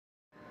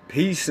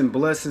Peace and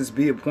blessings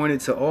be appointed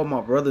to all my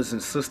brothers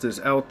and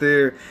sisters out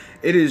there.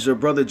 It is your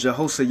brother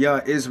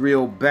Jehoshaphat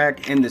Israel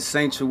back in the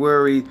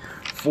sanctuary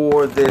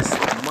for this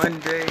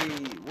Monday.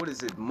 What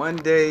is it?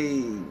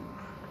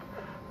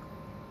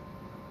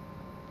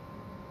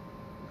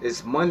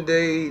 It's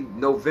Monday,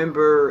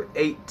 November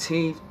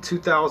 18th,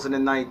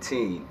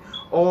 2019.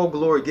 All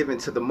glory given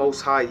to the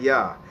Most High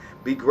Yah.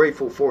 Be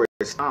grateful for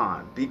His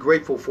time. Be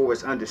grateful for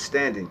His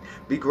understanding.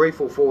 Be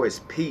grateful for His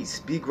peace.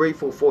 Be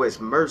grateful for His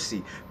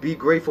mercy. Be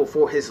grateful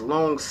for His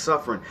long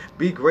suffering.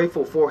 Be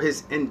grateful for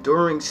His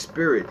enduring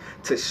spirit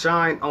to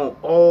shine on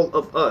all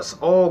of us.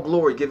 All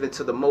glory given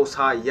to the Most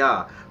High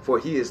Yah, for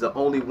He is the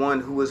only one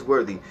who is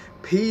worthy.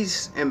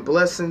 Peace and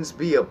blessings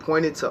be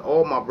appointed to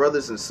all my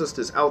brothers and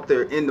sisters out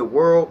there in the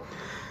world.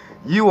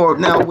 You are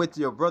now with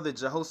your brother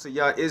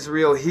Jehoshaphat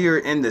Israel here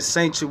in the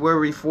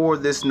sanctuary for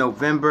this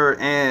November.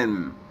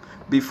 And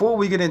before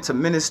we get into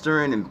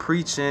ministering and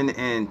preaching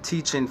and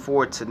teaching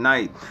for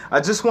tonight, I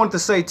just want to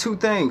say two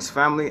things,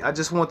 family. I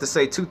just want to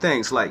say two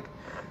things. I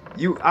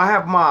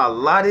have my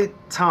allotted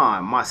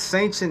time, my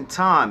sanctioned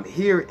time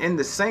here in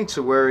the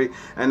sanctuary,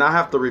 and I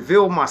have to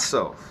reveal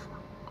myself.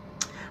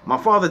 My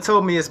father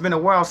told me it's been a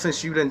while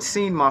since you done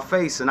seen my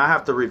face, and I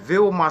have to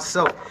reveal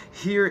myself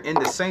here in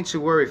the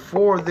sanctuary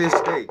for this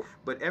day.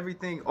 But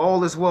everything,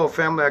 all is well,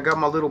 family. I got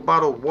my little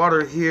bottle of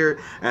water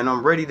here, and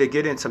I'm ready to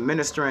get into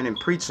ministering and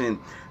preaching.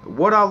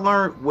 What I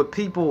learned with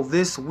people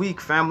this week,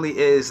 family,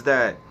 is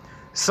that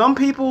some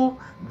people,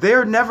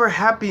 they're never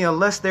happy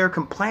unless they're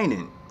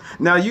complaining.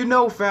 Now, you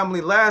know,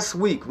 family, last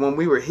week when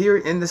we were here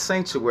in the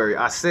sanctuary,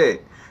 I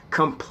said,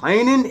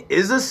 complaining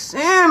is a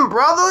sin,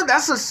 brother.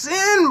 That's a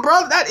sin,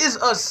 brother. That is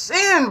a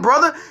sin,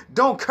 brother.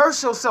 Don't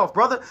curse yourself,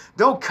 brother.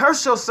 Don't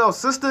curse yourself,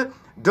 sister.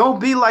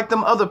 Don't be like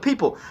them other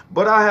people.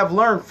 But I have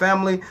learned,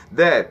 family,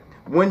 that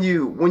when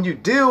you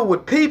deal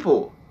with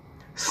people,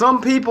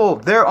 some people,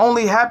 they're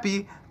only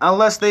happy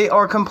unless they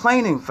are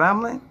complaining,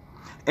 family.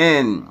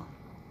 And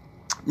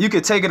you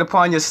could take it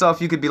upon yourself.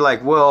 You could be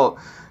like, well,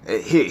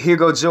 here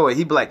go Joey.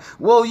 He'd be like,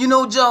 well, you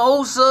know,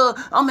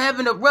 Jehoshaphat, I'm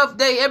having a rough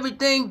day,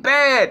 everything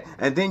bad.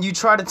 And then you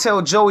try to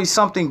tell Joey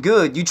something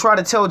good. You try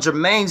to tell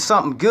Jermaine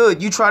something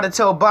good. You try to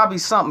tell Bobby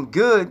something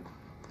good.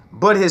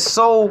 But his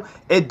soul,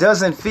 it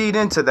doesn't feed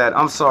into that.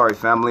 I'm sorry,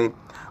 family.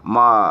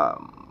 I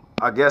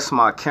guess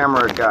my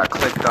camera got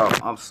clicked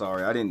off. I'm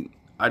sorry. I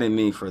didn't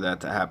mean for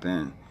that to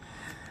happen.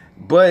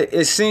 But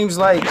it seems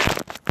like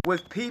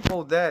with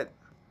people that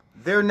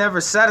they're never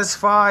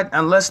satisfied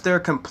unless they're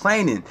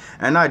complaining.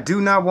 And I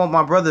do not want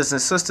my brothers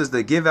and sisters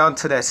to give out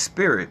to that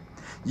spirit.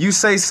 You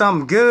say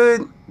something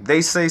good,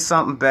 they say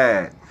something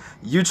bad.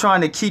 You trying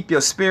to keep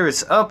your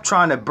spirits up,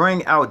 trying to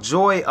bring out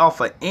joy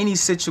off of any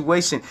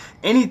situation,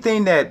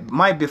 anything that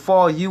might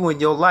befall you in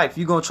your life.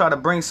 You're going to try to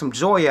bring some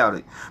joy out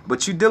of it.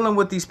 But you're dealing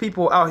with these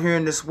people out here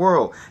in this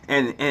world,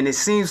 and it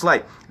seems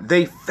like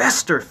they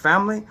fester,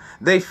 family.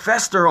 They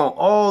fester on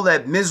all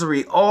that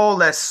misery, all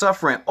that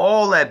suffering,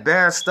 all that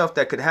bad stuff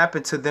that could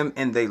happen to them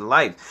in their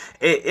life.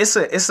 It's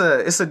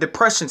a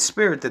depression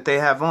spirit that they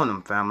have on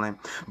them, family.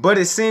 But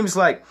it seems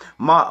like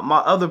my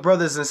other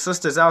brothers and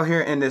sisters out here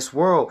in this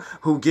world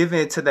who give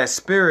into that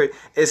spirit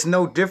is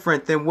no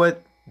different than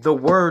what the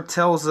word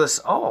tells us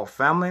all,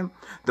 family.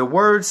 The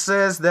word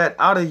says that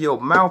out of your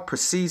mouth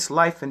proceeds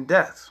life and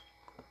death.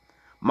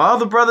 My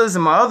other brothers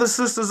and my other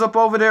sisters up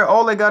over there,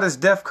 all they got is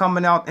death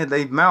coming out in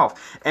their mouth,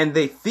 and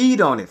they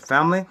feed on it,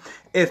 family.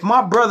 If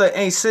my brother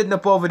ain't sitting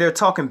up over there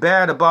talking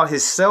bad about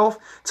himself,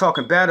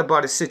 talking bad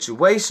about his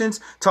situations,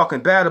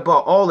 talking bad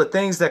about all the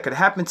things that could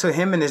happen to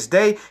him in his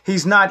day,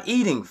 he's not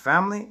eating,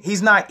 family.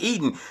 He's not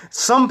eating.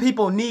 Some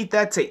people need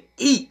that to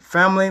eat,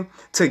 family,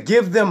 to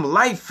give them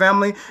life,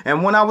 family.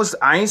 And when I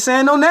ain't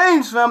saying no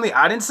names, family.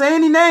 I didn't say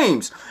any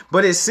names,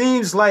 but it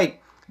seems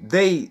like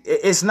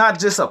it's not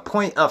just a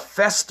point of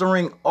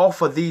festering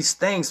off of these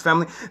things,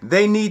 family.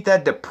 They need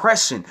that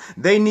depression.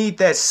 They need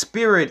that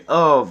spirit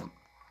of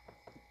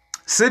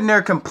sitting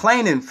there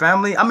complaining,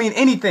 family. I mean,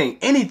 anything,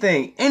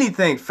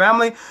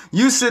 family.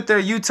 You sit there,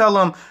 you tell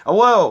them, oh,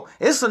 well,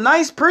 it's a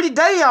nice, pretty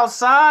day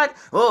outside.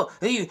 Well,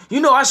 you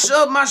know, I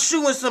shoved my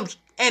shoe in some,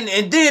 and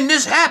then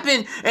this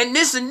happened, and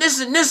this and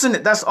this and this and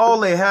that. That's all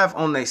they have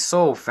on their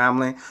soul,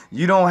 family.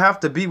 You don't have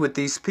to be with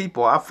these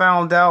people. I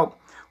found out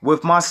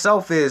with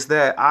myself is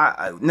that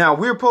now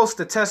we're supposed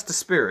to test the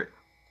spirit.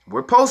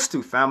 We're supposed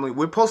to, family.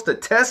 We're supposed to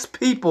test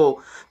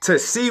people to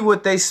see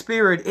what their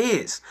spirit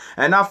is.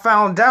 And I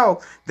found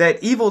out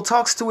that evil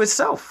talks to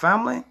itself,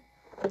 family.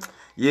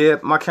 Yeah,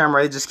 my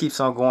camera, it just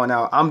keeps on going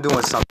out. I'm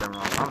doing something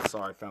wrong. I'm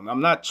sorry, family.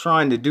 I'm not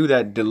trying to do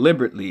that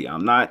deliberately.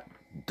 I'm not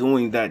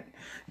doing that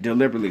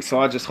deliberately. So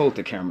I'll just hold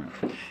the camera.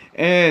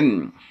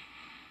 And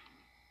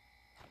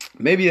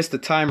maybe it's the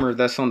timer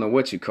that's on the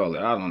what you call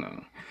it. I don't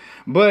know.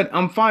 But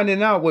I'm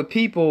finding out with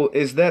people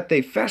is that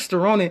they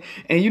fester on it.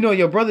 And you know,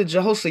 your brother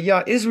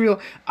Jehoshaphat, Israel,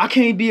 I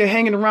can't be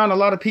hanging around a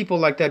lot of people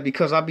like that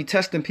because I'll be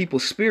testing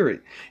people's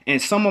spirit.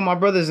 And some of my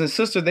brothers and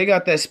sisters, they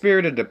got that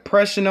spirit of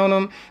depression on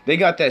them. They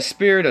got that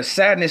spirit of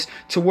sadness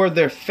to where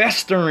they're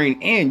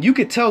festering in. You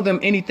could tell them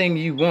anything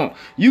you want.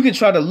 You can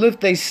try to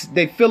lift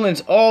their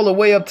feelings all the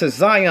way up to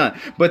Zion,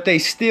 but they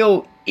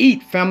still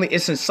eat, family.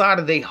 It's inside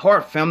of their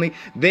heart, family.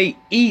 They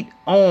eat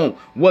on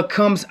what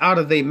comes out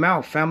of their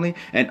mouth, family.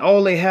 And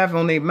all they have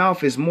on their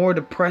mouth is more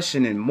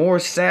depression and more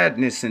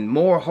sadness and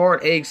more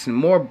heartaches and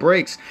more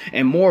breaks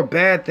and more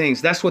bad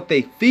things. That's what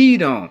they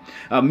feed on.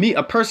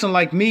 A person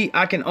like me,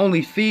 I can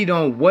only feed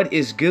on what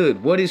is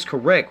good, what is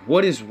correct,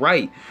 what is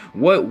right,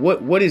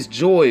 what is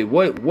joy,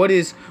 what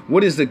is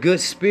the good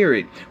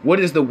spirit, what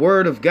is the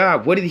word of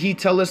God, what did he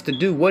tell us to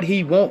do, what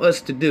he want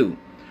us to do.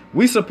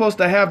 We supposed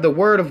to have the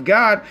word of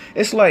God.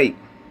 It's like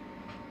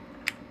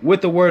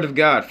with the word of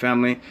God,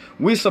 family,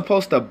 we're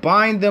supposed to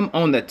bind them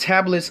on the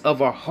tablets of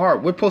our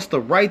heart. We're supposed to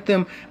write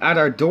them at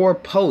our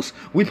doorposts.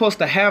 We're supposed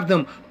to have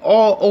them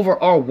all over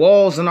our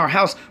walls in our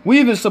house.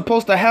 We even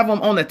supposed to have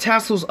them on the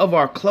tassels of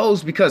our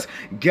clothes, because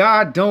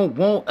God don't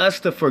want us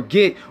to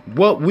forget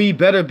what we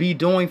better be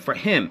doing for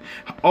him.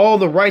 All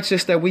the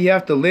righteous that we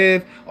have to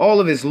live,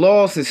 all of his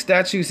laws, his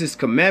statutes, his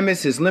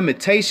commandments, his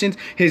limitations,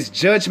 his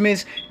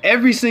judgments,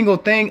 every single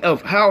thing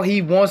of how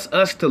he wants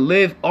us to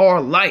live our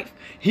life.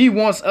 He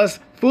wants us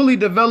fully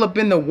developed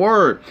in the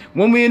word.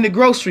 When we're in the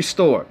grocery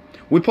store,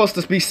 we're supposed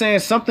to be saying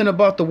something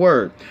about the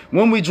word.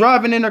 When we're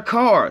driving in our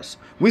cars,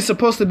 we're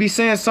supposed to be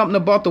saying something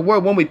about the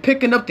word. When we're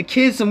picking up the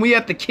kids and we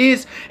at the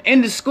kids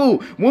in the school,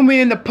 when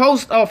we're in the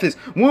post office,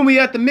 when we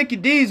at the Mickey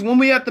D's, when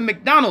we at the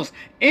McDonald's,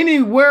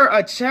 anywhere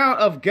a child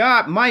of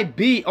God might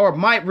be or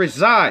might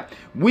reside,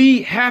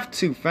 we have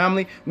to,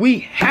 family. We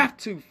have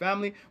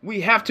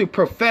to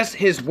profess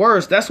his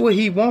words. That's what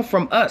he wants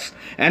from us.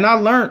 And I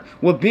learned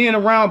with being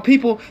around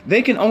people,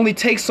 they can only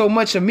take so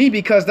much of me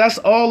because that's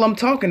all I'm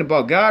talking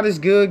about. God is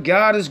good.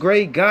 God is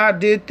great. God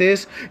did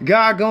this.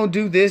 God gonna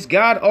do this.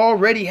 God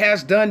already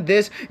has done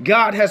this.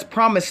 God has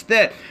promised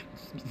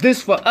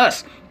this for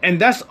us. And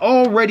that's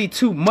already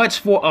too much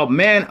for a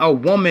man or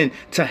woman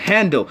to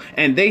handle.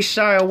 And they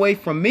shy away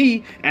from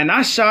me, and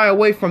I shy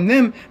away from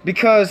them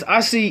because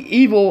I see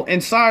evil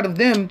inside of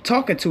them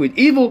talking to it.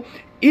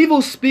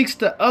 Evil speaks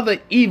to other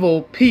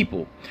evil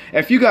people.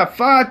 If you got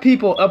 5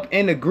 people up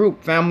in a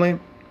group, family,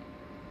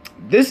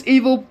 this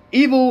evil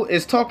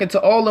is talking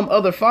to all them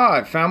other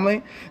 5,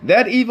 family.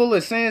 That evil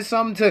is saying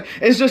something to,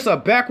 it's just a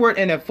backward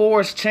and a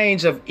forward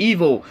change of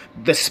evil,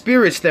 the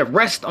spirits that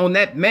rest on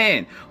that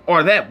man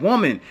or that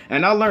woman.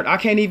 And I learned I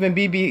can't even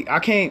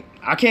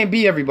I can't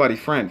be everybody's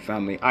friend,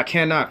 family. I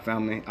cannot,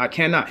 family. I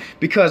cannot,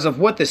 because of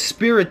what the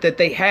spirit that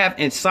they have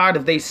inside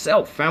of they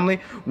self, family.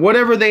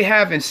 Whatever they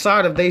have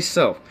inside of they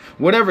self,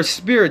 whatever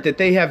spirit that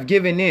they have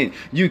given in,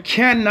 you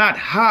cannot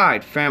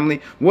hide,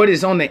 family, what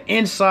is on the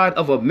inside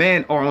of a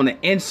man or on the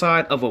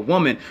inside of a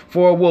woman,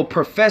 for it will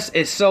profess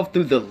itself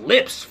through the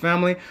lips,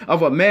 family,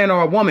 of a man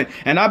or a woman.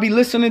 And I'll be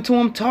listening to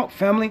them talk,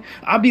 family.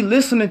 I'll be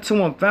listening to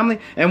them, family.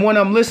 And when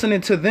I'm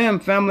listening to them,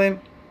 family,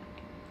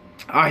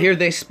 I hear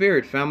their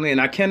spirit, family,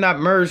 and I cannot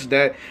merge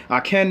that.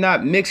 I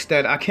cannot mix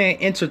that. I can't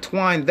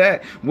intertwine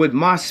that with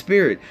my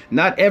spirit.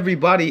 Not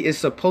everybody is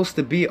supposed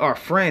to be our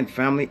friend,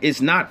 family.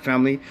 It's not,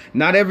 family.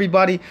 Not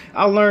everybody.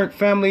 I learned,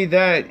 family,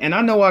 that, and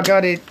I know I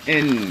got it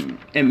in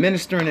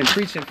ministering and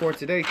preaching for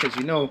today, because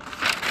you know,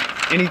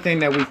 anything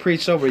that we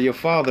preach over your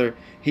father,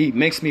 he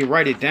makes me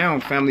write it down,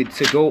 family,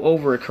 to go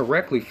over it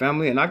correctly,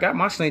 family. And I got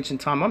my sanctuary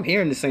time. I'm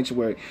here in the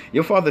sanctuary.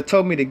 Your father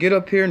told me to get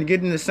up here and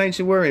get in the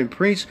sanctuary and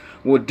preach.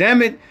 Well,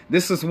 damn it,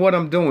 this is what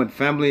I'm doing,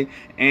 family.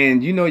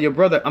 And you know, your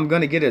brother, I'm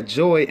going to get a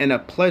joy and a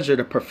pleasure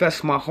to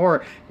profess my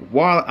heart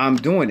while I'm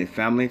doing it,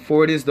 family.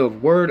 For it is the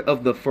word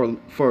of the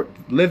for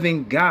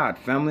living God,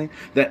 family.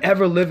 The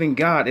ever living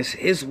God. It's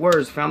his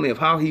words, family, of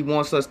how he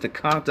wants us to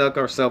conduct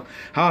ourselves,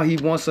 how he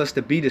wants us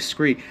to be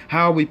discreet,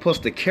 how we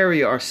supposed to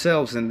carry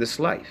ourselves in this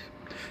life.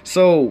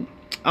 So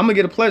I'm gonna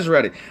get a pleasure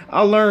at it.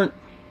 I learned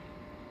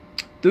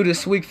through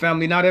this week,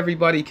 family, not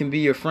everybody can be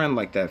your friend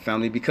like that,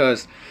 family,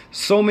 because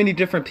so many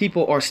different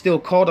people are still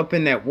caught up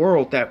in that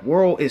world. That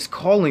world is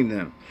calling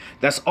them.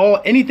 That's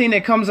all. Anything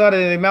that comes out of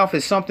their mouth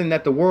is something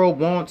that the world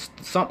wants,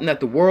 something that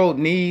the world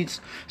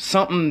needs,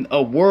 some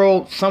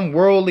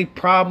worldly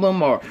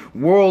problem or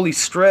worldly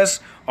stress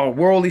or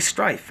worldly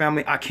strife,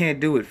 family. I can't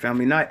do it,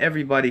 family. Not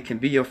everybody can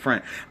be your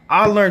friend.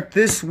 I learned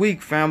this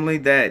week, family,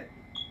 that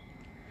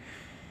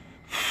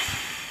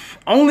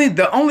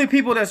the only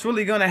people that's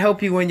really going to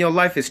help you in your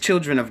life is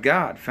children of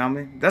God,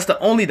 family. That's the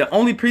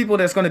only people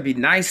that's going to be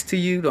nice to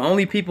you, the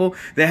only people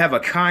that have a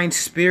kind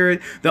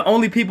spirit, the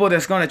only people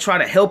that's going to try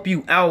to help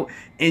you out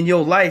in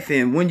your life.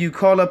 And when you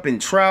call up in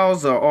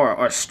trials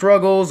or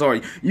struggles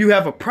or you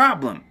have a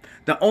problem,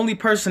 the only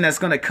person that's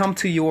going to come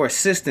to your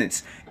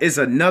assistance is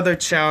another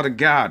child of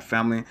God,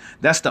 family.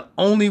 That's the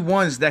only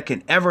ones that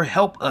can ever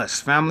help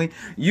us, family.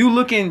 You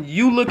look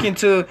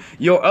into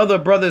your other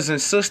brothers and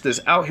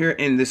sisters out here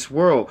in this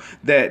world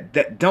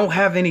that don't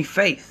have any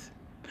faith.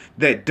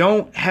 that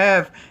don't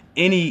have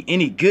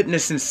any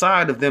goodness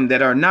inside of them,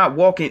 that are not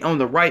walking on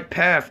the right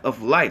path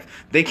of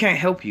life, they can't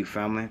help you,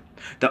 family.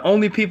 The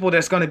only people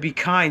that's going to be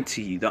kind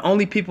to you, the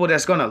only people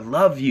that's going to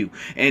love you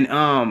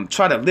and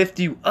try to lift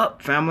you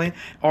up, family,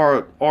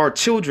 are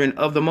children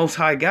of the Most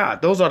High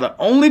God. Those are the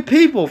only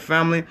people,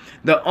 family,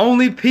 the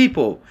only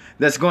people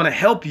that's going to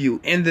help you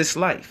in this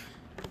life.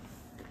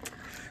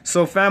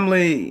 So,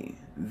 family,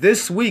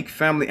 this week,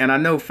 family, and I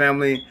know,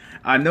 family,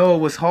 I know it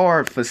was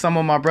hard for some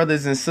of my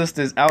brothers and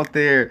sisters out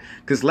there,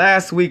 because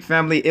last week,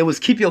 family, it was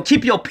keep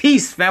your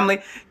peace,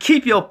 family.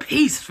 Keep your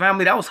peace,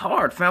 family. That was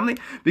hard, family,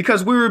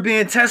 because we were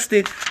being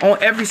tested on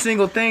every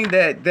single thing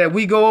that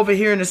we go over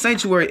here in the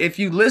sanctuary. If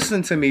you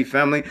listen to me,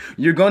 family,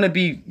 you're gonna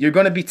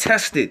be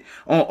tested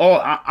on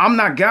all. I'm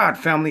not God,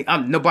 family.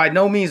 By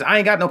no means, I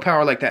ain't got no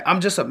power like that.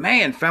 I'm just a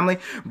man, family.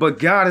 But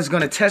God is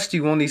gonna test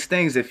you on these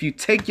things if you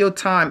take your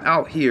time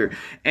out here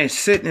and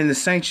sit in the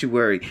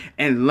sanctuary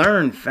and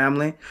learn,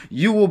 family.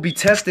 You will be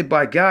tested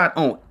by God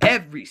on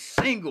every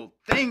single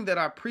thing that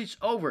I preach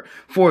over.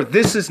 For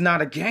this is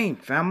not a game,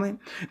 family.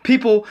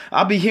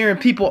 I'll be hearing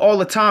people all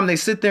the time. They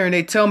sit there and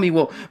they tell me,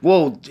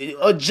 well,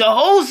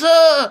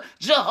 Jehoshaphat,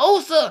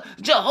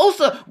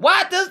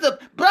 why does the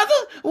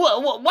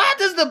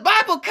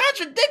Bible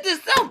contradict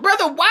itself,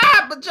 brother?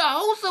 Why? But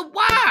Jehoshaphat,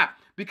 why?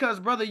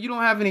 Because, brother, you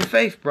don't have any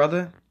faith,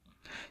 brother.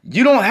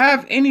 You don't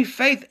have any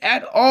faith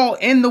at all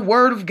in the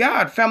word of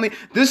God, family.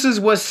 This is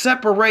what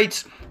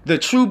separates the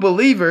true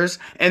believers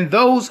and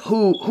those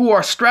who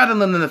are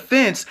straddling the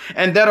fence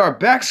and that are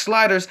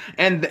backsliders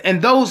and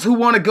those who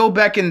want to go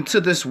back into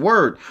this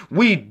word.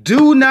 We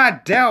do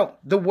not doubt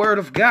the word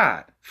of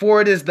God, for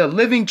it is the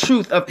living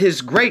truth of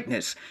his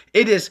greatness.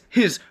 It is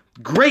his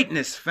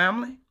greatness,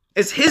 family.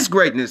 It's his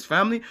greatness,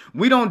 family.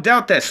 We don't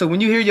doubt that. So when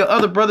you hear your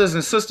other brothers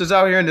and sisters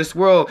out here in this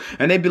world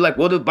and they be like,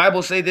 well, the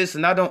Bible say this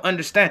and I don't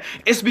understand,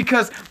 it's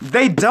because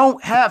they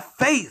don't have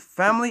faith,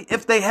 family.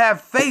 If they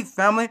have faith,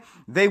 family,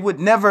 they would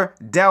never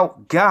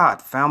doubt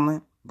God,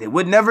 family. They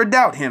would never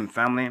doubt him,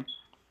 family.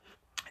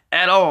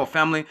 At all,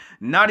 family.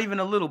 Not even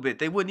a little bit.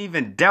 They wouldn't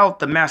even doubt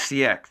the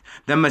Messiah,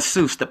 the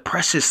Messiah, the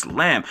precious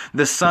Lamb,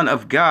 the Son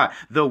of God,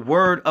 the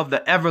Word of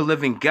the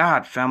ever-living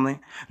God, family.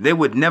 They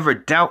would never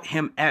doubt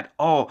him at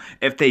all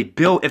if they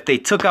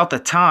took out the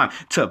time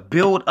to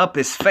build up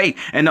his faith.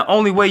 And the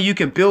only way you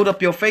can build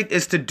up your faith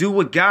is to do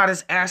what God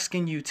is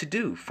asking you to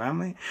do,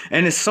 family.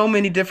 And there's so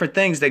many different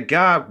things that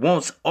God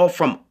wants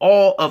from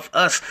all of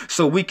us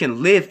so we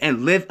can live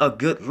a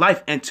good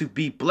life and to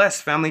be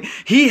blessed, family.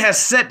 He has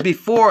set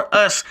before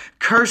us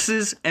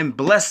curses and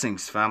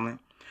blessings, family.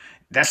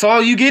 That's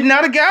all you getting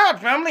out of God,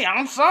 family.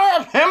 I'm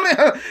sorry, family.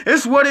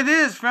 It's what it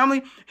is,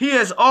 family. He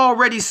has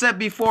already set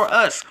before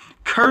us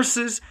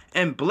curses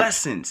and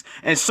blessings.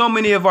 And so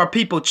many of our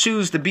people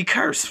choose to be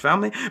cursed,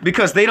 family,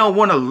 because they don't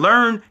want to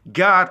learn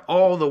God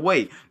all the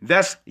way.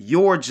 That's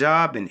your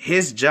job and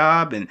his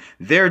job and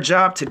their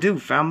job to do,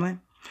 family.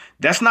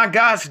 That's not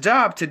God's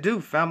job to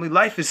do, family.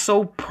 Life is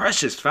so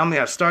precious, family.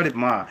 I started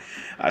my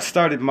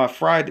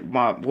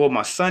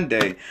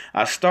Sunday.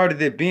 I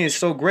started it being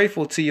so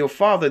grateful to your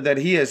Father that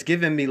he has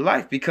given me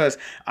life, because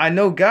I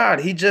know God,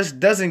 he just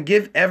doesn't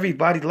give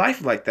everybody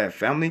life like that,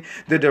 family.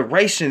 The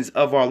durations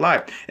of our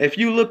life. If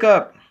you look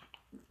up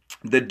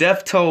the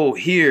death toll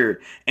here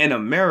in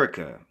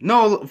America,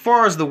 no, as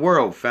far as the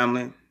world,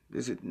 family.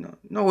 Is it?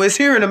 No, it's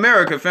here in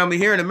America, family,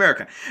 here in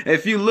America.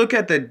 If you look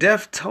at the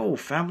death toll,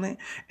 family,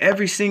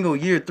 every single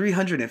year,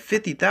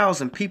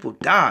 350,000 people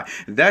die.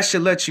 That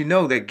should let you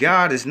know that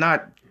God is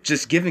not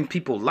just giving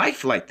people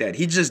life like that.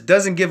 He just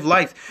doesn't give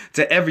life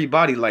to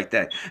everybody like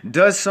that.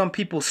 Does some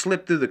people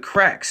slip through the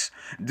cracks?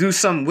 Do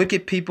some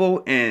wicked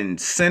people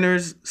and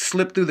sinners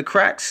slip through the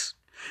cracks?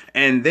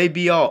 And they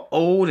be all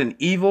old and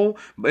evil,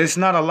 but it's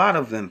not a lot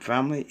of them,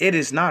 family. It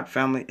is not,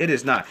 family. It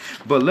is not.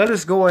 But let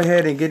us go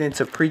ahead and get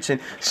into preaching.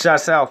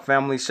 Shouts out,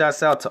 family.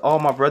 Shouts out to all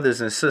my brothers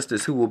and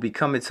sisters who will be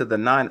coming to the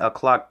 9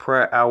 o'clock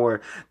prayer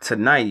hour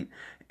tonight.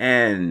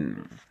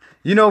 And,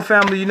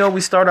 family,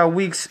 we start our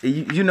weeks,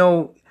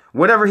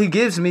 whatever he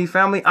gives me,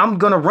 family, I'm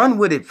going to run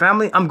with it,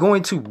 family. I'm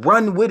going to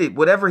run with it,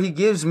 whatever he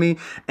gives me.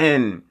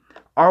 And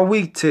our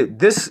week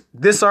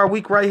our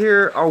week right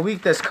here, our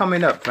week that's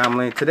coming up,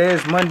 family. Today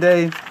is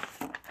Monday.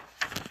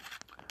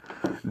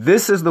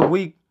 This is the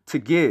week to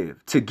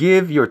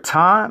give your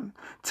time,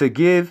 to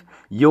give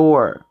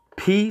your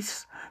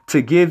peace,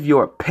 to give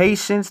your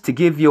patience, to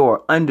give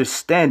your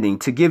understanding,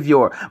 to give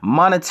your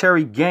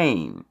monetary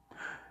gain,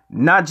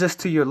 not just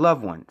to your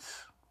loved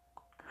ones,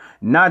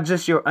 not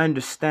just your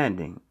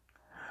understanding,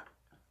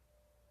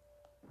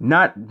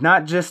 not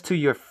just to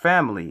your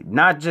family,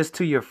 not just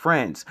to your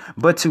friends,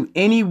 but to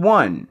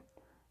anyone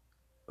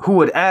who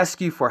would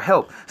ask you for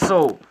help.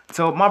 So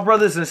my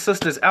brothers and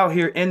sisters out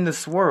here in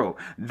this world,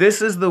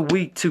 this is the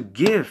week to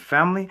give,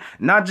 family.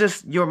 Not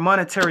just your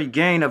monetary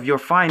gain of your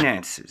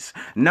finances,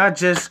 not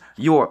just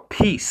your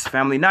peace,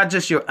 family, not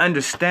just your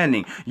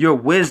understanding, your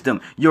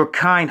wisdom, your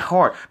kind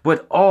heart,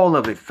 but all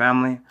of it,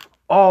 family.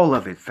 all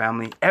of it,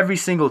 family. Every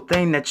single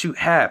thing that you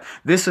have.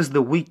 This is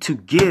the week to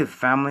give,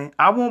 family.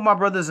 I want my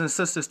brothers and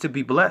sisters to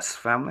be blessed,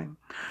 family.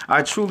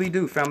 I truly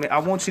do, family. I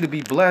want you to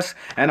be blessed,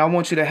 and I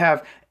want you to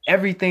have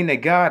everything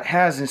that God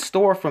has in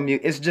store from you.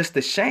 It's just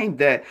a shame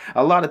that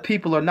a lot of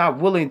people are not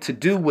willing to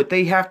do what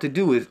they have to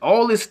do. Is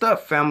all this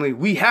stuff, family.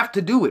 We have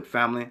to do it,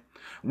 family.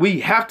 We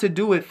have to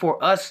do it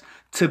for us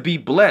to be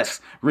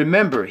blessed.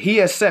 Remember, he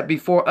has set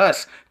before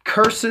us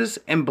curses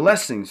and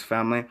blessings,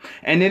 family.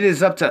 And it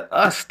is up to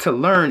us to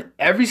learn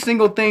every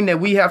single thing that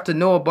we have to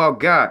know about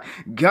God.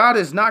 God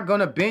is not going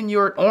to bend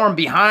your arm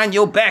behind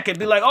your back and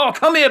be like, oh,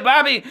 come here,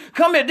 Bobby.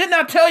 Come here. Didn't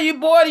I tell you,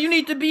 boy, you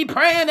need to be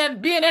praying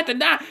and being at the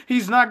night?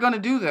 He's not going to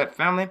do that,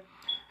 family.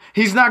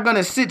 He's not going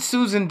to sit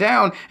Susan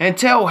down and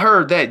tell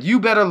her that you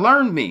better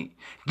learn me.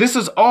 This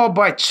is all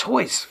by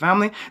choice,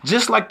 family.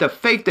 Just like the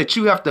faith that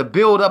you have to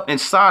build up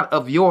inside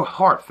of your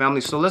heart, family.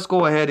 So let's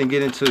go ahead and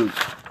get into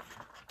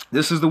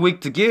this is the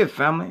week to give,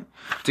 family.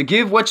 To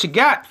give what you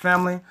got,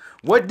 family.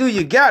 What do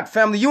you got,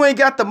 family? You ain't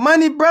got the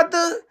money,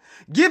 brother.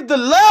 Give the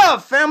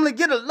love, family.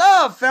 Get a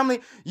love, family.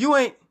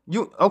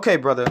 Okay,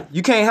 brother,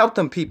 you can't help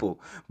them people,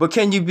 but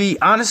can you be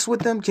honest with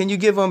them? Can you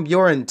give them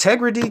your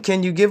integrity?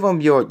 Can you give them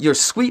your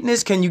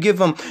sweetness? Can you give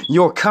them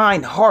your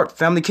kind heart,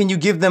 family? Can you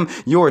give them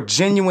your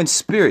genuine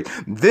spirit?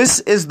 This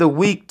is the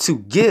week to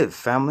give,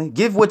 family.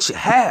 Give what you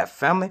have,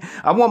 family.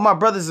 I want my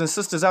brothers and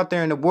sisters out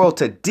there in the world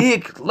to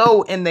dig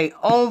low in their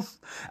own.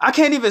 I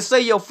can't even say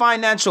your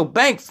financial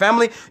bank,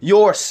 family,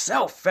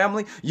 yourself,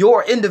 family,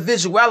 your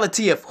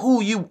individuality of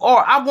who you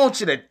are. I want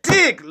you to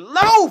dig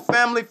low,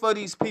 family, for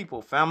these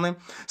people, family,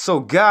 so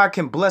God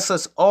can bless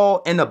us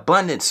all in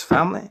abundance,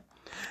 family.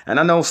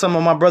 And I know some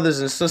of my brothers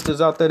and sisters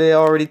out there, they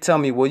already tell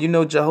me, well, you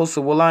know,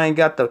 Jehoshaphat, well, I ain't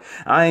got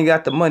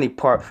the money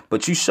part,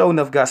 but you sure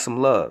enough got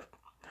some love.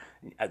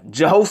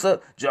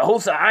 Jehoshaphat,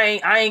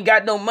 I ain't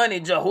got no money,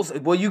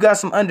 Jehoshaphat. Well, you got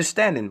some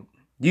understanding.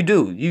 You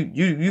do.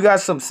 You got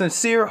some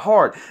sincere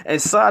heart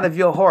inside of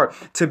your heart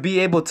to be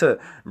able to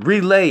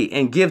relay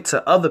and give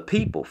to other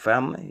people,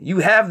 family.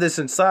 You have this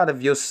inside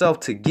of yourself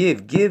to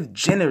give. Give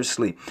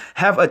generously.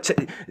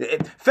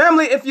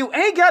 Family, if you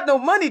ain't got no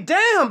money,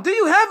 damn, do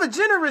you have a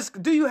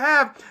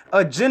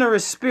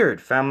generous spirit,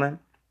 family?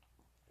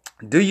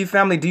 Do you,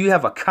 family? Do you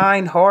have a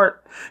kind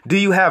heart? Do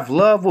you have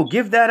love? Well,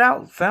 give that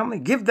out, family.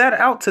 Give that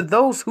out to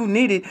those who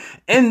need it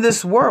in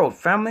this world,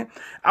 family.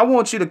 I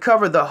want you to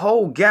cover the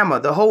whole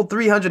gamut, the whole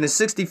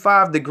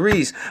 365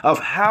 degrees of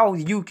how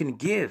you can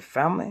give,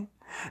 family.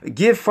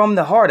 Give from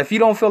the heart. If you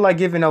don't feel like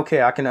giving,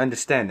 okay, I can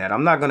understand that.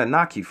 I'm not going to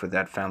knock you for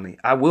that, family.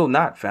 I will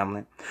not,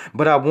 family.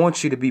 But I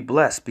want you to be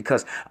blessed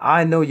because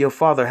I know your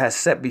Father has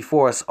set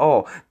before us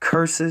all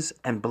curses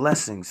and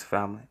blessings,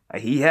 family.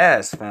 He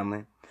has,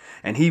 family.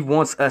 And he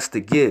wants us to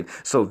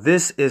give. So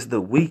this is the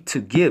week to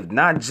give,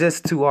 not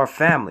just to our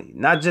family,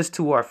 not just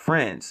to our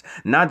friends,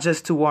 not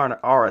just to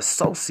our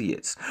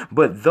associates,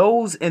 but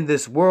those in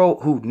this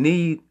world who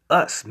need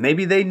us.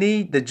 Maybe they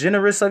need the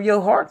generous of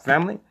your heart,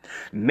 family.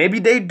 Maybe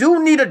they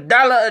do need $1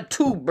 or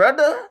 $2,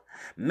 brother.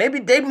 Maybe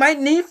they might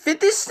need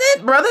 50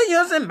 cents, brother. You know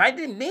what I'm saying? Might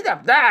need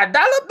a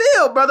dollar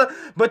bill, brother.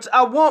 But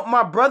I want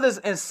my brothers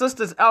and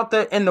sisters out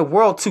there in the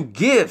world to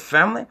give,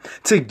 family.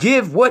 To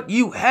give what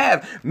you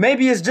have.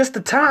 Maybe it's just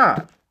the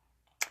time.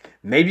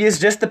 Maybe it's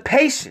just the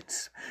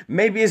patience.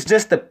 Maybe it's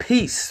just the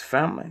peace,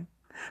 family.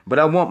 But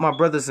I want my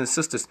brothers and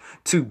sisters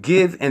to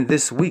give in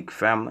this week,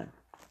 family.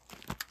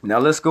 Now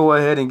let's go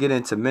ahead and get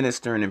into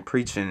ministering and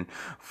preaching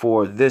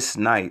for this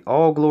night.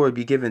 All glory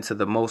be given to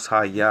the Most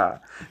High Yah.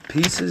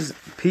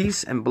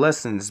 Peace and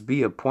blessings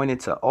be appointed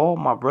to all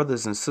my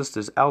brothers and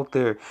sisters out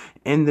there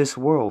in this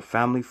world,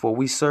 family. For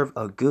we serve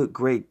a good,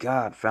 great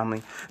God,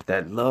 family,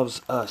 that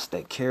loves us,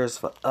 that cares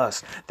for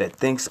us, that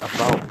thinks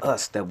about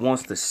us, that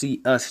wants to see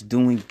us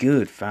doing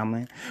good,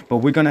 family. But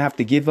we're going to have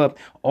to give up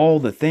all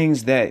the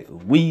things that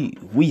we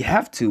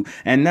have to.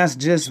 And that's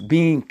just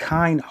being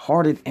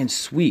kind-hearted and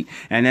sweet.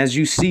 And as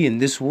you see in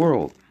this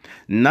world,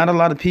 not a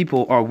lot of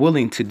people are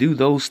willing to do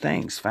those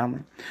things,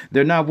 family.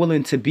 They're not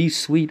willing to be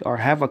sweet or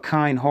have a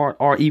kind heart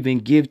or even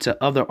give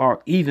to other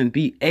or even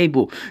be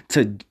able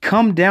to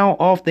come down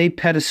off their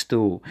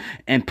pedestal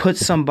and put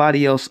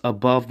somebody else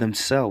above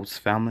themselves,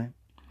 family.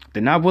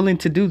 They're not willing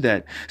to do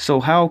that. So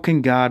how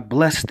can God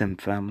bless them,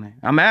 family?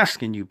 I'm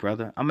asking you,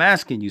 brother. I'm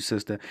asking you,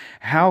 sister.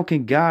 How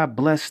can God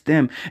bless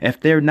them if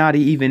they're not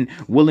even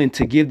willing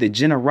to give the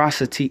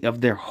generosity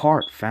of their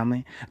heart,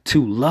 family,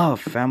 to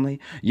love, family?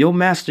 Your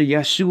master,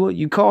 Yeshua,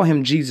 you call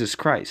him Jesus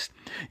Christ.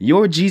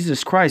 Your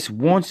Jesus Christ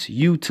wants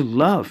you to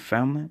love,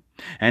 family.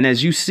 And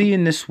as you see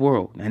in this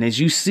world, and as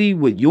you see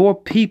with your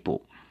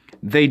people,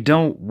 they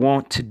don't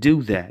want to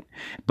do that.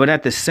 But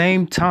at the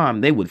same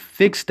time, they would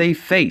fix their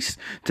face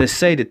to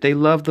say that they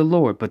love the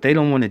Lord, but they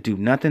don't want to do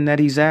nothing that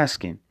he's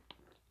asking.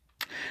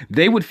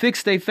 They would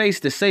fix their face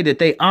to say that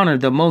they honor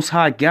the Most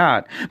High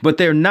God, but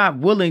they're not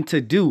willing to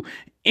do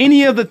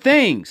any of the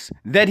things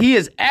that he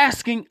is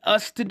asking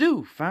us to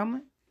do,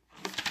 family.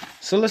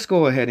 So let's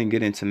go ahead and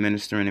get into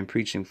ministering and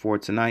preaching for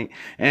tonight.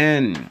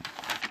 And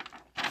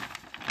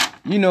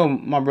You know,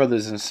 my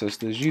brothers and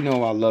sisters, you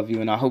know I love you,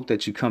 and I hope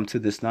that you come to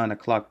this 9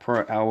 o'clock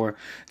prayer hour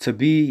to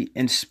be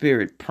in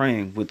spirit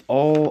praying with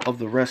all of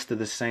the rest of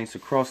the saints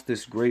across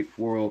this great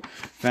world,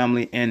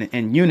 family, and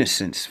in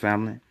unison,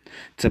 family.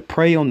 To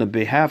pray on the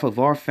behalf of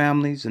our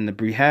families and the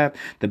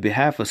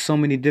behalf of so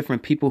many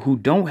different people who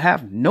don't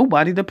have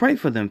nobody to pray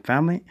for them,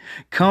 family.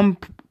 Come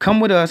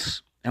with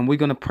us. And we're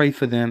going to pray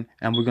for them,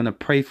 and we're going to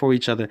pray for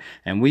each other.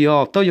 And we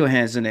all throw your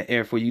hands in the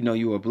air, for you know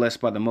you are blessed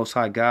by the Most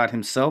High God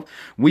himself.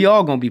 We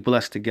all going to be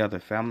blessed together,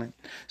 family.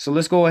 So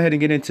let's go ahead and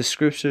get into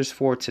scriptures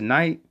for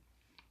tonight.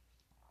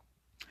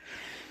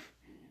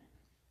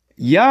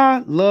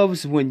 Yah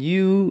loves when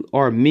you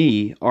or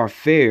me are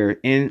fair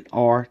in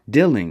our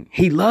dealing.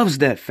 He loves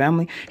that,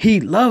 family. He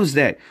loves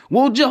that.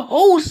 Well,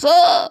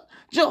 Jehoshaphat,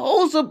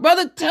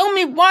 brother, tell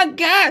me why,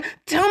 God.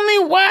 Tell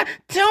me why.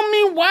 Tell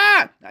me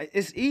why.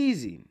 It's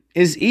easy.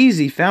 It's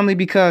easy, family,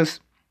 because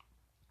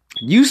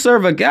you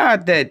serve a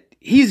God that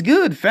he's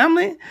good,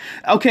 family.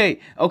 Okay.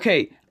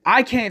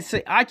 I can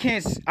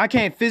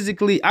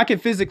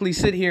physically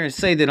sit here and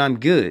say that I'm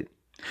good.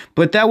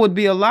 But that would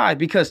be a lie,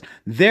 because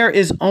there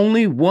is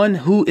only one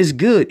who is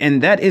good,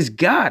 and that is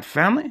God,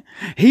 family.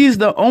 He's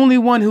the only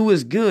one who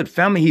is good,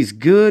 family. He's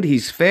good,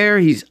 he's fair,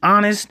 he's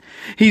honest.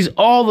 He's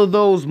all of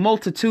those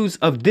multitudes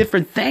of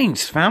different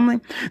things, family,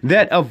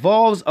 that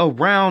evolves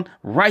around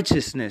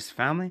righteousness,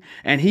 family.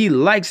 And he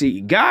likes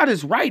it. God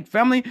is right,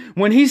 family.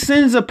 When he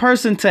sends a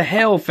person to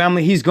hell,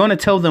 family, he's going to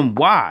tell them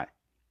why.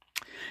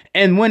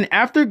 And when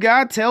after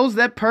God tells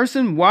that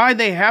person why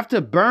they have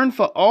to burn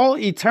for all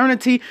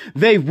eternity,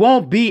 they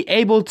won't be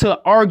able to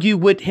argue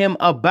with him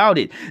about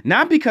it.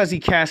 Not because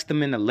he cast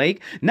them in the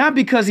lake, not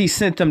because he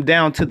sent them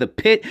down to the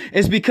pit.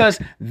 It's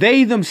because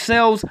they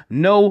themselves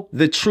know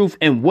the truth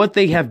and what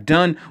they have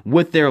done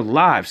with their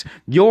lives.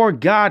 Your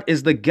God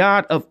is the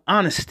God of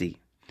honesty,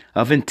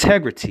 of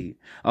integrity,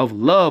 of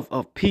love,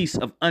 of peace,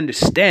 of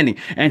understanding.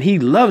 And he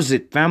loves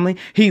it, family.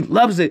 He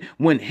loves it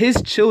when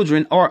his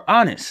children are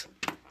honest.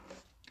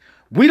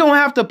 We don't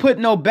have to put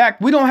no back.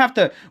 We don't have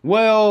to,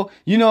 well,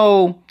 you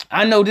know,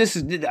 I know this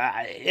is,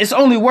 it's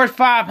only worth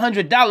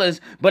 $500,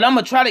 but I'm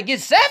going to try to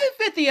get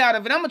 $750 out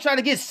of it. I'm going to try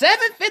to get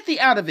 $750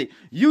 out of it.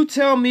 You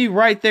tell me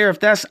right there if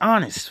that's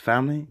honest,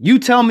 family. You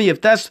tell me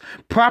if that's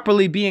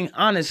properly being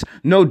honest,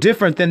 no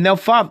different than their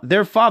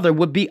father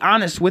would be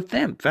honest with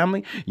them,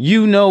 family.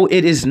 You know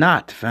it is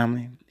not,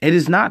 family. It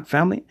is not,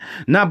 family.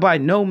 Not by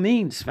no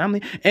means,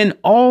 family. And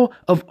all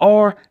of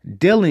our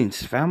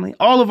dealings, family.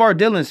 All of our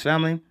dealings,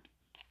 family.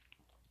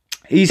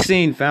 He's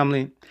seen,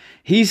 family.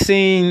 He's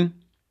seen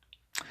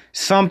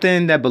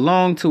something that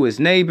belonged to his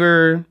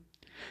neighbor.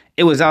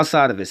 It was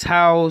outside of his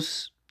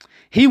house.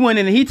 He went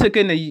in and he took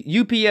in the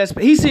UPS.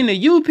 He seen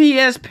the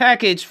UPS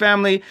package,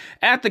 family,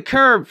 at the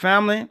curb,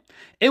 family.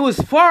 It was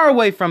far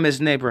away from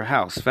his neighbor's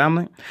house,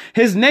 family.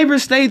 His neighbor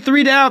stayed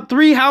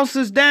three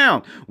houses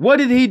down. What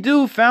did he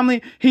do,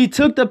 family? He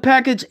took the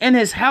package in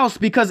his house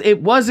because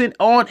it wasn't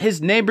on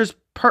his neighbor's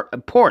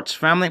porch,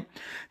 family.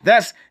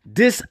 That's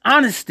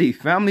dishonesty,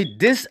 family.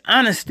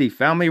 Dishonesty,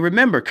 family.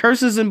 Remember,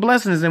 curses and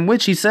blessings in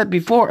which he set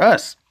before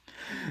us.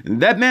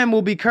 That man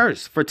will be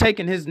cursed for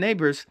taking his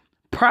neighbor's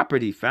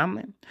property,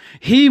 family.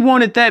 He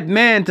wanted that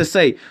man to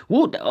say,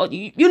 well,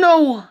 you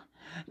know,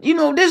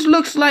 this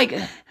looks like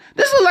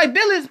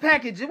Billy's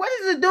package. What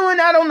is it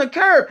doing out on the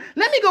curb?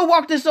 Let me go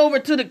walk this over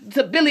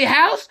to Billy's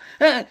house.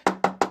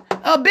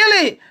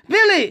 Billy,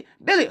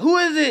 who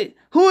is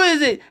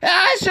it?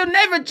 I should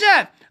never,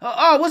 Jeff.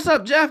 Oh, what's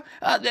up, Jeff?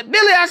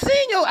 Billy, I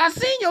seen your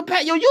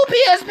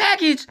UPS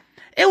package.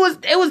 It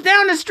was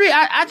down the street.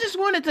 I just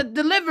wanted to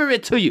deliver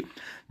it to you.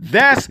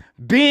 That's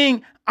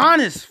being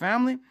honest,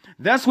 family.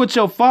 That's what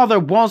your father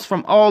wants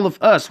from all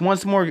of us.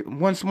 Once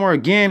more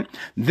again,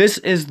 this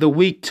is the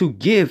week to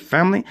give,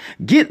 family.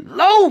 Get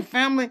low,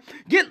 family.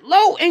 Get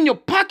low in your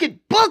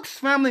pocketbooks,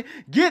 family.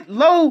 Get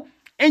low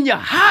in your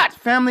heart,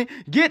 family.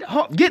 Get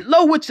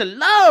low with your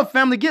love,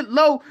 family. Get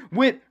low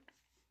with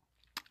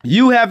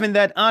you having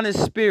that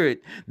honest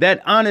spirit,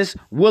 that honest,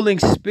 willing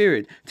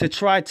spirit to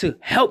try to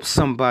help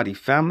somebody,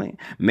 family.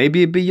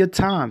 Maybe it be your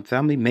time,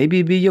 family.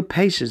 Maybe it be your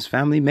patience,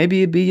 family.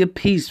 Maybe it be your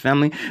peace,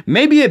 family.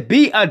 Maybe it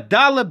be a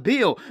dollar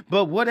bill,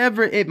 but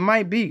whatever it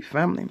might be,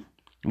 family.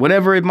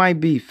 Whatever it might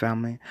be,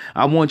 family,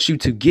 I want you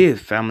to give,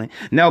 family.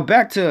 Now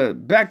back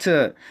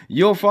to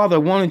your father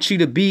wanting you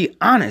to be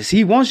honest.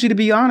 He wants you to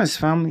be honest,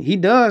 family. He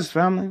does,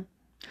 family.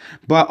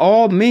 By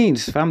all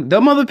means, family.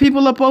 Them other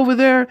people up over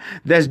there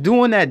that's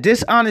doing that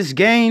dishonest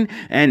gain,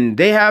 and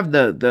they have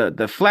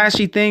the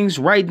flashy things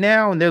right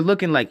now, and they're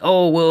looking like,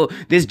 oh well,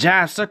 this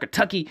jive sucker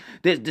Tucky,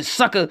 this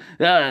sucker,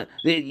 I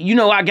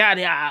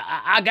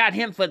got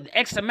him for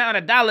X amount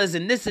of dollars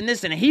and this,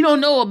 and he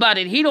don't know about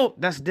it.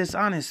 That's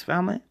dishonest,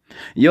 family.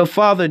 Your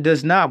father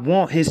does not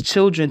want his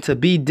children to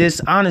be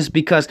dishonest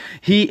because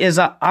he is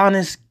an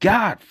honest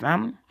God,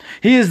 family.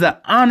 He is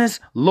the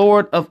honest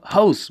Lord of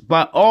hosts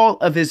by all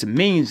of his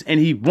means, and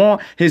he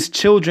wants his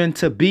children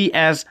to be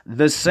as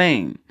the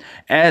same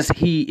as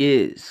he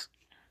is.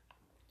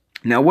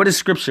 Now, what does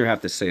scripture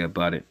have to say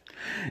about it?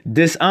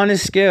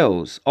 Dishonest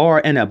scales are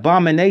an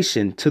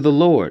abomination to the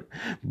Lord,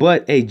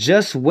 but a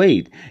just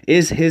weight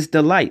is his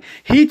delight.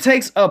 He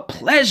takes a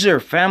pleasure,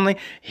 family.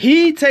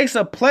 He takes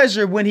a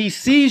pleasure when he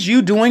sees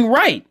you doing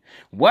right.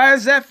 Why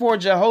is that for,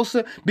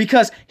 Jehoshaphat?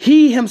 Because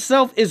he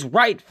himself is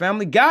right,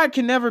 family. God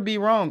can never be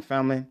wrong,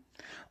 family,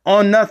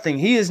 on nothing.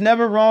 He is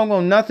never wrong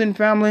on nothing,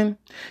 family,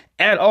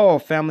 at all,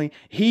 family.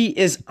 He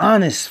is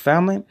honest,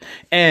 family.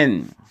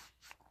 And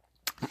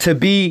to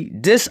be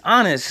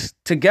dishonest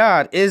to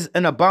God is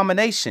an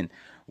abomination.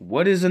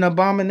 What is an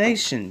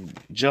abomination,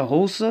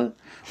 Jehoshaphat?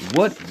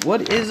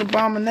 What is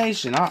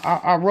abomination?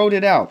 I wrote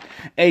it out.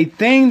 A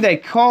thing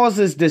that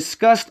causes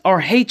disgust or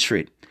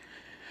hatred.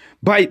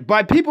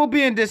 By people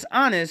being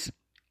dishonest,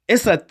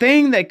 it's a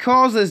thing that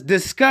causes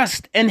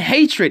disgust and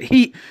hatred.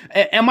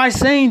 Am I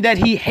saying that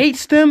he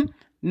hates them?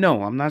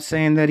 No, I'm not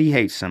saying that he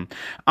hates them.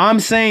 I'm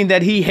saying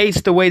that he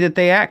hates the way that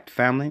they act,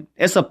 family.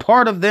 It's a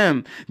part of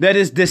them that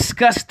is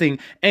disgusting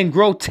and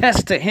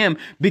grotesque to him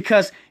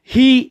because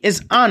he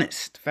is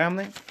honest,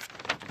 family.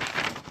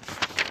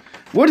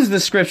 What does the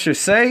scripture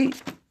say?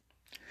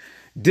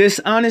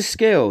 Dishonest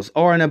scales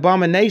are an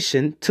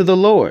abomination to the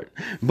Lord,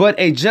 but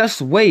a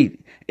just weight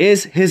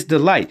is his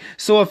delight.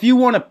 So if you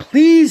want to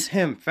please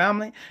him,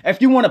 family,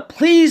 if you want to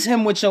please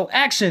him with your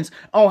actions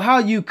on how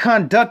you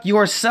conduct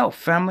yourself,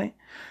 family,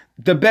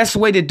 the best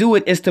way to do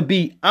it is to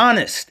be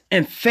honest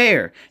and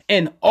fair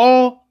in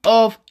all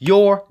of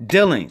your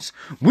dealings.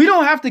 We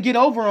don't have to get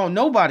over on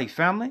nobody,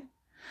 family.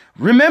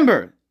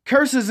 Remember,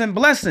 curses and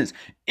blessings.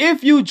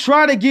 If you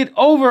try to get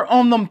over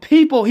on them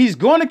people, he's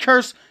going to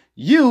curse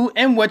you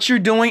and what you're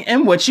doing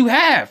and what you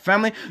have,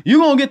 family.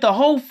 You're going to get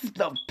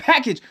the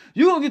package.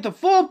 You're going to get the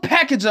full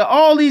package of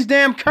all these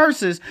damn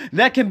curses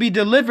that can be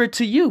delivered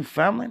to you,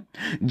 family,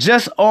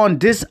 just on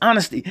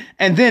dishonesty.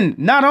 And then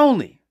not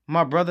only,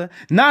 my brother,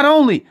 not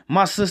only,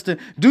 my sister,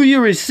 do you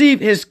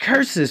receive his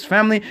curses,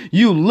 family,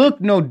 you look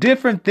no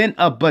different than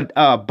a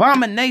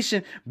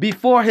abomination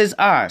before his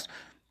eyes.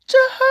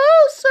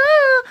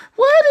 Jehoshaphat,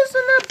 what is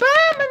an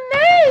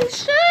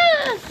abomination?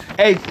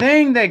 A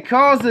thing that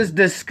causes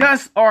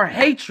disgust or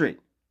hatred.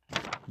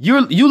 You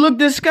look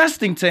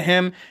disgusting to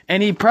him,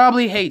 and he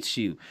probably hates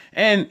you.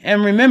 And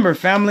remember,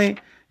 family,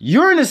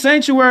 you're in the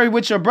sanctuary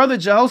with your brother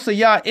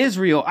Jehoshaphat,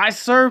 Israel. I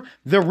serve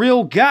the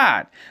real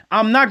God.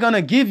 I'm not going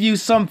to give you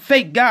some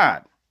fake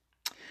God.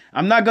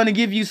 I'm not going to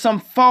give you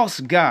some false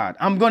God.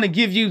 I'm going to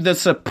give you the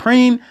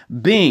supreme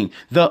being,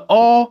 the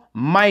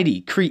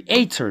almighty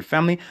creator,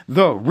 family,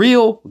 the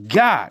real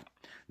God.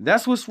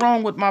 That's what's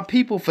wrong with my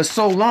people for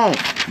so long.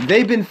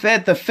 They've been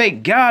fed the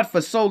fake God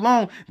for so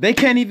long. They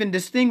can't even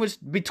distinguish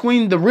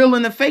between the real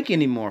and the fake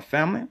anymore,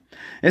 family.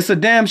 It's a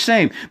damn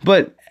shame.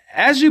 But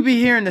as you be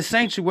here in the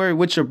sanctuary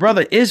with your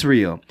brother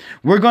Israel,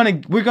 we're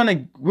gonna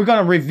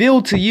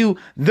reveal to you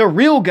the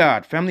real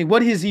God, family.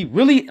 What is he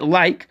really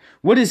like?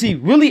 What is he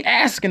really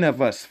asking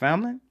of us,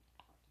 family?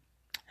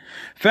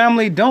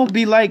 Family, don't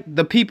be like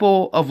the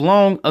people of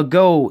long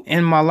ago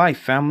in my life,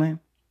 family.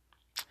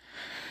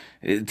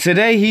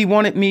 Today, he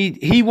wanted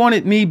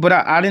me, but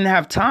I didn't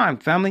have time,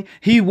 family.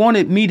 He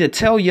wanted me to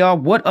tell y'all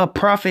what a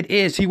prophet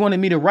is. He wanted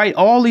me to write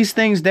all these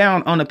things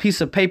down on a piece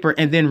of paper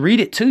and then read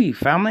it to you,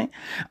 family.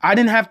 I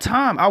didn't have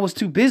time. I was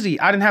too busy.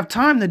 I didn't have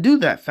time to do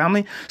that,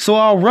 family. So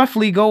I'll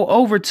roughly go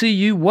over to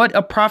you what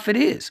a prophet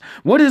is.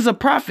 What is a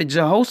prophet,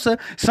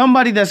 Jehoshaphat?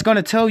 Somebody that's going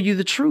to tell you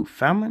the truth,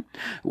 family.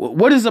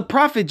 What is a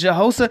prophet,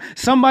 Jehoshaphat?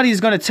 Somebody is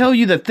going to tell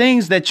you the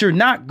things that you're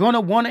not going to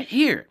want to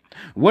hear.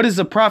 What is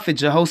a prophet,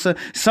 Jehoshaphat?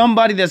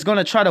 Somebody that's going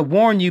to try to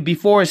warn you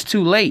before it's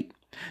too late.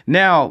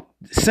 Now,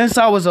 since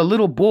I was a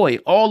little boy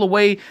all the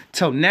way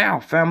till now,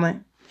 family,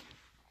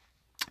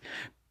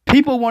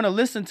 people want to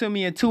listen to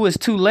me until it's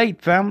too late,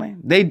 family.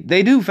 They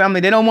do, family.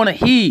 They don't want to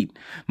heed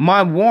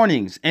my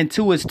warnings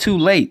until it's too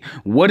late.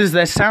 What does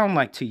that sound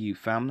like to you,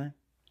 family?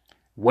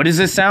 What does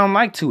it sound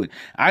like to it?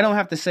 I don't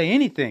have to say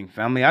anything,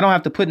 family. I don't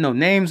have to put no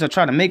names or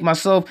try to make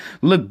myself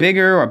look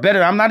bigger or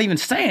better. I'm not even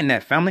saying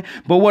that, family.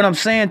 But what I'm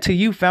saying to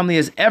you, family,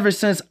 is ever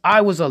since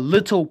I was a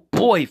little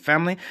boy,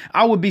 family,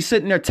 I would be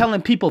sitting there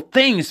telling people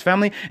things,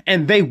 family,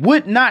 and they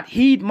would not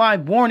heed my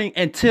warning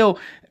until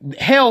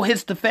hell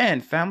hits the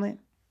fan, family.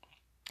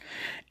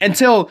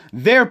 Until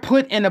they're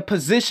put in a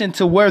position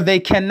to where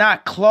they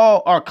cannot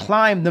claw or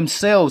climb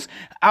themselves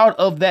out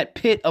of that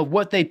pit of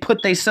what they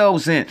put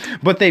themselves in.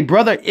 But their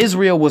brother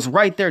Israel was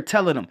right there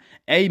telling them,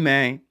 hey,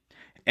 man,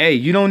 hey,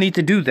 you don't need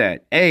to do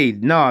that. Hey,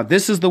 nah,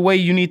 this is the way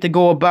you need to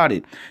go about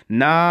it.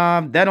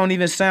 Nah, that don't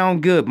even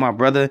sound good, my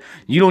brother.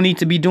 You don't need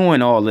to be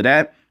doing all of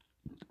that.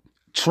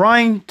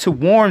 Trying to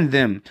warn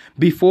them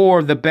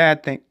before the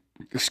bad thing,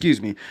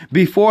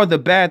 before the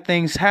bad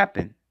things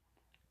happen.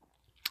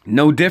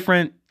 No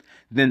different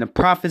than the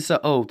prophets of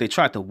old. They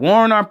tried to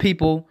warn our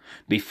people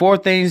before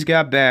things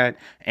got bad.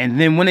 And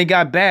then when it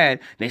got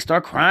bad, they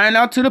start crying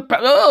out to the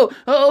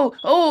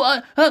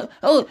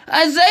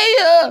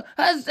Isaiah,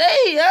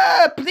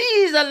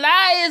 please,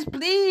 Elias,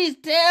 please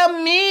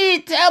tell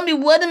me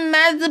what am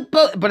I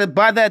supposed. But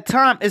by that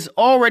time, it's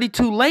already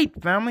too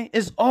late, family.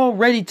 It's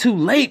already too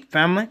late,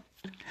 family.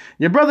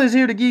 Your brother's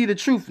here to give you the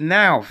truth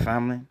now,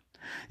 family.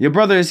 Your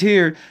brother is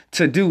here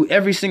to do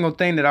every single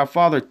thing that our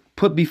Father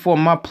put before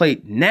my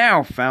plate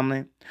now,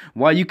 family,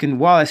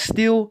 while it's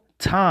still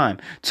time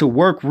to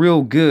work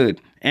real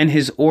good in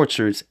his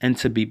orchards and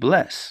to be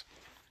blessed.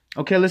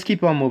 Okay, let's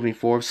keep on moving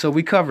forward. So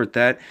we covered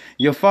that.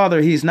 Your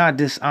Father, he's not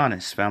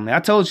dishonest, family.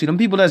 I told you, them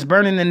people that's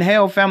burning in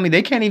hell, family,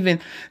 they can't even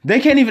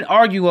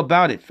argue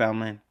about it,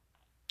 family.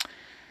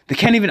 They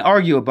can't even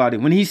argue about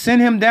it. When he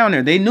sent him down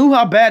there, they knew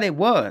how bad it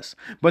was,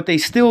 but they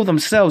still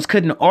themselves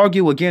couldn't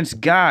argue against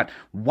God.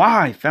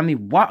 Why, family?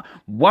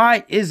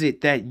 Why is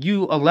it that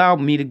you allowed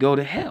me to go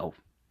to hell?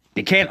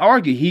 They can't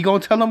argue. He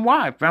gonna tell them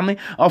why, family,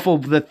 off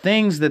of the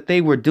things that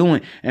they were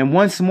doing. And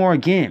once more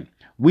again,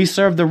 we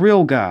serve the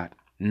real God,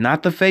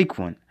 not the fake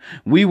one.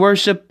 We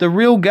worship the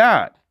real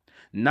God,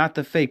 not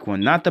the fake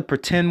one, not the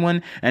pretend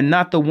one, and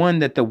not the one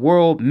that the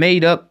world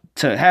made up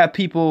to have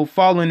people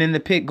falling in the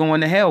pit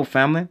going to hell,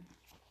 family.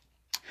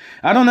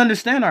 I don't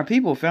understand our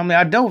people, family.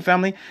 I don't,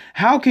 family.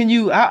 How can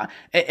you,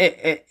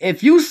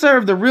 if you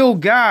serve the real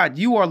God,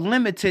 you are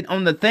limited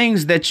on the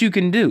things that you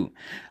can do.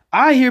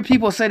 I hear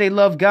people say they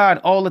love God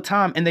all the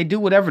time and they do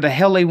whatever the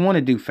hell they want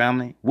to do,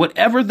 family.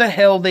 Whatever the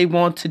hell they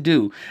want to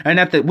do. And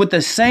with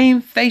the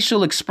same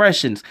facial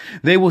expressions,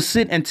 they will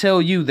sit and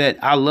tell you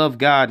that I love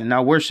God and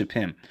I worship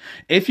him.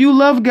 If you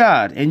love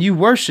God and you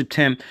worshiped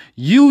him,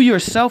 you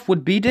yourself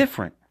would be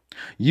different.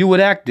 You would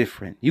act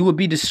different. You would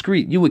be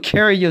discreet. You would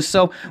carry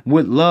yourself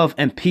with love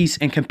and peace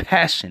and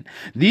compassion.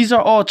 These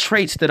are all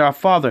traits that our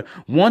Father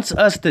wants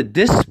us to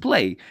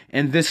display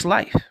in this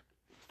life.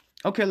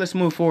 Okay, let's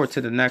move forward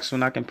to the next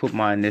one. I can put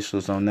my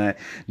initials on that.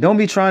 Don't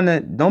be trying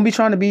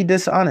to be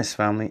dishonest,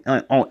 family.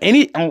 On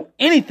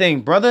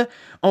anything, brother.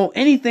 On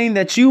anything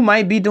that you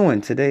might be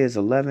doing. Today is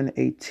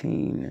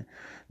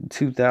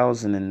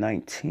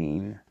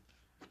 11/18/2019.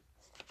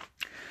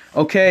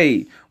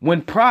 Okay,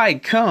 when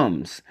pride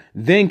comes,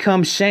 then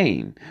comes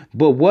shame.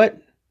 But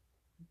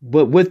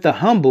with the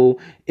humble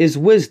is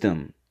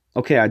wisdom.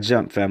 Okay, I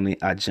jumped, family.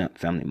 My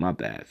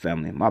bad,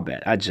 family. My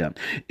bad. I jumped.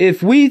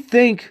 If we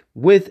think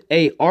with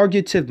a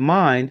argumentative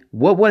mind,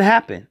 what would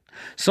happen?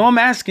 So I'm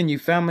asking you,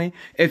 family,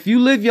 if you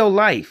live your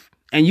life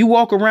and you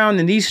walk around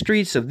in these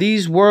streets of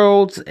these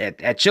worlds,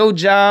 at your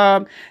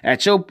job,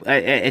 at your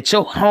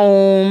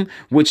home,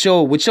 with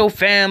your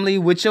family,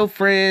 with your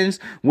friends,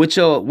 with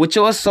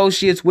your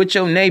associates, with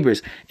your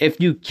neighbors, if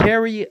you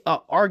carry an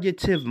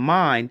argumentative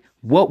mind,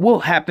 what will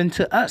happen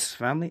to us,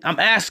 family? I'm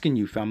asking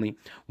you, family,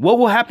 what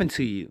will happen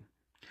to you?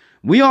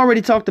 We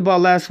already talked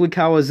about last week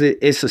how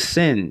it's a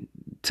sin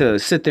to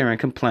sit there and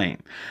complain.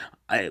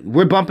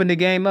 We're bumping the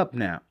game up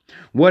now.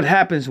 What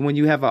happens when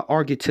you have an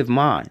argumentative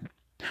mind?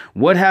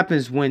 What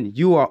happens when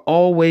you are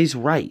always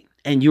right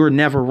and you're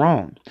never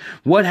wrong?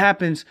 What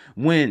happens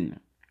when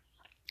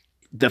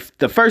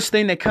the first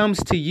thing that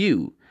comes to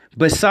you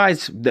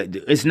besides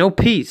it's no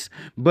peace,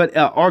 but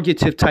an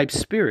argumentative type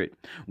spirit?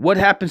 What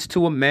happens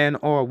to a man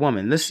or a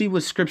woman? Let's see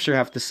what scripture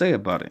have to say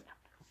about it.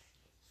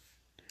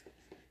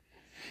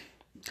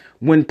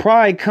 When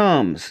pride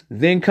comes,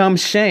 then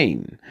comes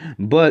shame,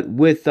 but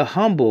with the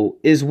humble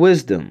is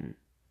wisdom.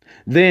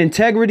 The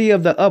integrity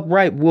of the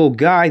upright will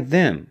guide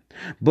them,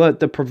 but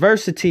the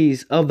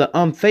perversities of the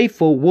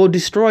unfaithful will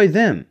destroy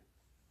them.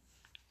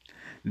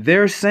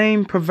 Their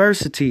same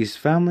perversities,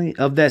 family,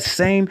 of that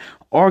same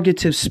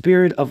argumentative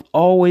spirit of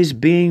always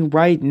being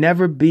right,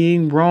 never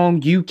being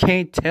wrong. You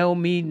can't tell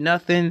me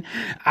nothing.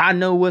 I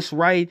know what's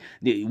right.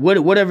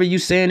 Whatever you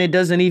saying, it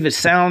doesn't even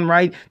sound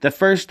right. The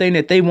first thing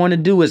that they want to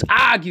do is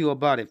argue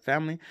about it,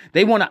 family.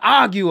 They want to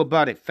argue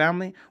about it,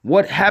 family.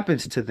 What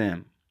happens to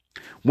them?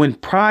 When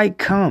pride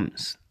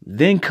comes,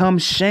 then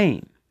comes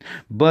shame.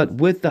 But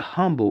with the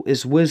humble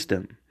is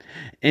wisdom,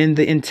 and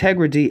the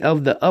integrity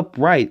of the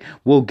upright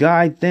will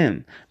guide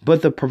them,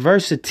 but the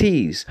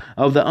perversities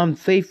of the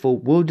unfaithful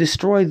will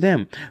destroy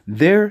them.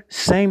 Their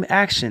same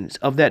actions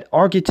of that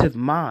argumentative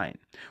mind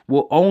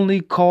will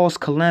only cause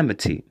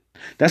calamity.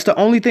 That's the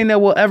only thing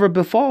that will ever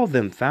befall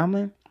them,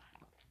 family.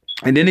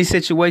 And any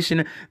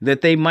situation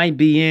that they might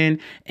be in,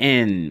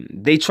 and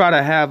they try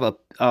to have a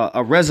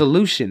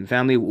resolution,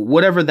 family,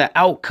 whatever the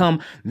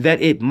outcome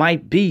that it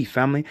might be,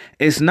 family,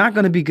 it's not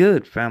going to be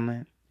good,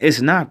 family.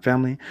 It's not,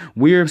 family.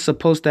 We're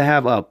supposed to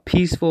have a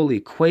peaceful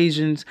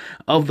equations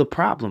of the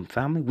problem,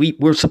 family.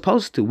 We're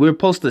supposed to. We're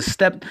supposed to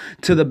step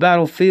to the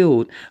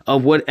battlefield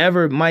of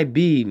whatever might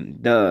be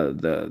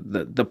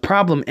the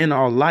problem in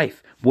our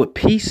life with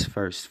peace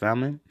first,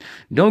 family.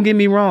 Don't get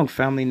me wrong,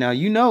 family. Now,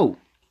 you know,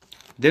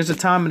 there's a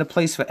time and a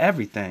place for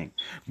everything.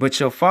 But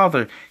your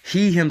Father,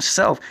 he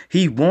himself,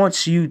 he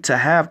wants you to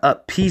have a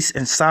peace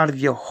inside of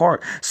your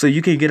heart so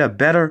you can get a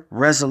better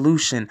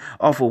resolution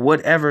off of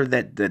whatever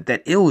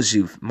that ails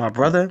you, my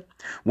brother,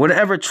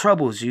 whatever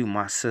troubles you,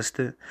 my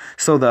sister.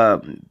 So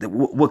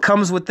what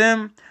comes with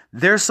them,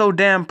 they're so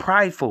damn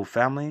prideful,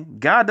 family.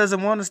 God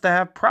doesn't want us to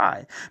have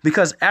pride,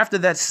 because after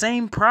that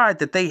same pride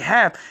that they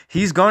have,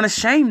 he's going to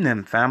shame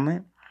them,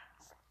 family.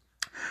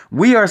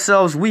 We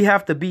ourselves, we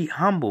have to be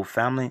humble,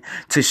 family,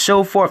 to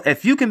show forth.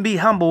 If you can be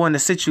humble in a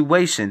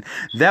situation,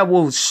 that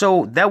will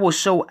show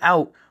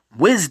out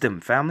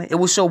wisdom, family. It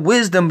will show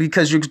wisdom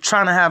because you're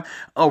trying to have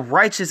a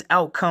righteous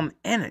outcome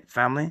in it,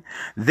 family.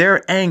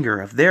 Their anger,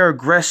 of their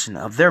aggression,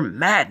 of their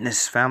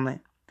madness, family,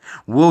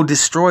 will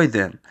destroy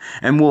them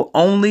and will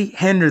only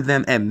hinder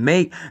them and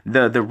make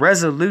the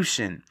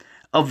resolution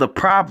of the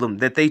problem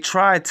that they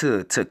try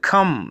to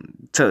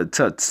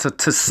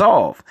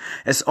solve.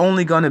 It's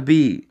only going to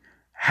be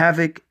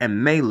havoc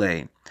and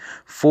melee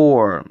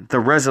for the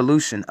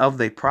resolution of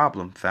the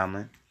problem,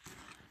 family.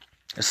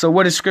 So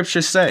what does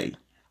scripture say?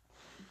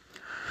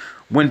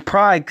 When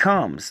pride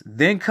comes,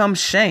 then comes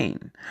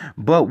shame,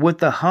 but with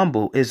the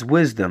humble is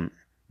wisdom.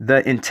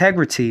 The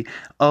integrity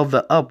of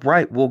the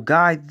upright will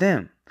guide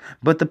them,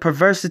 but the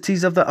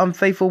perversities of the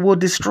unfaithful will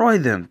destroy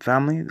them,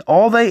 family.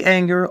 All their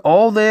anger,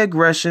 all their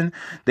aggression,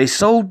 they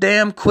so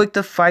damn quick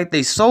to fight.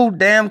 They so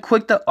damn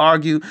quick to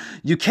argue.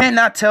 You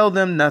cannot tell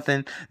them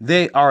nothing.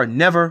 They are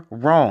never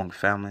wrong,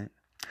 family.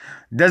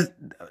 Does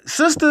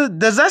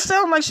that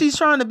sound like she's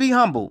trying to be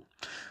humble?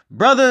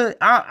 Brother,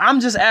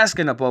 I'm just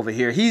asking up over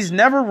here. He's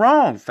never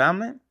wrong,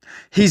 family.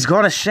 He's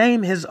going to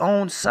shame his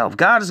own self.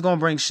 God is going to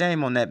bring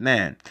shame on that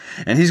man.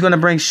 And he's going to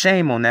bring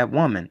shame on that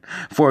woman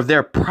for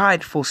their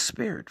prideful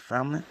spirit,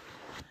 family.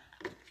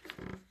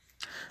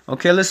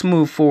 Okay, let's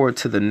move forward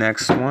to the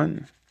next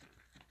one.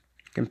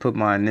 I can put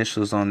my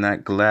initials on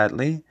that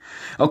gladly.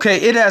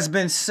 Okay, it has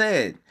been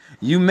said,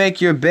 you make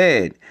your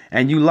bed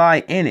and you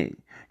lie in it.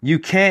 You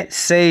can't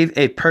save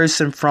a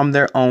person from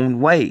their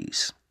own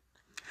ways.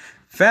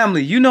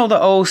 Family, you know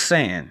the old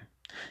saying,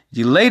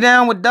 you lay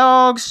down with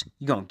dogs,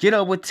 you're going to get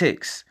up with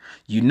ticks.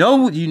 You know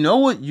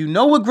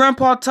what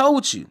grandpa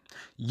told you.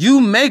 You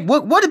make,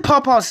 what did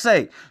Papa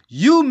say?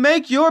 You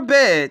make your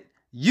bed,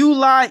 you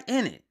lie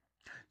in it.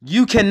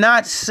 You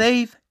cannot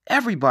save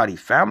everybody,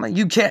 family.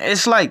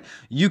 It's like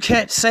you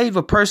can't save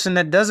a person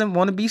that doesn't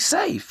want to be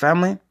saved,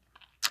 family.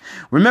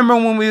 Remember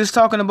when we was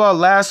talking about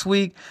last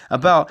week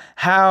about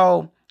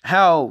how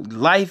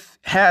life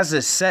has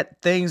a set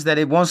things that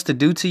it wants to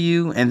do to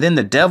you. And then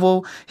the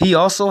devil, he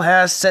also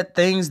has set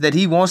things that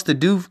he wants to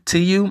do to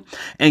you.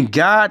 And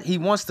God, he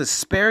wants to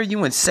spare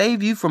you and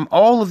save you from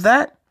all of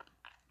that.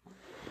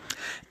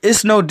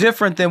 It's no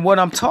different than what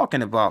I'm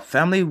talking about,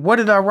 family. What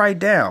did I write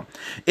down?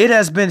 It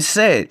has been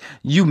said,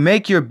 you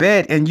make your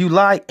bed and you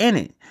lie in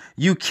it.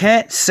 You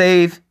can't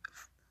save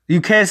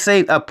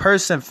a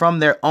person from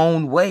their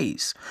own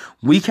ways.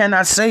 We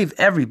cannot save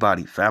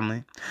everybody,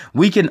 family.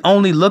 We can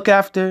only look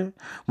after.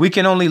 We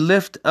can only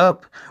lift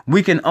up.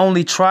 We can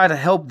only try to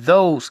help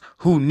those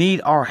who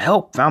need our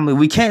help, family.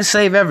 We can't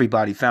save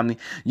everybody, family.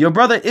 Your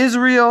brother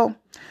Israel,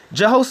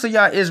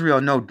 Jehoshaphat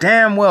Israel, know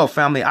damn well,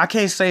 family, I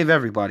can't save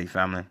everybody,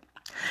 family.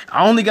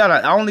 I only got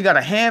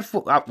a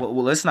handful.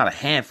 Well, it's not a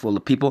handful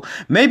of people.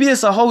 Maybe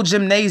it's a whole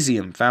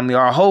gymnasium, family,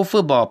 or a whole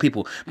football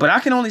people. But I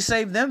can only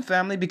save them,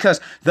 family,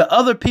 because the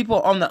other people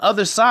on the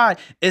other side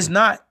they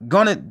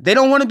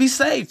don't want to be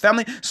saved,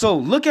 family. So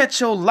look at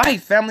your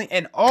life, family,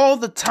 and all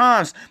the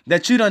times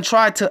that you done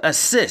tried to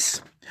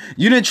assist.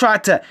 You didn't try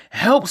to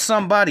help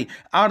somebody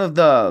out of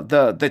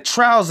the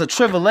trials, the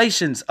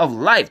tribulations of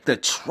life, the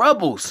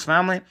troubles,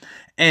 family.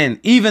 And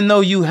even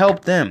though you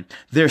helped them,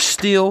 they're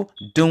still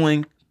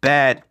doing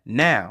bad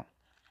now.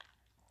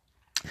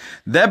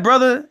 That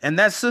brother and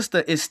that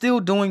sister is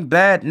still doing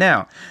bad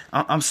now.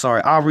 I'm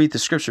sorry. I'll read the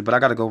scripture, but I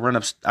got to go run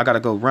up. I got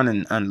to go run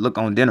and look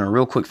on dinner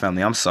real quick,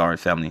 family. I'm sorry,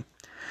 family.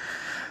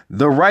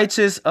 The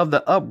righteous of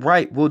the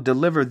upright will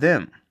deliver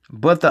them,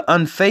 but the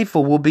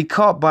unfaithful will be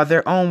caught by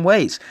their own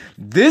ways.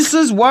 This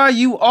is why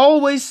you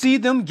always see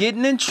them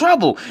getting in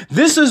trouble.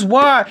 This is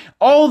why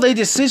all the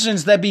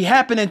decisions that be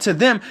happening to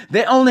them,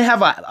 they only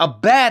have a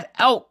bad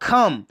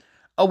outcome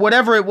of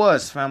whatever it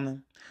was, family.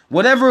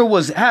 Whatever it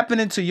was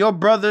happening to your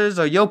brothers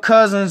or your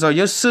cousins or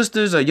your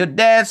sisters or your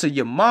dads or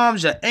your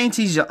moms, your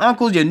aunties, your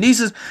uncles, your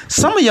nieces,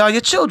 some of y'all,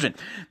 your children.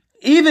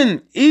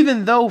 Even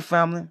though,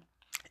 family,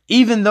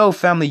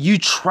 you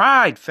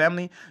tried,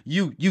 family,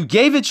 you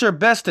gave it your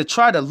best to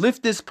try to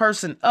lift this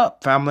person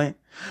up, family,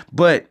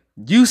 but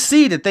you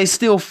see that they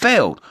still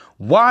failed.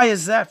 Why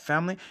is that,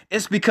 family?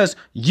 It's because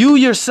you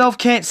yourself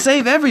can't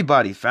save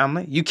everybody,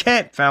 family. You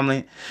can't,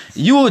 family.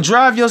 You will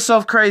drive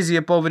yourself crazy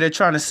up over there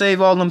trying to save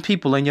all them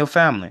people in your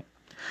family.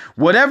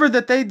 Whatever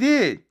that they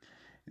did,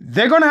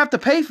 they're going to have to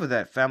pay for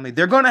that, family.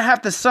 They're going to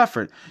have to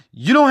suffer.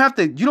 You don't have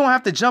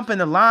to jump in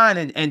the line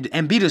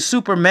and be the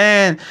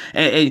Superman.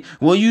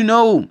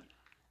 Well,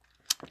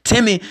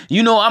 Timmy,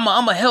 I'm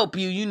going to help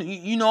you.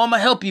 I'm going to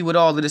help you with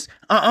all of this.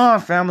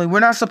 Family. We're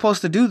not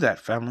supposed to do that,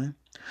 family.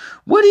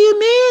 What do you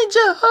mean,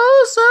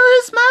 Jehoshaphat?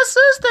 It's my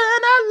sister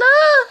and I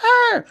love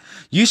her.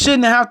 You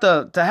shouldn't have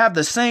to have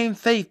the same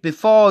fate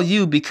befall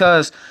you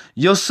because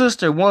your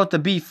sister wanted to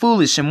be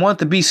foolish and wanted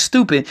to be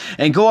stupid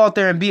and go out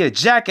there and be a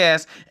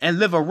jackass and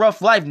live a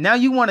rough life. Now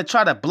you want to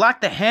try to block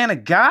the hand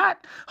of God?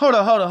 Hold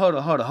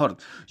on.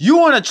 You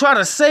want to try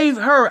to save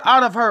her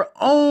out of her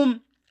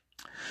own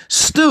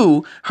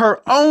stew,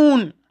 her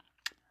own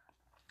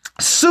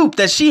soup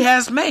that she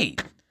has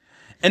made.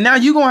 And now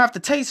you're going to have to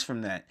taste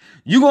from that.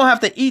 You're going to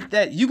have to eat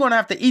that. You're going to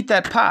have to eat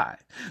that pie.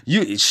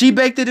 She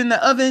baked it in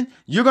the oven.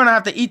 You're going to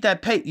have to eat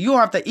that pie. You'll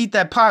have to eat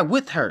that pie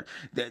with her.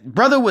 The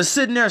brother was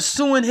sitting there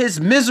suing his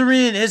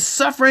misery and his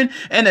suffering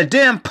and a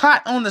damn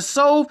pot on the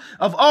stove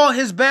of all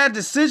his bad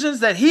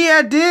decisions that he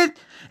had did.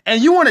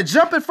 And you want to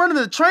jump in front of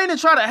the train and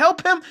try to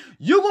help him?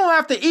 You're going to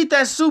have to eat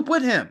that soup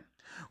with him.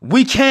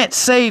 We can't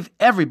save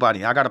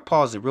everybody. I got to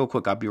pause it real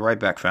quick. I'll be right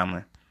back,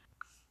 family.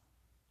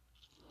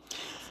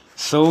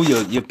 So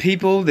your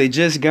people, they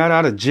just got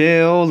out of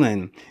jail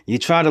and you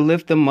try to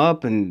lift them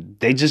up and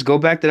they just go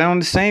back down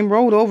the same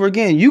road over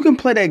again. You can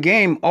play that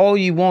game all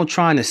you want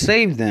trying to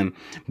save them.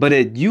 But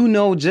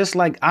just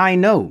like I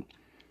know,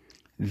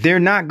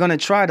 they're not going to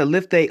try to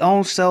lift their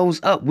own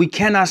selves up. We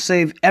cannot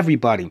save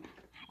everybody.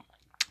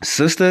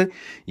 Sister,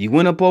 you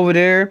went up over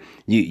there.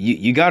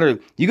 You gotta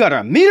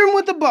meet him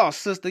with the boss,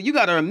 sister. You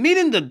gotta meet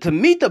him to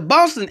meet the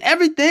boss and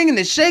everything, and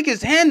to shake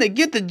his hand to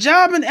get the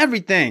job and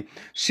everything.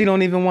 She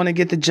don't even want to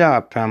get the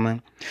job, family.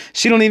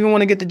 She don't even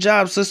want to get the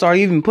job, sister, or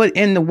even put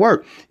in the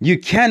work. You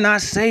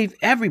cannot save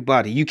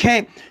everybody. You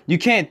can't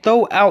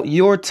throw out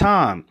your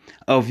time,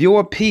 of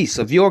your peace,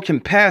 of your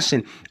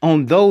compassion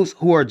on those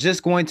who are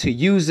just going to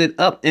use it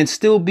up and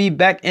still be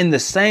back in the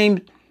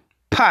same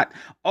pot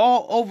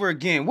all over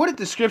again. What did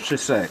the scripture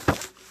say?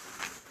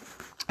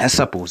 That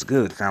supper was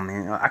good,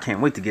 family. I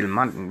can't wait to get in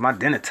my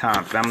dinner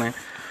time, family.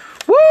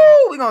 Woo!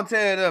 We're gonna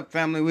tear it up,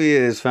 family. We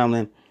is,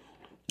 family.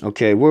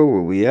 Okay, where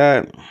were we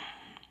at?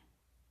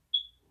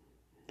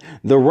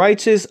 The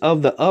righteous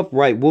of the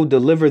upright will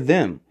deliver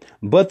them,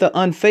 but the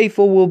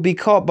unfaithful will be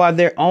caught by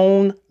their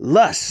own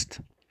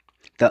lust.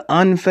 The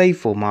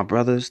unfaithful, my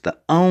brothers,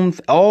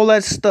 all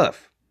that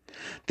stuff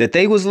that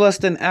they was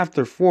lusting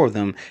after for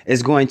them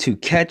is going to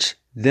catch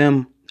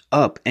them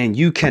up, and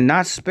you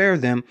cannot spare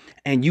them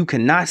and you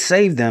cannot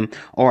save them.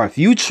 Or if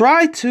you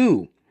try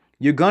to,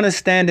 you're going to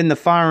stand in the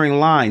firing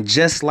line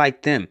just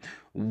like them.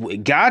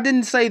 God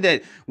didn't say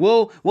that.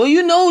 Well,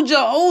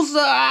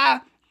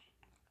 Jehoshaphat,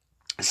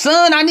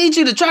 son, I need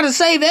you to try to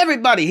save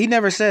everybody. He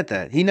never said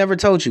that. He never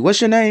told you.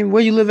 What's your name?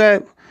 Where you live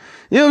at?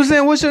 You know what I'm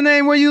saying? What's your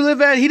name? Where you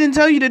live at? He didn't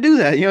tell you to do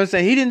that. You know what I'm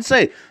saying? He didn't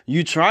say.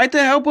 You tried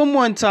to help them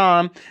one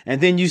time,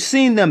 and then you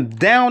seen them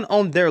down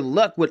on their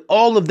luck with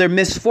all of their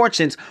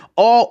misfortunes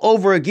all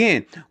over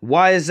again.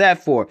 Why is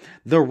that for?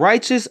 The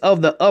righteous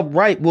of the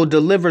upright will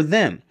deliver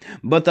them,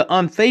 but the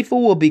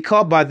unfaithful will be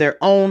caught by their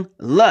own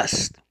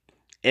lust.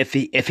 If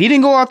he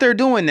didn't go out there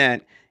doing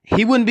that,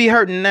 he wouldn't be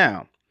hurting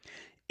now.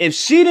 If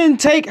she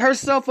didn't take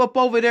herself up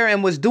over there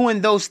and was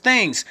doing those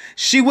things,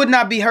 she would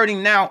not be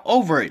hurting now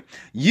over it.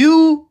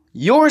 You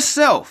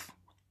yourself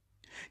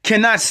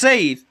cannot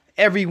save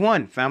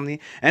everyone, family.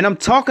 And I'm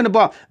talking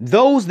about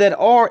those that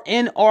are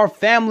in our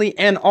family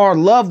and our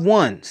loved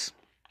ones.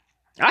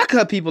 I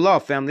cut people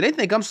off, family. They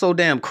think I'm so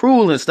damn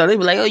cruel and stuff. They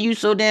be like, oh, you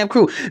so damn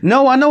cruel.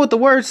 No, I know what the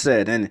word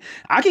said. And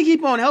I can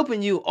keep on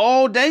helping you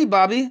all day,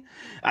 Bobby.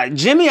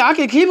 Jimmy, I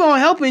can keep on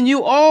helping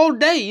you all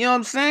day. You know what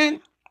I'm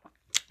saying?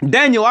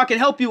 Daniel, I can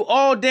help you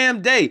all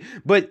damn day.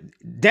 But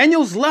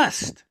Daniel's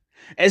lust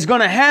is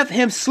going to have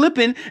him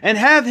slipping and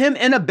have him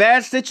in a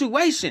bad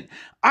situation.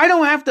 I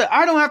don't have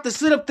to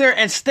sit up there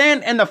and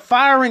stand in the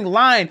firing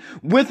line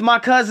with my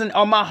cousin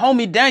or my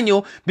homie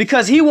Daniel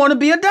because he want to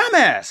be a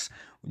dumbass.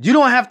 You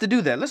don't have to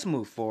do that. Let's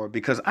move forward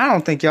because I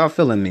don't think y'all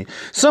feeling me.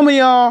 Some of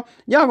y'all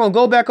gonna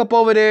go back up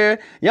over there.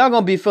 Y'all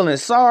gonna be feeling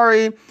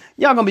sorry.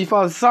 Y'all gonna be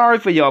feeling sorry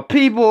for your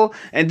people.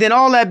 And then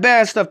all that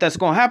bad stuff that's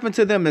gonna happen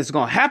to them is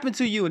gonna happen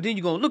to you. And then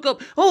you're gonna look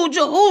up, oh,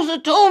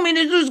 Jehoshaphat told me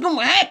this was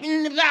gonna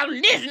happen if I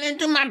was listening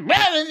to my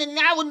brothers and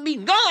I would be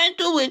going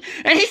through it.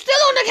 And he's still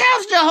on the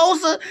couch,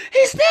 Jehoshaphat.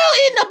 He's still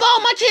eating up all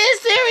my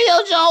kids'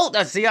 cereal,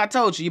 Jehoshaphat. See, I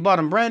told you, you bought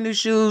him brand new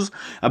shoes,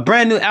 a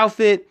brand new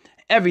outfit.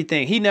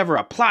 Everything. He never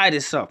applied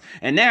himself.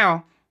 And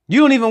now you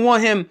don't even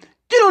want him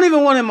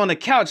on the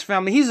couch,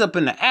 family. He's up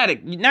in the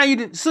attic. Now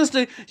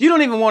sister, you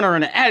don't even want her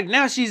in the attic.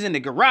 Now she's in the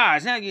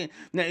garage.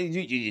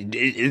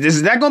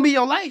 Is that going to be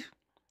your life?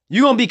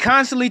 You going to be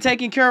constantly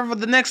taking care of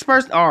the next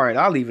person? All right,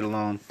 I'll leave it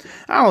alone.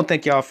 I don't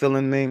think y'all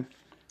feeling me.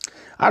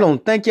 I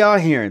don't think y'all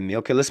hearing me.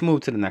 Okay, let's move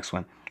to the next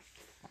one.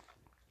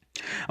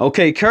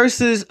 Okay,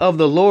 curses of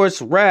the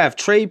Lord's wrath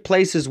trade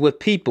places with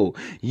people.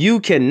 You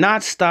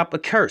cannot stop a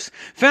curse.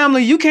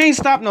 Family, you can't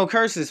stop no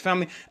curses,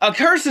 family. A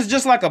curse is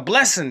just like a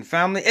blessing,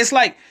 family. It's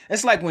like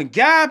when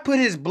God put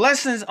his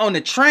blessings on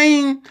the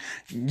train,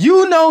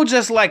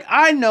 just like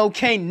I know,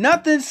 can't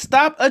nothing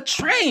stop a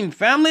train,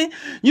 family.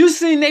 You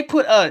seen they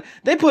put a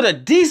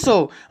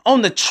diesel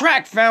on the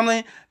track,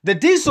 family.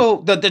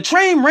 The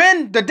train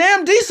ran the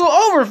damn diesel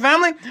over,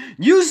 family.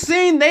 You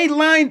seen they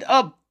lined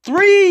up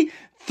three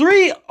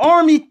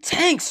army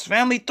tanks,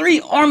 family.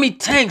 3 army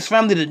tanks,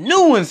 family. The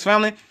new ones,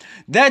 family.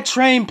 That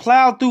train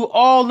plowed through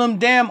all them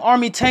damn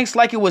army tanks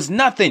like it was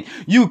nothing.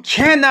 You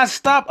cannot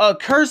stop a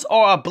curse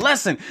or a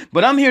blessing.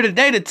 But I'm here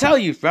today to tell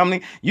you,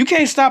 family, you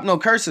can't stop no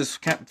curses,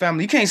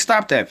 family. You can't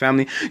stop that,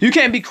 family. You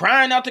can't be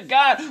crying out to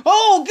God.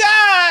 Oh,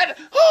 God,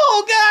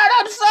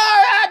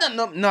 I'm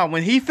sorry. No,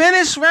 when he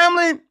finished,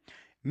 family,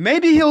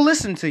 maybe he'll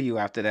listen to you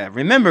after that.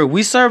 Remember,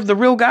 we serve the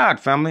real God,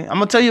 family. I'm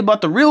going to tell you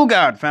about the real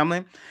God,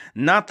 family,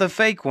 not the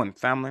fake one,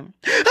 family.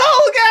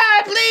 Oh,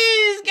 God,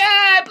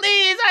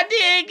 please, I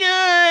did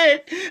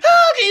good.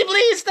 Oh, can you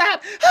please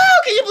stop? Oh,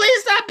 can you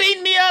please stop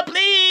beating me up,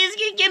 please?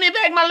 Give me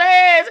back my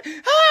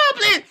legs. Oh,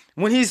 please.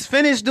 When he's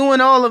finished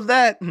doing all of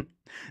that,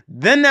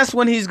 then that's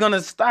when he's going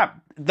to stop.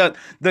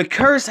 The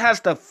curse has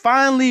to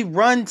finally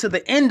run to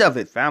the end of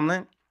it,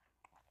 family.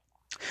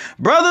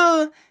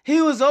 Brother,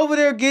 he was over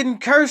there getting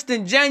cursed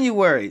in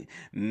January.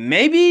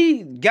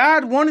 Maybe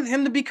God wanted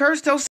him to be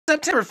cursed till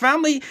September,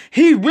 family.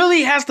 He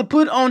really has to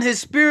put on his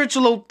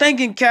spiritual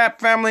thinking cap,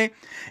 family,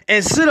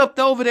 and sit up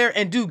over there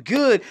and do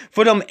good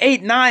for them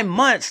 8-9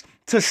 months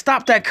to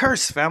stop that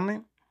curse, family.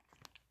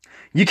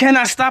 You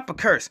cannot stop a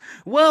curse.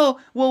 Well,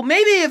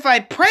 maybe if I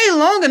pray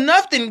long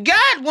enough, then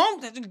God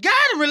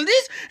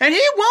release and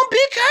he won't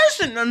be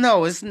cursing.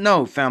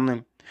 No,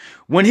 family.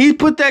 When he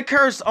put that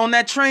curse on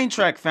that train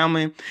track,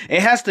 family,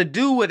 it has to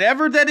do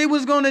whatever that it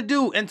was going to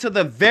do until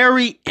the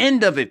very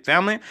end of it,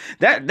 family.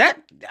 That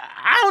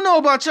I don't know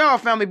about y'all,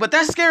 family, but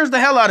that scares the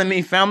hell out of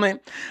me, family.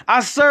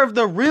 I serve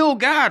the real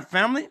God,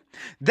 family.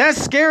 That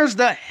scares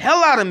the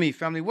hell out of me,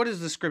 family. What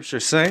does the scripture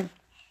say?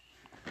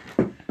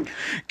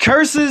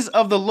 Curses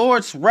of the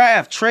Lord's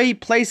wrath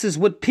trade places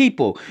with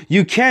people.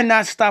 You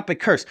cannot stop a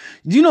curse.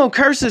 You know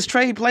curses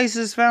trade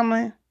places,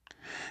 family?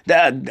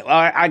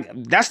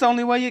 That's the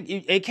only way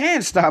it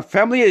can stop,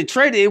 family.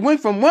 It went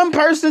from one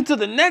person to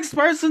the next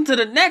person to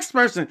the next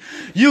person.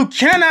 You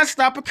cannot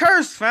stop a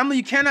curse, family.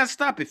 You cannot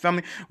stop it,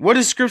 family. What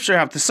does scripture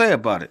have to say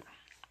about it?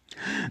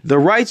 The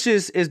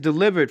righteous is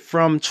delivered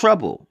from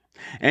trouble,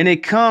 and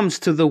it comes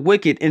to the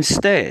wicked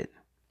instead.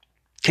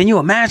 Can you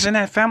imagine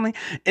that, family?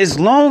 As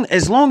long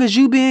as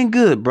you being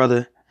good,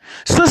 brother.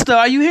 Sister,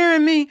 are you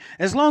hearing me?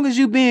 As long as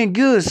you being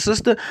good,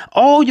 sister,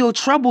 all your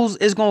troubles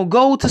is going to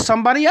go to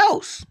somebody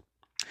else.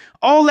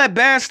 All that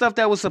bad stuff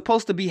that was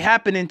supposed to be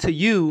happening to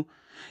you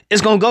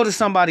is going to go to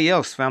somebody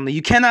else, family.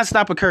 You cannot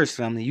stop a curse,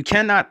 family. You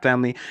cannot,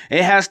 family.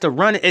 It has to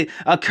run.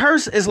 A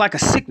curse is like a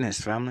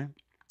sickness, family.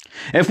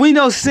 If we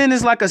know sin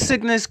is like a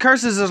sickness,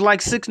 curses is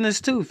like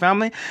sickness too,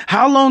 family.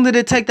 How long did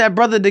it take that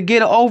brother to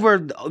get over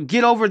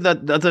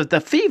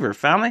the fever,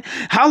 family?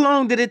 How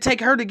long did it take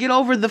her to get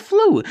over the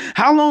flu?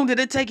 How long did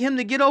it take him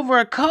to get over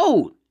a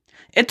cold?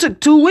 It took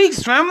 2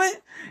 weeks, family.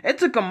 It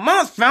took a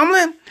month,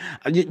 family.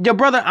 Your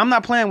brother, I'm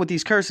not playing with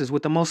these curses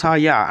with the Most High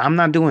Yah. I'm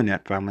not doing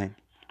that, family.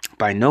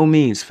 By no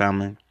means,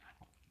 family.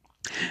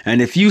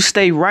 And if you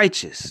stay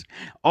righteous,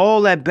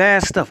 all that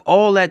bad stuff,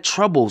 all that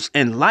troubles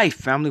in life,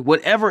 family,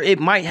 whatever it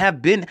might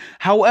have been,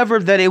 however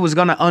that it was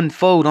going to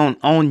unfold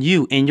on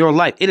you in your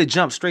life, it'll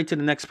jump straight to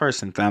the next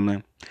person,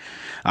 family.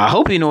 I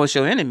hope you know it's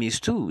your enemies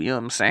too. You know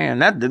what I'm saying?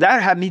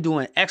 That had me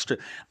doing extra.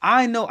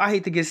 I know I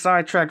hate to get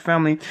sidetracked,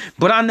 family,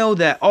 but I know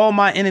that all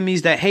my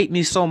enemies that hate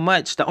me so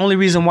much, the only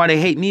reason why they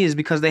hate me is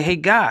because they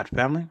hate God,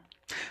 family.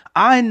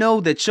 I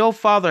know that your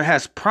father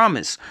has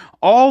promised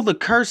all the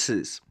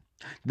curses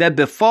that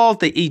befall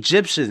the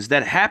Egyptians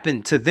that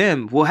happened to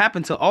them will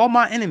happen to all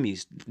my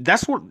enemies.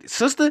 That's what,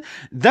 sister,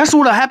 that's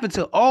what will happen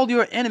to all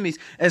your enemies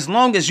as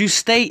long as you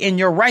stay in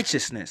your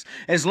righteousness.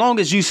 As long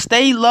as you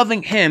stay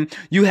loving him,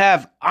 you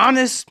have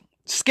honest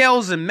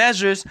scales and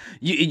measures.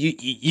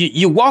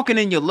 You're walking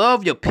in your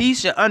love, your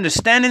peace, your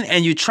understanding,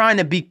 and you're trying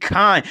to be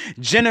kind,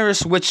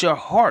 generous with your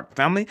heart,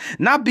 family.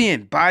 Not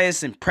being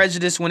biased and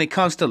prejudiced when it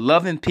comes to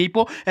loving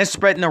people and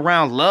spreading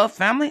around love,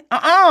 family.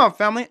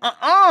 Family.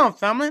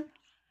 Family.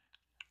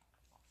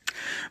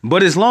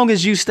 But as long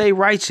as you stay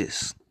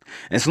righteous,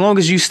 as long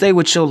as you stay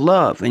with your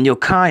love and your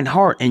kind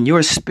heart and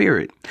your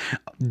spirit,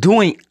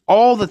 doing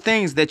all the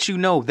things that you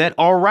know that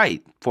are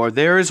right, for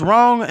there is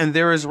wrong and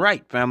there is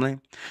right, family.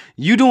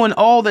 You doing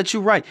all that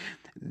you right.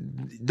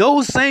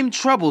 Those same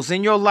troubles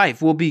in your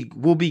life will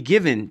be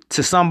given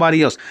to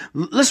somebody else.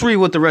 Let's read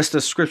what the rest of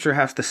the scripture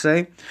has to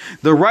say.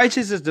 The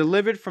righteous is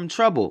delivered from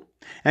trouble,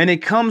 and it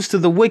comes to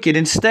the wicked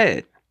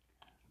instead.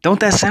 Don't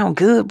that sound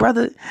good,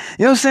 brother? You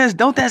know what I'm saying?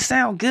 Don't that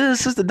sound good,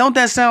 sister? Don't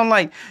that sound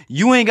like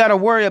you ain't got to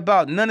worry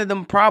about none of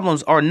them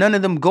problems or none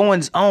of them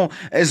goings on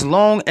as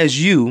long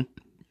as you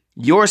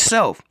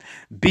yourself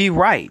be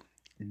right,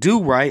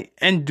 do right,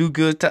 and do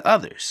good to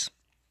others.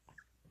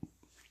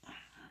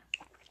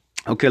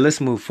 Okay, let's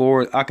move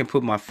forward. I can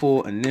put my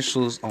full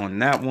initials on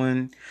that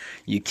one.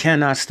 You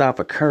cannot stop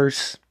a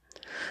curse.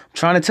 I'm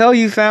trying to tell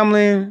you,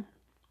 family.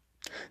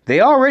 They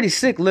already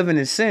sick living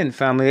in sin,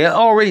 family. They're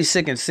already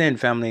sick in sin,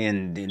 family.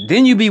 And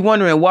then you be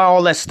wondering why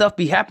all that stuff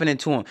be happening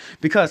to them.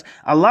 Because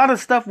a lot of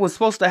stuff was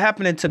supposed to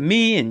happen to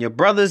me and your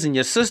brothers and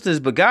your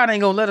sisters. But God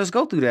ain't going to let us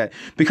go through that.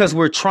 Because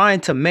we're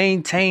trying to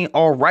maintain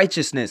our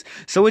righteousness.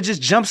 So it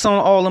just jumps on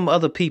all them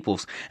other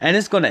peoples. And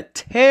it's going to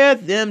tear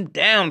them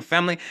down,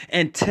 family,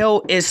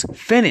 until it's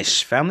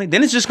finished, family.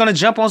 Then it's just going to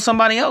jump on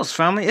somebody else,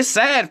 family. It's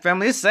sad,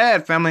 family. It's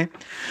sad, family.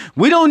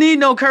 We don't need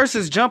no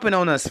curses jumping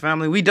on us,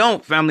 family. We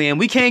don't, family. And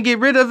we can't get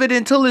rid of it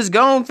until it's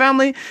gone,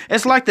 family.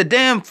 It's like the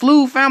damn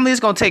flu, family. It's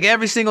going to take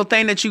every single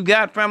thing that you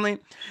got, family.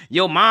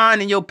 Your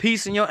mind and your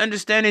peace and your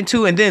understanding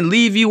too, and then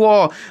leave you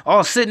all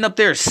sitting up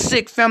there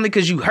sick, family,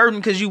 because you hurting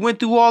because you went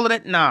through all of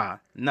that. Nah.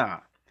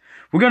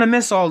 We're going to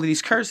miss all of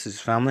these curses,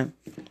 family.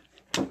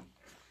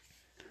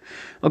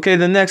 Okay,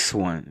 the next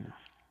one.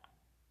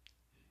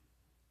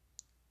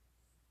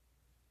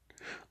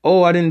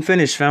 Oh, I didn't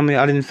finish, family.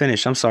 I didn't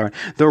finish. I'm sorry.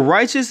 The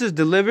righteous is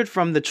delivered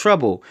from the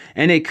trouble,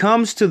 and it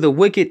comes to the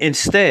wicked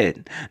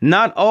instead.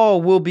 Not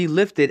all will be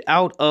lifted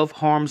out of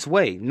harm's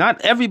way. Not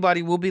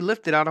everybody will be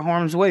lifted out of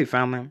harm's way,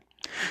 family.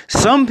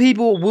 Some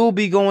people will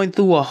be going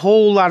through a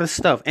whole lot of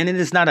stuff, and it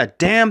is not a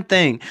damn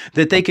thing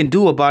that they can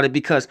do about it,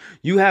 because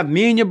you have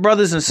me and your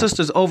brothers and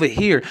sisters over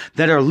here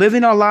that are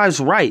living our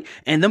lives right,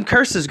 and them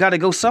curses got to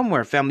go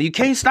somewhere, family. You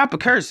can't stop a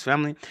curse,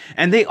 family,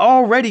 and they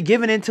already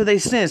given into their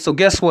sins. So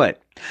guess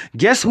what?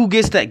 Guess who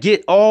gets to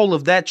get all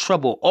of that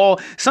trouble?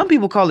 Some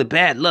people call it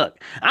bad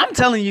luck. I'm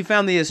telling you,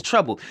 family, it's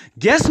trouble.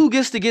 Guess who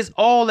gets to get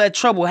all that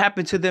trouble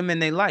happen to them in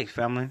their life,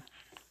 family?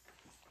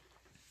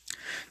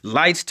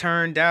 Lights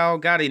turned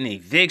out, got an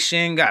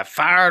eviction, got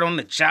fired on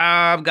the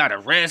job, got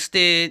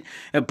arrested,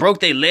 and broke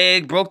their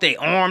leg, broke their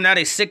arm. Now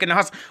they sick in the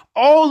hospital.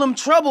 All them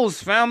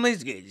troubles,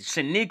 families.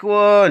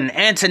 Shaniqua and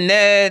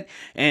Antoinette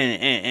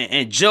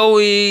and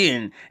Joey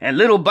and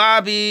little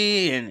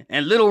Bobby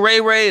and little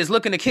Ray Ray is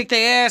looking to kick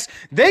their ass.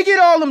 They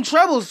get all them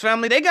troubles,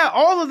 family. They got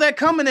all of that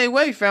coming their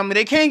way, family.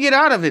 They can't get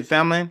out of it,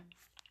 family.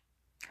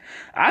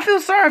 I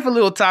feel sorry for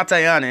little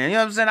Tatiana. You know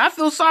what I'm saying? I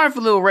feel sorry for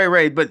little Ray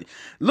Ray, but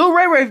little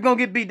Ray Ray's gonna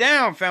get beat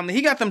down, family.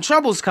 He got them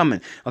troubles coming.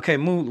 Okay,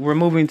 we're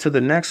moving to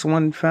the next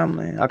one,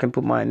 family. I can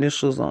put my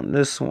initials on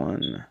this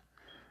one.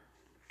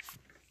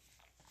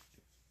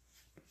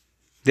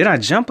 Did I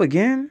jump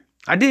again?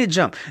 I did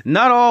jump.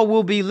 Not all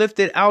will be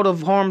lifted out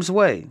of harm's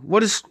way.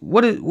 What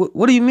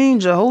do you mean,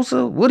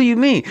 Jehoshaphat? What do you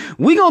mean?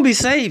 We gonna be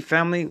saved,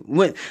 family.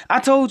 When I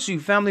told you,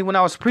 family, when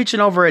I was preaching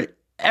over it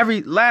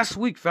last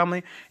week,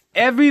 family.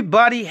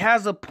 Everybody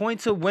has a point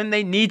to when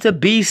they need to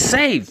be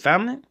saved,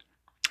 family.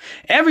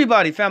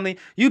 Everybody, family.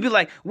 You'd be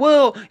like,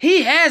 well,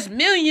 he has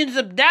millions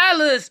of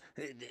dollars.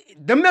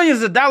 The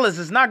millions of dollars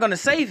is not going to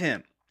save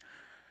him.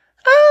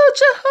 Oh,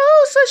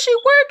 Jehoshaphat, she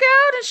work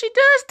out and she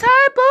does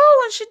Tai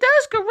Bo and she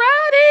does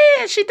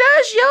karate and she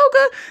does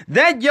yoga.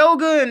 That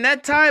yoga and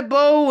that Tai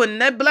Bo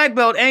and that black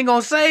belt ain't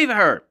going to save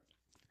her.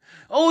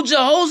 Oh,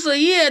 Jehoshaphat,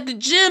 he at the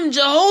gym,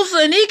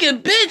 Jehoshaphat, and he can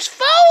bench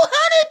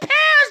 400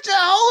 pounds,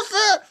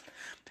 Jehoshaphat.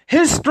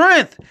 His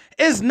strength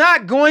is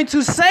not going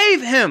to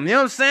save him. You know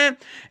what I'm saying?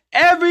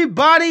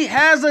 Everybody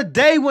has a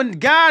day when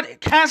God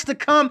has to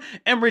come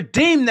and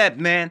redeem that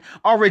man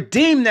or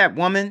redeem that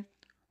woman.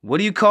 What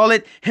do you call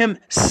it? Him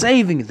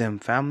saving them,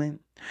 family.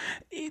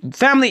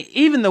 Family,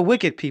 even the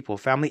wicked people,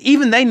 family,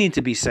 even they need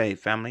to be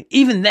saved, family.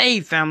 Even they,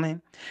 family.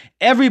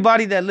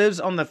 Everybody that lives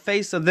on the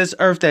face of this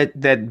earth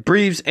that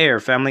breathes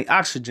air, family,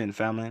 oxygen,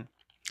 family.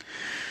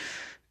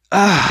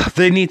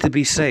 They need to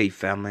be saved,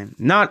 family.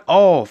 Not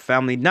all,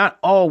 family. Not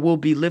all will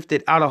be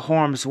lifted out of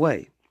harm's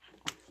way.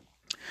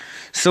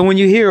 So when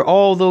you hear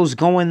all those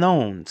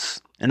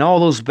going-ons and all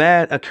those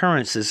bad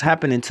occurrences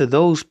happening to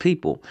those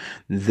people,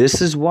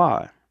 this is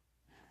why.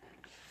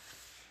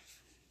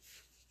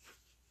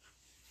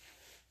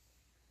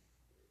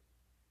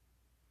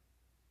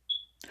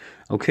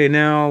 Okay,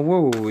 now, where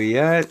were we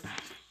at?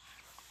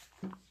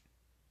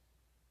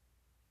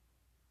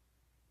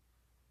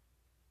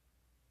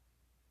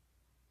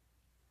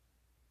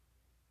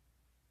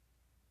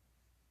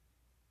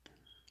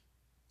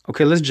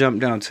 Okay, let's jump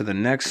down to the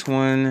next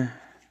one.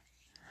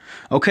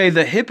 Okay,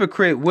 the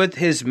hypocrite with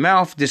his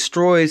mouth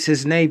destroys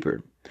his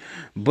neighbor,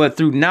 but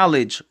through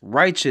knowledge,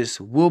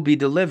 righteous will be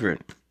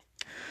delivered.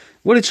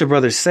 What did your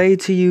brother say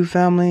to you,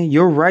 family?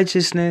 Your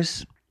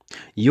righteousness,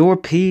 your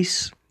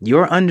peace,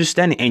 your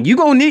understanding, and you're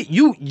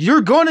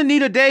gonna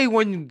need a day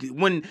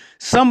when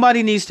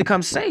somebody needs to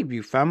come save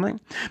you, family.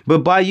 But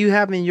by you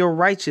having your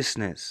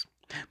righteousness,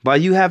 by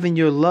you having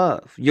your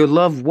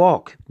love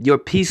walk, your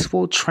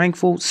peaceful,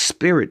 tranquil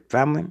spirit,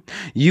 family,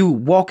 you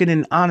walking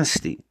in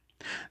honesty,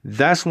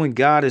 that's when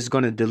God is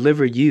going to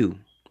deliver you.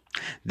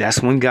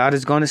 That's when God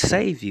is going to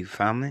save you,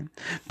 family.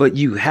 But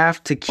you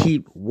have to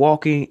keep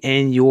walking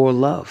in your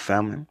love,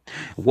 family,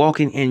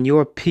 walking in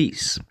your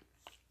peace,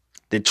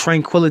 the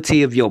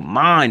tranquility of your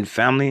mind,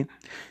 family.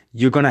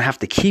 You're going to have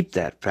to keep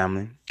that,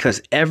 family,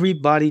 because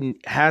everybody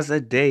has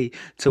a day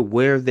to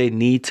where they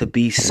need to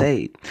be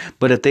saved.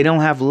 But if they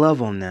don't have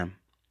love on them,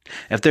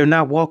 if they're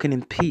not walking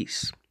in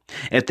peace,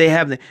 if they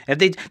trying to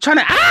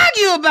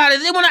argue about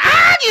it, they want to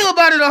argue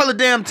about it all the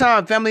damn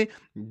time, family,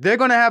 they're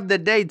going to have the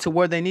day to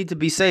where they need to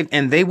be saved,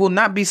 and they will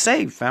not be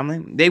saved,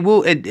 family. They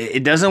will.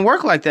 It doesn't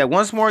work like that.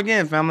 Once more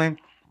again, family.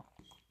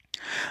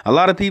 A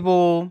lot of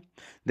people,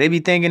 they be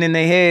thinking in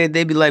their head,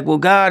 they be like, well,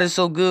 God is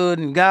so good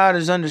and God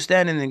is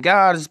understanding and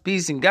God is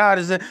peace and God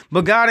is,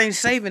 but God ain't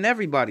saving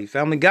everybody,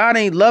 family. God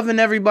ain't loving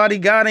everybody.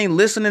 God ain't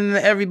listening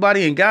to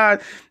everybody. And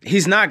God,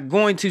 he's not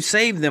going to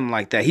save them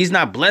like that. He's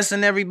not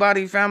blessing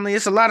everybody, family.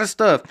 It's a lot of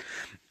stuff.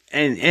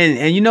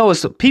 And you know,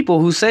 it's the people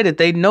who say that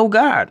they know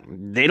God.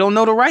 They don't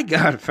know the right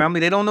God, family.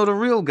 They don't know the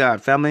real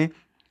God, family.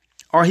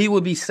 Or he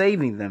will be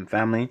saving them,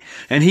 family.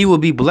 And he will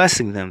be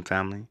blessing them,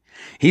 family.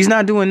 He's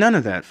not doing none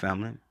of that,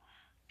 family.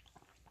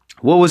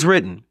 What was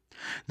written?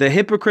 The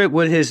hypocrite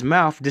with his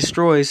mouth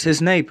destroys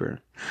his neighbor,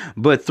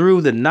 but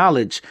through the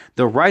knowledge,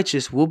 the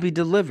righteous will be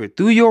delivered.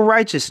 Through your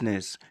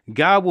righteousness,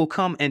 God will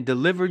come and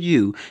deliver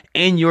you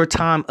in your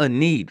time of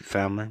need,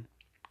 family.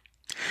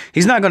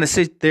 He's not going to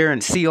sit there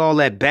and see all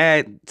that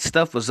bad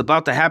stuff was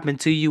about to happen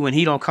to you and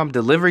he don't come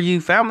deliver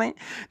you, family.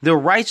 The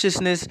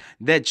righteousness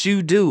that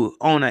you do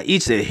on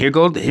each day. Here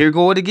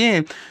go it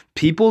again.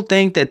 People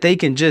think that they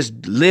can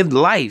just live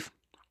life.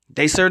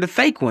 They serve the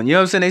fake one. You know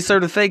what I'm saying? They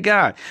serve the fake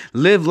God.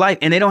 Live life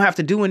and they don't have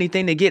to do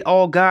anything to get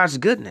all God's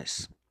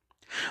goodness.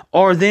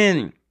 Or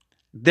then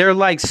they're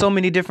like so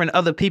many different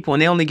other people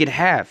and they only get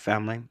half,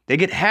 family. They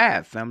get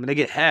half, family. They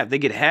get half. They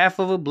get half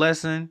of a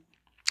blessing.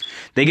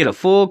 They get a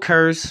full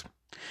curse.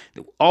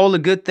 All the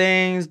good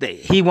things that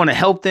he want to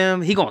help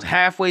them. He gonna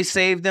halfway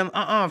save them.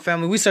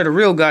 Family. We serve the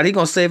real God. He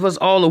gonna save us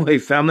all the way,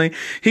 family.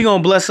 He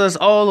gonna bless us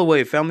all the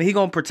way, family. He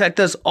gonna protect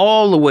us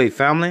all the way,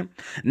 family.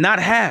 Not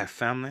half,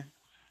 family.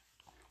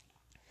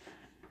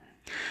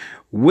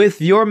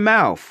 With your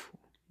mouth,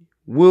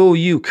 will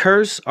you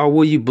curse or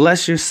will you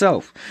bless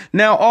yourself?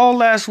 Now, all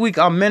last week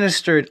I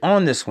ministered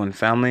on this one,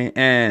 family,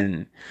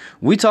 and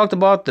we talked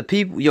about the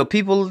people, your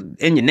people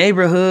in your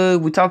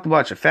neighborhood. We talked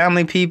about your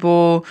family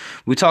people.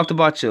 We talked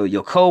about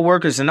your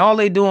co-workers, and all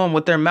they doing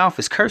with their mouth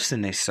is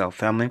cursing themselves,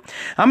 family.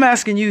 I'm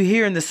asking you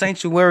here in the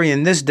sanctuary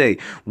in this day,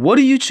 what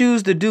do you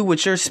choose to do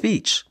with your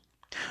speech?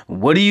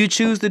 What do you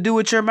choose to do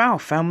with your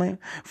mouth, family?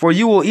 For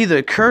you will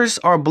either curse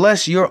or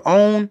bless your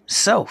own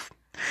self.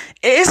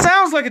 It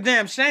sounds like a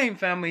damn shame,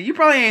 family. You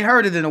probably ain't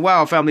heard it in a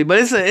while, family, but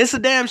it's a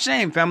damn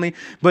shame, family.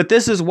 But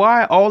this is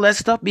why all that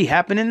stuff be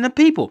happening to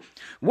people.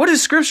 What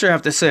does scripture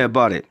have to say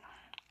about it?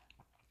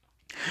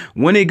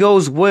 When it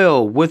goes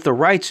well with the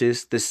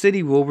righteous, the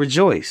city will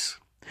rejoice.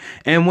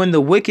 And when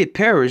the wicked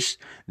perish,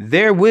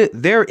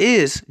 there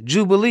is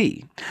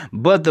jubilee.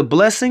 But the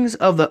blessings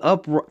of the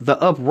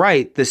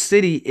upright, the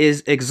city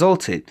is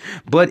exalted,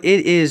 but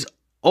it is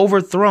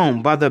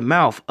overthrown by the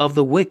mouth of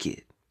the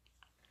wicked.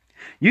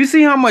 You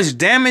see how much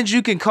damage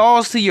you can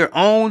cause to your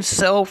own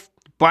self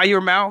by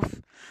your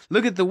mouth?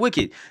 Look at the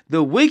wicked.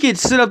 The wicked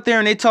sit up there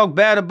and they talk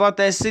bad about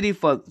that city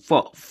for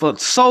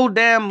so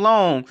damn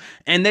long.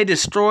 And they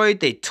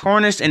destroyed, they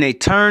tarnished, and they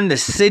turned the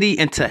city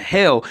into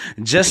hell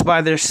just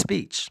by their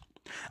speech.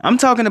 I'm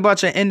talking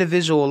about your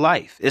individual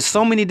life. It's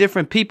so many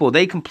different people.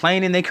 They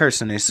complain and they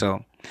cursing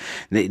themselves.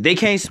 They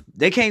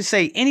can't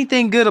say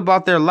anything good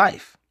about their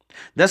life.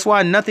 That's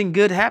why nothing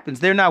good happens.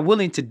 They're not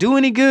willing to do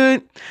any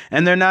good,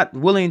 and they're not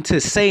willing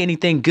to say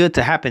anything good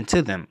to happen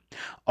to them.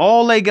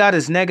 All they got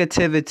is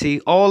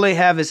negativity. All they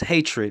have is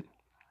hatred.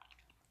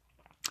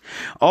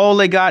 All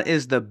they got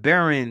is the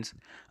barons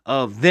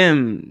of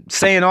them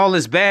saying all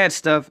this bad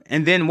stuff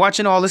and then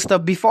watching all this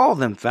stuff befall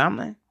them,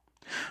 family.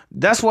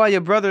 That's why your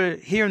brother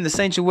here in the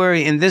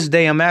sanctuary in this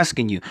day, I'm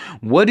asking you,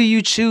 what do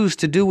you choose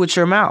to do with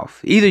your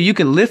mouth? Either you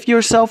can lift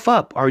yourself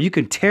up or you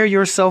can tear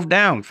yourself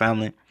down,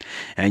 family.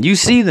 And you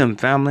see them,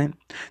 family.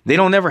 They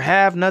don't never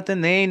have nothing.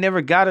 They ain't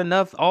never got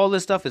enough. All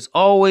this stuff is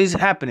always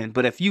happening.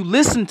 But if you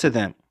listen to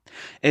them,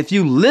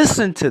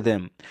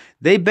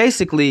 they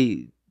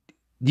basically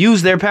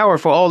use their power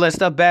for all that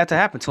stuff bad to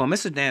happen to them.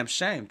 It's a damn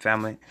shame,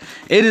 family.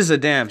 It is a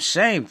damn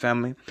shame,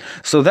 family.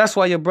 So that's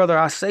why, your brother,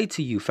 I say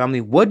to you,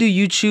 family, what do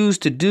you choose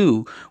to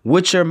do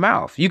with your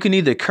mouth? You can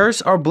either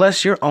curse or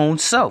bless your own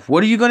self.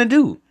 What are you going to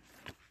do?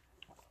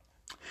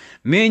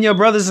 Me and your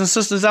brothers and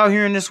sisters out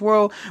here in this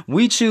world,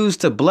 we choose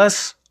to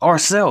bless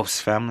ourselves,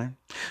 family.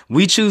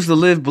 We choose to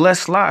live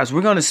blessed lives.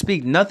 We're going to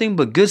speak nothing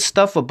but good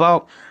stuff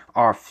about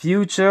our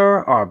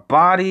future, our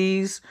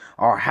bodies,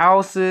 our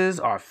houses,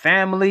 our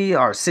family,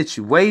 our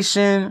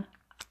situation.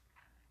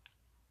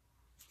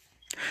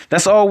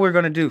 That's all we're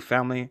going to do,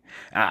 family.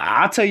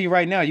 I'll tell you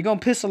right now, you're going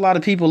to piss a lot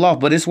of people off,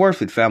 but it's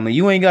worth it, family.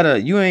 You ain't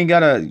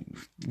gotta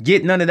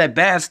get none of that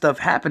bad stuff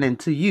happening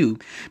to you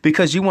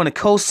because you want to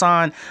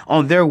co-sign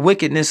on their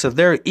wickedness, of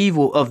their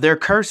evil, of their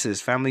curses,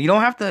 family. You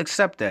don't have to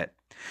accept that.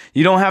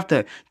 You don't have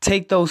to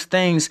take those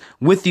things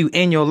with you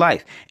in your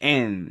life.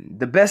 And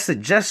the best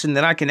suggestion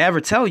that I can ever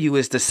tell you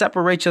is to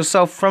separate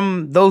yourself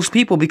from those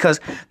people, because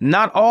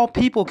not all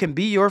people can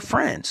be your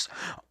friends.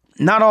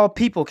 Not all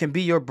people can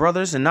be your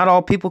brothers, and not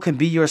all people can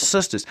be your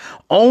sisters.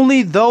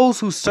 Only those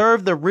who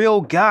serve the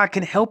real God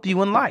can help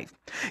you in life.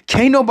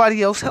 Can't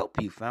nobody else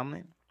help you,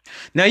 family.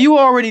 Now, you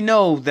already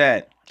know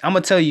that I'm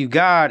going to tell you,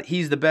 God,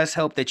 he's the best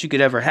help that you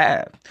could ever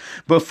have.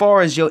 But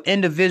far as your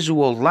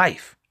individual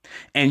life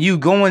and you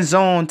going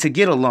on to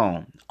get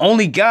along,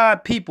 only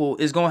God people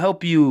is going to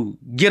help you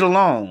get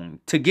along,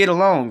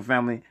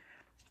 family.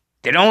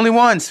 They're the only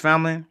ones,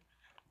 family.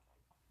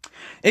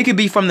 It could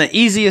be from the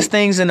easiest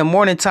things in the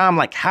morning time,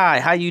 like, hi,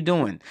 how you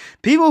doing?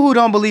 People who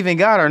don't believe in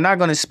God are not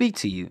going to speak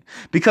to you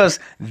because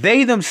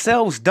they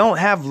themselves don't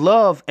have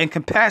love and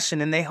compassion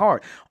in their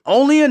heart.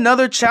 Only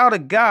another child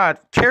of God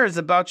cares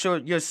about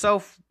your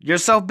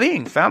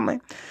self-being, family.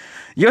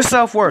 Your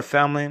self-worth,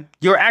 family.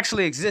 Your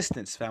actually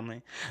existence,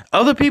 family.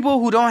 Other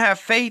people who don't have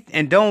faith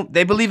and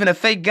they believe in a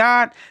fake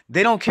God,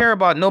 they don't care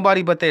about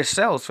nobody but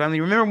themselves, family.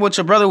 Remember what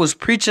your brother was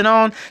preaching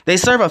on? They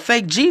serve a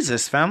fake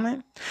Jesus,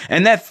 family.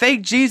 And that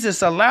fake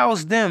Jesus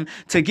allows them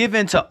to give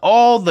into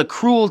all the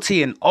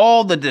cruelty and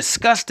all the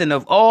disgusting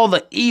of all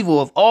the evil,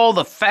 of all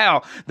the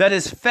foul that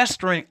is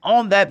festering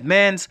on that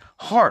man's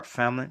heart,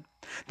 family.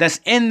 That's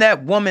in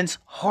that woman's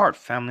heart,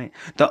 family.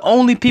 The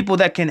only people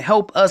that can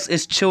help us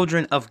is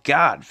children of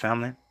God,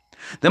 family.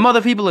 Them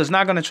other people is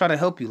not going to try to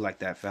help you like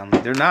that, family.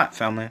 They're not,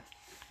 family.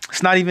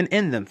 It's not even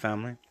in them,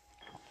 family.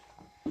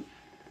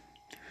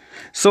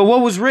 So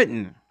what was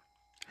written?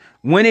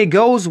 When it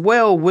goes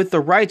well with the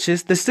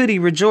righteous, the city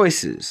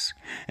rejoices.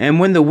 And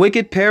when the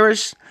wicked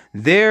perish,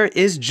 there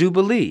is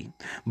jubilee.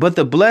 But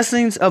the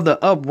blessings of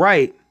the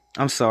upright,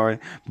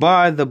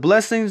 by the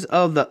blessings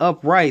of the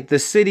upright, the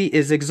city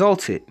is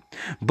exalted,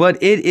 but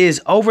it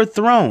is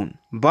overthrown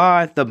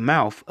by the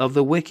mouth of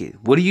the wicked.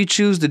 What do you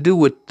choose to do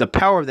with the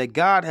power that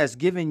God has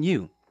given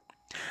you?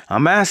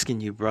 I'm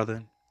asking you,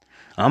 brother.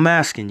 I'm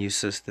asking you,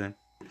 sister.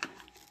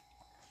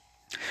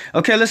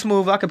 Okay, let's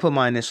move. I can put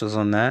my initials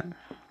on that.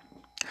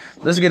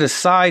 Let's get a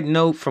side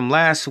note from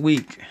last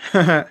week.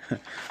 Because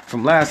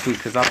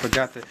I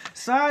forgot the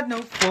side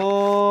note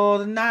for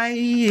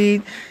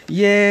tonight.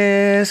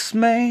 Yes,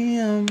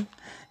 ma'am.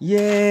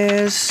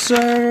 Yes,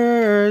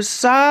 sir.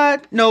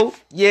 Side note.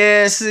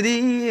 Yes, it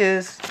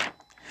is.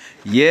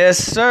 Yes,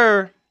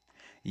 sir.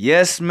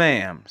 Yes,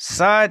 ma'am.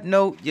 Side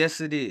note. Yes,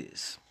 it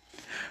is.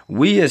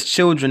 We as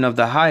children of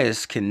the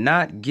highest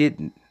cannot get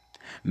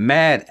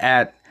mad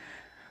at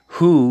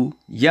who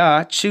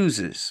Yah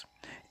chooses.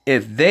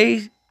 If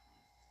they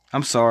I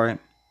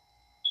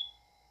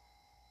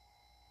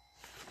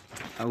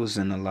was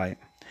in the light.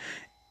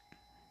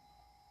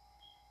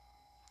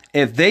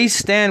 If they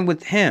stand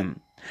with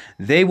him,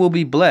 they will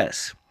be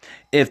blessed.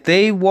 If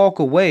they walk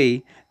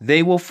away,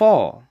 they will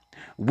fall.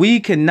 We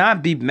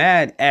cannot be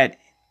mad at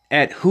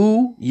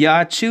who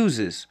Yah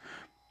chooses.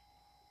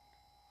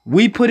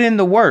 We put in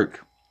the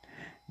work,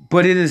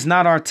 but it is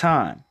not our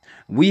time.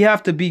 We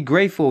have to be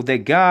grateful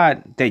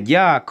that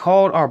Yah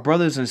called our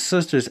brothers and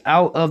sisters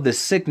out of the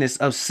sickness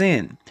of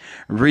sin.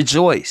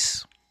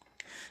 Rejoice.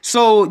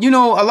 So,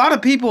 a lot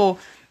of people,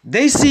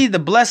 they see the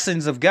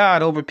blessings of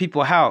God over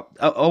people,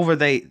 over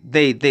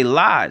they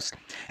lives.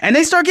 And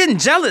they start getting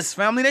jealous,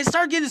 family. They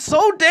start getting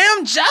so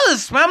damn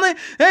jealous, family.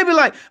 They be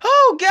like,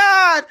 oh,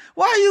 God,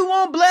 why you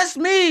won't bless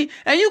me?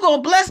 And you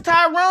gonna bless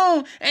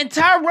Tyrone. And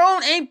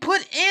Tyrone ain't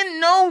put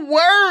in no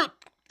work.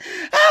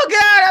 Oh,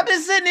 God, I've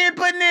been sitting here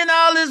putting in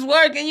all this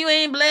work and you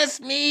ain't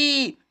blessed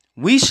me.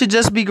 We should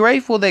just be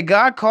grateful that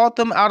God called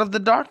them out of the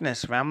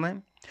darkness,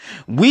 family.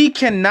 We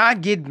cannot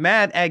get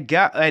mad at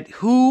God, at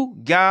who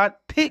God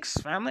picks,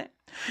 family.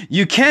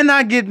 You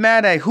cannot get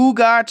mad at who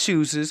God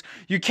chooses.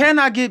 You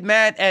cannot get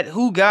mad at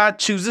who God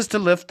chooses to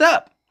lift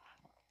up.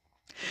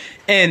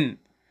 And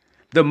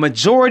the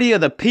majority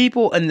of the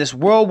people in this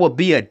world will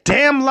be a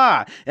damn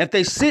lie if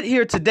they sit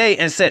here today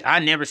and said, I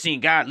never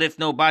seen God lift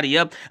nobody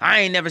up.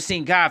 I ain't never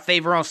seen God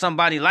favor on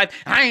somebody's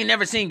life. I ain't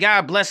never seen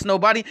God bless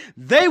nobody.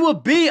 They will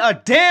be a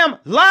damn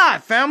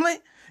lie, family.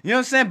 You know what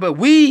I'm saying? But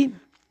we,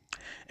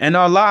 in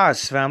our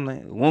lives,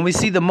 family, when we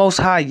see the Most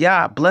High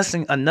Yah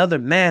blessing another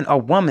man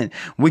or woman,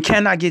 we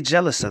cannot get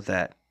jealous of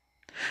that.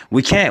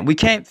 We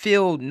can't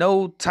feel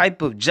no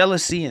type of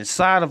jealousy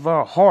inside of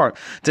our heart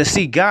to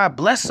see God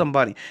bless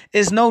somebody.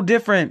 It's no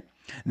different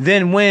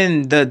than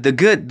when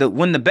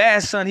when the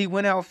bad son, he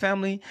went out,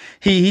 family.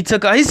 He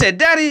said,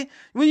 Daddy,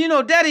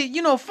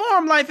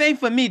 farm life ain't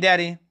for me,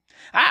 Daddy.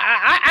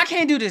 I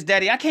can't do this,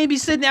 Daddy. I can't be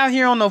sitting out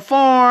here on no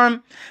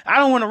farm. I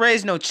don't want to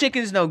raise no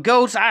chickens, no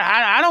goats.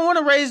 I don't want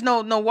to raise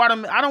no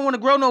water. I don't want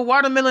to grow no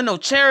watermelon, no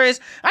cherries.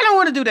 I don't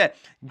want to do that.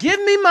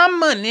 Give me my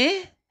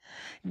money.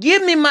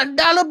 Give me my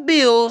dollar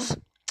bills.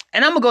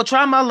 And I'm going to go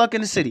try my luck in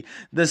the city.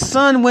 The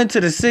son went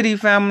to the city,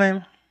 family.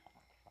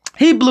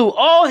 He blew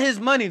all his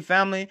money,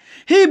 family.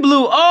 He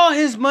blew all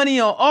his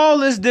money on all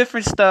this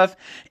different stuff.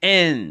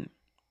 And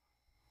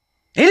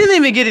he didn't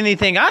even get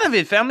anything out of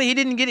it, family. He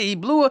didn't get it. He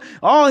blew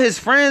all his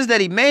friends that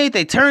he made.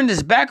 They turned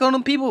his back on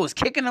him. People was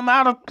kicking him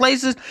out of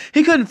places.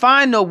 He couldn't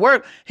find no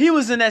work. He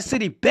was in that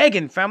city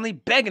begging, family,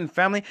 begging,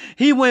 family.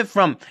 He went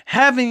from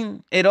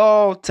having it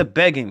all to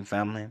begging,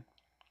 family.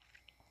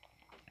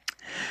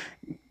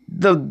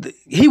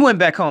 He went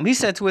back home. He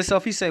said to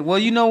himself, he said, well,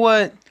 you know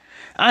what?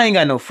 I ain't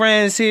got no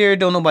friends here.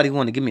 Don't nobody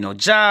want to give me no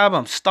job.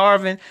 I'm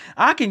starving.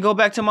 I can go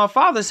back to my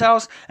father's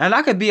house and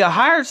I could be a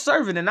hired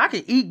servant and I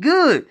can eat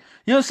good.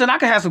 You know what I'm saying? I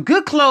could have some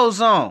good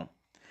clothes on.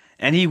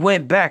 And he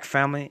went back,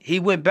 family. He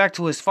went back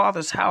to his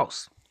father's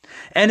house.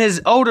 And his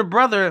older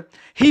brother,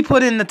 he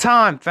put in the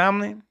time,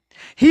 family.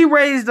 He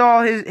raised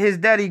all his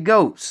daddy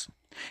goats.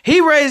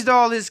 He raised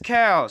all his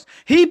cows.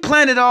 He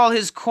planted all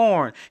his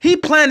corn. He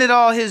planted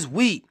all his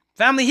wheat.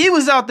 Family, he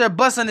was out there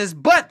busting his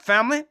butt,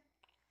 family.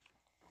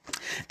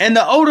 And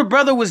the older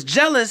brother was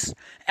jealous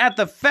at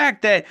the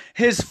fact that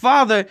his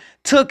father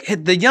took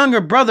the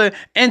younger brother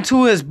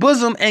into his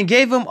bosom and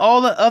gave him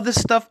all the other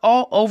stuff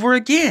all over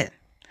again.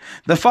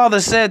 The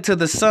father said to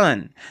the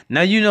son,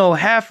 now you know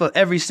half of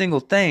every single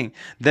thing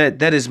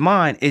that is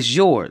mine is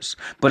yours.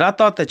 But I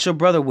thought that your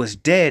brother was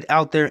dead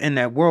out there in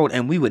that world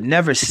and we would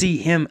never see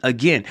him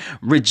again.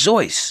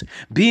 Rejoice.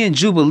 Be in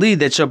jubilee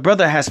that your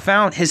brother has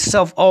found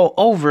himself all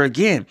over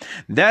again.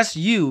 That's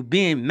you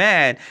being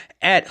mad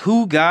at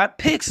who God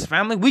picks,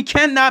 family. We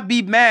cannot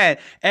be mad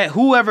at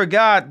whoever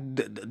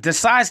God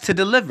decides to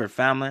deliver,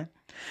 family.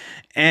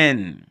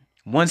 And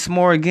once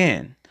more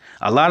again,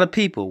 a lot of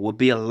people would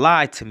be a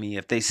lie to me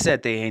if they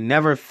said they ain't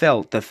never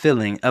felt the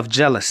feeling of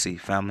jealousy,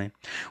 family.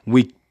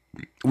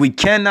 We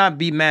cannot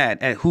be mad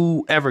at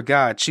whoever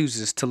God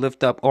chooses to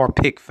lift up or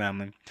pick,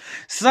 family.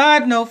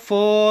 Side note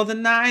for the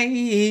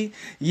night.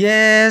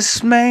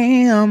 Yes,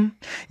 ma'am.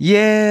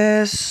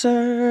 Yes,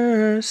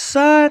 sir.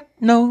 Side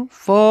note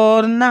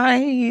for the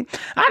night.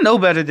 I know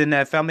better than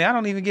that, family. I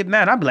don't even get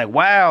mad. I'd be like,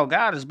 wow,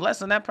 God is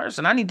blessing that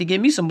person. I need to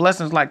give me some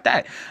blessings like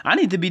that. I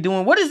need to be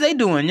doing, what is they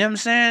doing? You know what I'm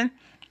saying?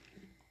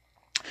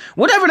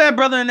 Whatever that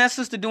brother and that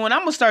sister doing, I'm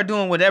going to start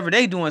doing whatever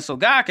they doing so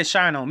God can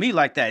shine on me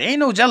like that. Ain't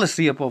no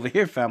jealousy up over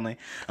here, family.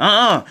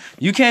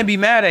 You can't be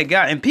mad at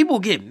God. And people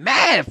get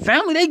mad,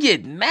 family. They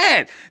get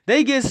mad.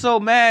 They get so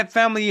mad,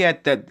 family,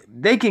 at that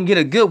they can get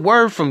a good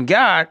word from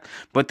God,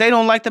 but they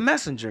don't like the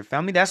messenger,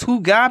 family. That's who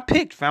God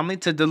picked, family,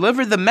 to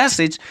deliver the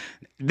message.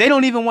 They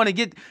don't even want to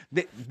get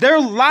their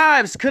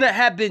lives could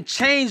have been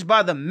changed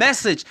by the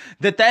message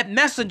that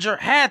messenger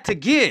had to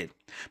give.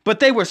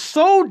 But they were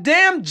so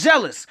damn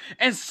jealous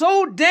and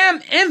so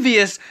damn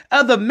envious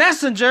of the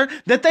messenger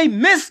that they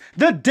missed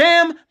the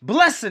damn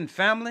blessing,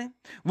 family.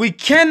 We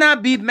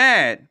cannot be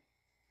mad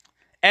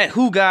at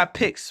who God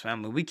picks,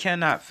 family. We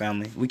cannot,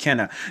 family. We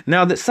cannot.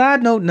 Now, the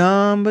side note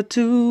number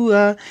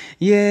 2,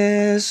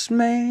 yes,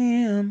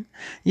 ma'am.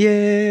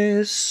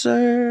 Yes,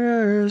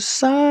 sir.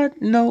 Side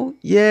note,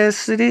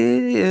 yes, it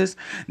is.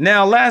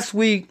 Now, last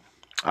week,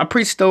 I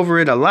preached over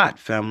it a lot,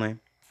 family.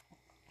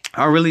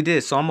 I really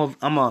did. So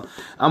I'm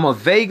a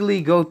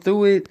vaguely go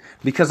through it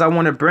because I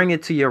want to bring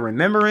it to your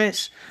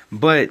remembrance.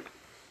 But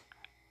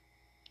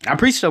I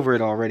preached over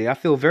it already. I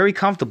feel very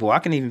comfortable. I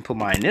can even put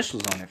my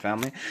initials on it,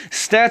 family.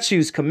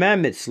 Statutes,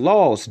 commandments,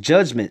 laws,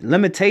 judgment,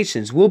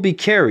 limitations will be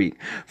carried.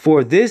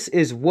 For this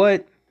is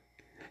what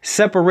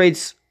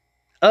separates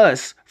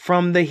us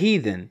from the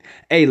heathen.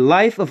 A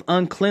life of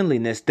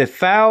uncleanliness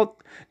defiled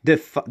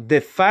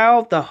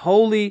the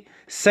holy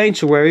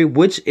sanctuary,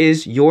 which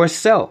is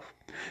yourself.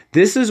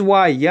 This is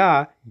why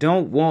Yah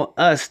don't want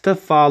us to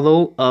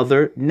follow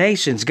other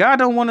nations. God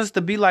don't want us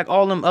to be like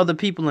all them other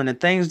people and the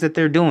things that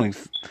they're doing.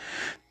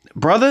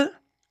 Brother,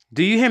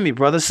 do you hear me,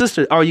 brother?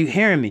 Sister, are you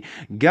hearing me?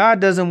 God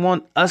doesn't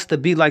want us to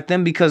be like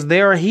them because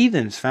they are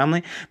heathens,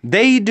 family.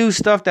 They do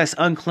stuff that's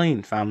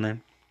unclean, family.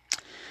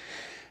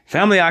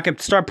 Family, I could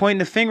start pointing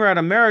the finger at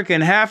America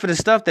and half of the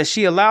stuff that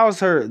she allows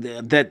her,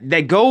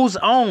 that goes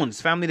on,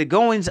 family, the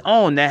goings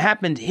on that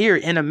happened here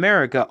in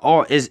America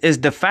is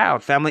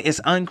defiled, family. It's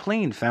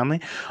unclean,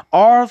 family.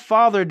 Our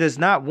Father does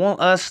not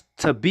want us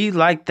to be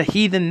like the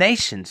heathen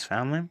nations,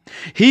 family.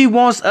 He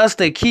wants us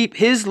to keep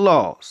his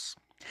laws,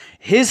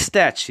 his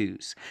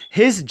statutes,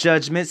 his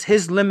judgments,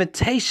 his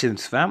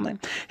limitations, family,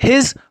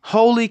 his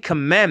holy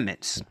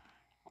commandments.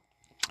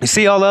 You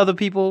see all the other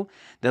people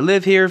that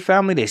live here,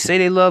 family, they say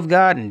they love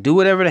God and do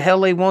whatever the hell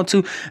they want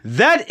to.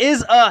 That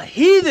is a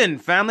heathen,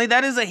 family.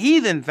 That is a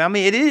heathen,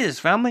 family. It is,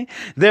 family.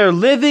 They're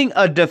living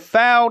a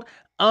defiled,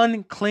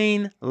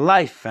 unclean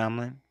life,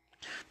 family.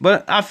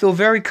 But I feel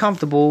very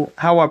comfortable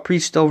how I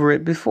preached over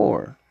it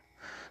before.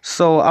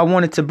 So I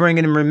wanted to bring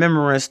it in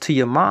remembrance to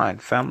your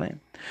mind, family.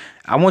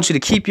 I want you to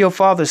keep your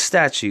Father's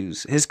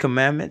statutes, his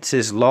commandments,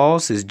 his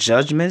laws, his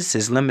judgments,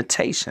 his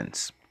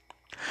limitations.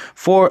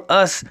 For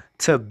us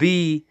to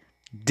be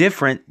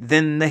different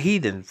than the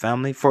heathen,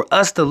 family. For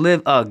us to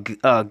live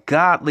a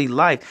godly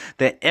life,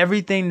 that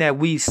everything that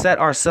we set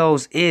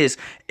ourselves is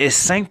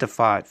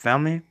sanctified,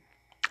 family.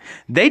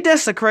 They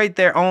desecrate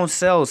their own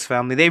selves,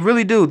 family. They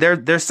really do.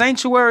 Their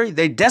sanctuary,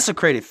 they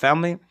desecrate it,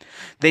 family.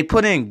 They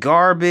put in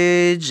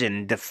garbage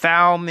and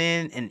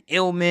defilement and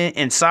ailment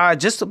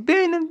inside, just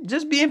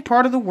being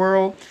part of the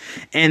world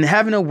and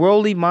having a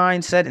worldly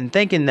mindset and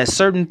thinking that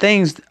certain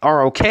things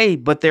are okay,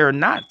 but they're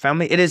not,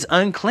 family. It is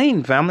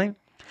unclean, family.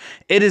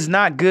 It is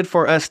not good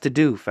for us to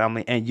do,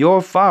 family. And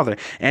your Father,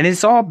 and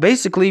it's all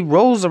basically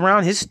rolls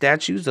around his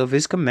statutes, of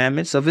his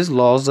commandments, of his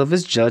laws, of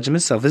his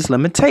judgments, of his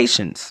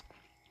limitations.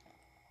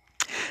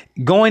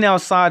 Going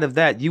outside of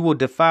that, you will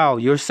defile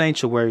your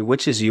sanctuary,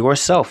 which is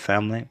yourself,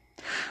 family,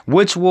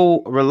 which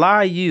will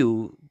rely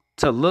you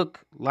to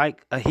look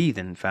like a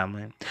heathen,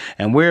 family.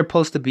 And we're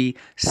supposed to be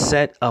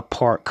set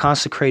apart,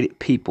 consecrated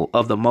people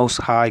of the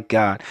Most High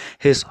God,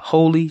 his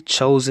holy,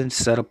 chosen,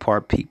 set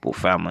apart people,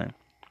 family.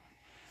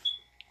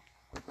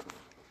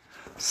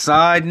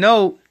 Side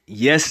note,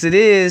 Yes, it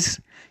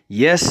is.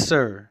 Yes,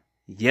 sir.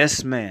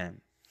 Yes,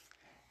 ma'am.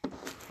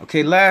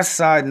 Okay, last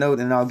side note,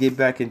 and I'll get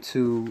back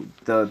into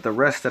the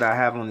rest that I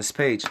have on this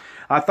page.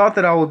 I thought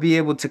that I would be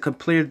able to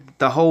complete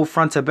the whole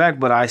front to back,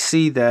 but I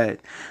see that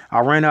I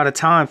ran out of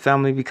time,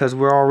 family, because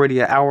we're already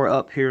an hour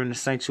up here in the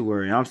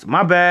sanctuary.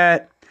 My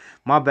bad.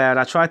 My bad.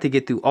 I tried to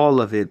get through all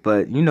of it,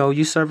 but you know,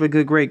 you serve a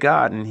good, great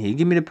God, and He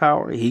give me the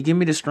power. He give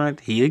me the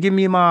strength. He'll give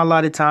me my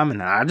allotted time,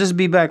 and I'll just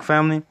be back,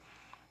 family.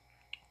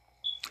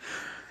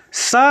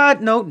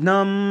 Side note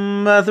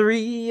number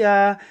 3.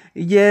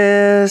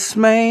 Yes,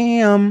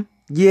 ma'am.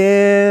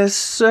 Yes,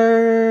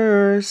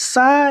 sir.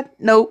 Side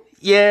note.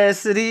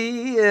 Yes, it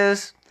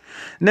is.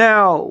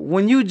 Now,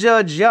 when you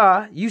judge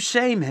Yah, you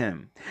shame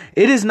him.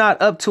 It is not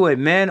up to a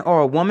man or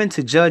a woman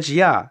to judge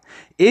Yah.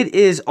 It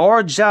is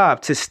our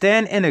job to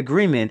stand in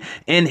agreement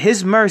in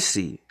his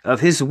mercy of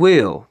his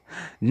will,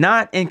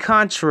 not in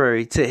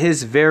contrary to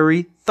his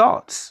very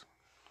thoughts.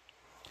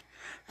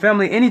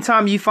 Family,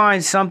 anytime you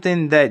find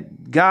something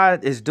that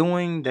God is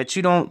doing that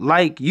you don't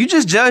like, you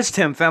just judged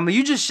him, family.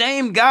 You just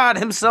shamed God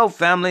himself,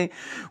 family.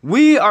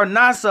 We are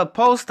not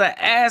supposed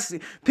to ask.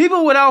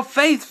 People without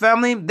faith,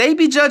 family, they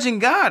be judging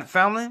God,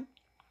 family.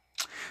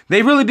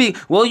 They really be,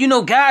 well, you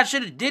know, God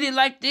should have did it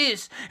like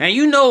this. And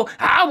you know,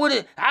 I would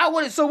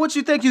have. So what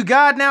you think you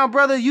God now,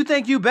 brother? You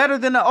think you better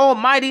than the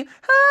Almighty?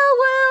 Oh,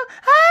 well,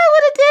 I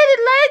would have did it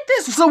like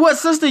this. So what,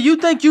 sister? You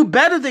think you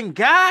better than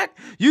God?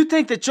 You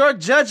think that your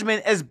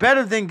judgment is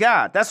better than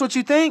God? That's what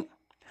you think?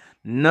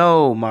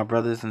 No, my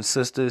brothers and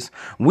sisters,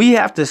 we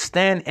have to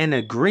stand in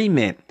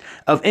agreement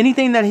of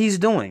anything that he's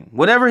doing.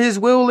 Whatever his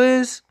will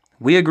is,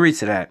 we agree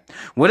to that.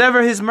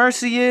 Whatever his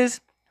mercy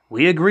is,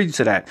 we agree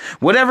to that.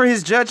 Whatever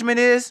his judgment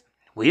is,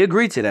 we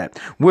agree to that.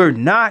 We're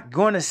not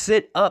going to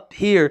sit up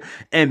here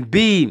and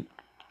be,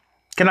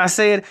 can I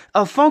say it,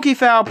 a funky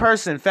foul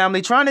person,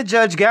 family, trying to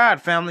judge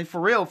God, family,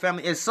 for real,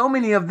 family. There's so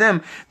many of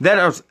them that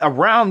are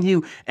around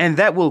you and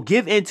that will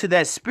give into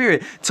that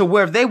spirit to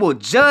where they will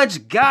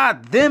judge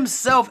God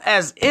themselves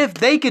as if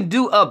they can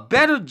do a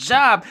better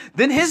job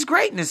than his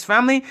greatness,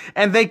 family.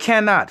 And they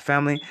cannot,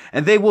 family.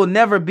 And they will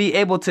never be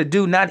able to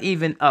do not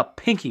even a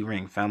pinky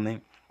ring,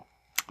 family.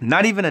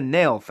 Not even a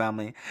nail,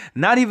 family.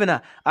 Not even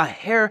a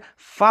hair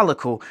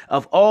follicle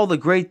of all the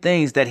great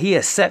things that he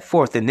has set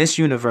forth in this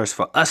universe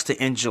for us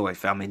to enjoy,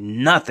 family.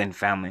 Nothing,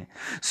 family.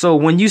 So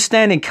when you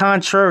stand in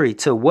contrary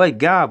to what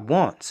God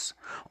wants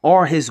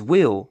or his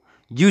will,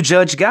 you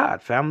judge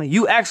God, family.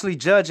 You actually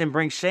judge and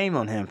bring shame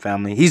on him,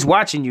 family. He's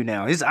watching you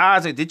now. His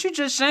eyes are, did you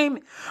just shame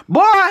me?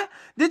 Boy,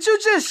 did you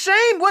just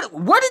shame?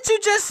 What did you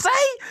just say?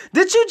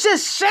 Did you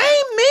just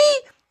shame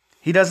me?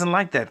 He doesn't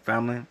like that,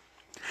 family.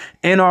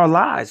 In our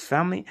lives,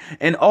 family,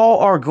 in all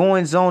our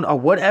goings on or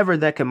whatever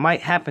that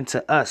might happen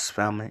to us,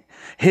 family,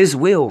 his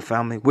will,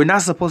 family. We're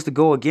not supposed to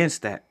go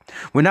against that.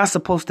 We're not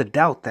supposed to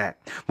doubt that.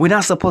 We're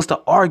not supposed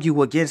to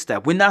argue against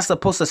that. We're not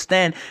supposed to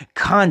stand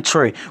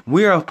contrary.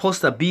 We are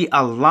supposed to be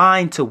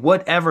aligned to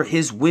whatever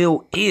his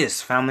will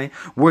is, family.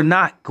 We're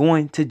not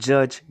going to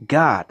judge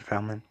God,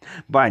 family,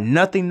 by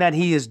nothing that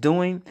he is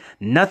doing,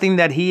 nothing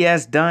that he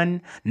has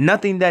done,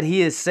 nothing that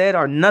he has said,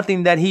 or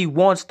nothing that he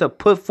wants to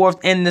put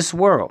forth in this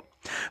world.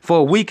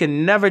 For we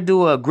can never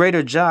do a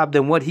greater job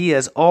than what he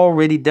has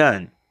already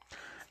done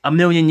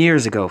 1,000,000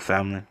 years ago,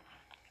 family.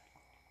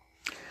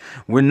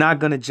 We're not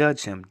going to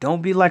judge him.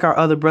 Don't be like our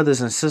other brothers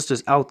and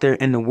sisters out there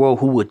in the world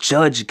who will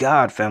judge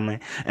God,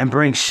 family, and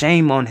bring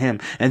shame on him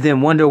and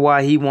then wonder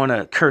why he want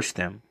to curse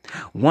them.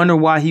 Wonder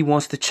why he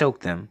wants to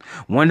choke them.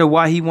 Wonder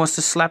why he wants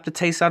to slap the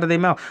taste out of their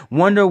mouth.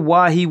 Wonder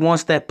why he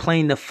wants that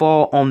plane to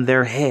fall on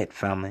their head,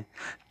 family.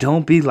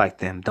 Don't be like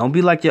them. Don't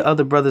be like your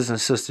other brothers and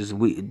sisters.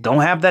 We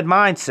don't have that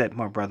mindset,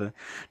 my brother.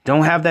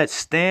 Don't have that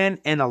stand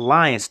in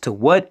alliance to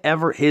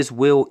whatever his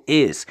will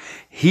is.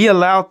 He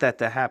allowed that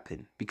to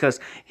happen because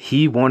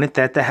he wanted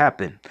that to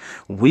happen.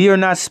 We are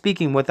not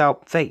speaking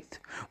without faith.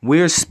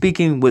 We're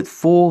speaking with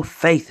full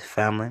faith,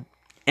 family.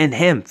 In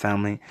him,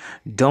 family.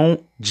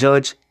 Don't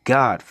judge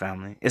God,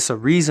 family. It's a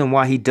reason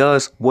why he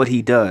does what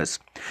he does.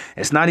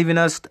 It's not even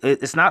us.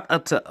 It's not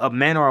up to a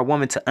man or a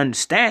woman to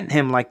understand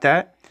him like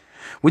that.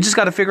 We just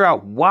got to figure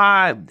out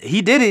why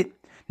he did it.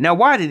 Now,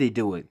 why did he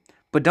do it?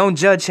 But don't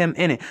judge him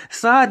in it.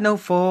 Side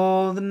note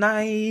for the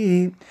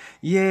night.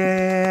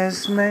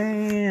 Yes,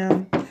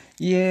 ma'am.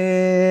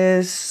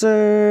 Yes,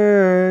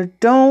 sir.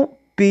 Don't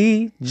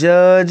be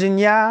judging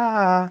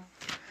ya.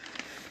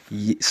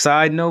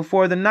 Side note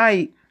for the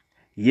night.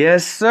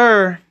 Yes,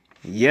 sir.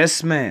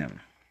 Yes, ma'am.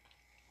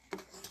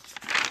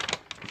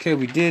 Okay,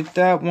 we did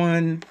that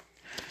one.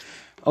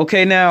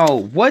 Okay, now,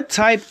 what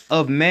type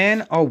of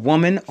man or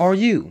woman are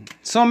you?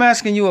 So I'm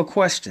asking you a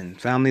question,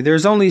 family.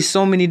 There's only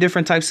so many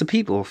different types of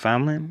people,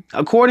 family.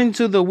 According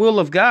to the will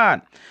of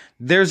God,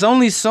 there's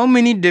only so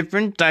many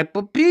different type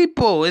of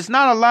people. It's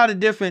not a lot of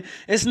different.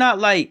 It's not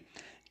like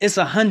it's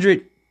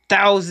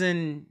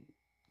 100,000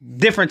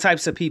 different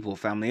types of people,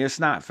 family. It's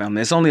not,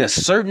 family. It's only a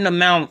certain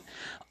amount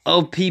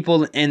of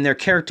people and their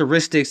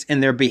characteristics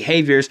and their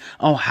behaviors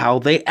on how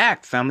they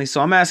act, family.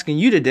 So I'm asking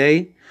you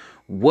today,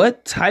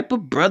 What type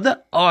of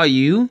brother are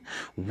you?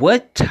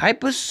 What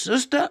type of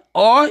sister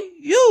are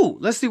you?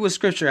 Let's see what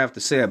scripture have to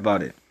say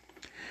about it.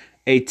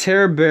 A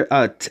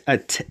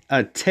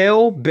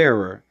tale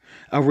bearer,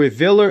 a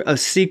revealer of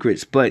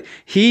secrets, but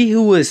he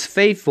who is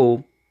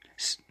faithful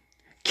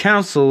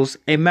counsels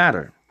a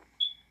matter.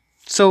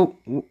 So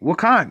what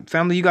kind,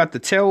 family? You got the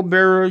tale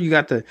bearer, you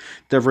got the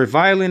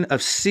reviling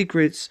of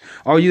secrets,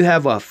 or you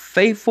have a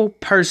faithful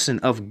person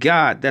of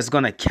God that's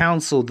going to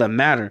counsel the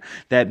matter.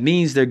 That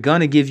means they're going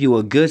to give you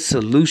a good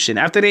solution.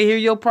 After they hear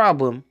your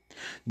problem,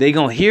 they're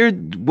going to hear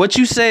what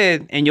you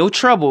said and your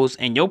troubles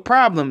and your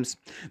problems.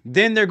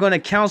 Then they're going to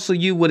counsel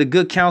you with a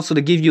good counsel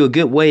to give you a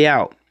good way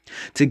out,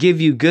 to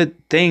give you good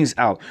things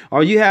out.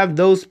 Or you have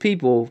those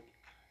people,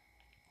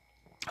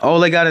 all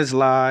they got is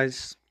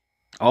lies.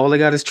 All they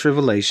got is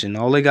tribulation.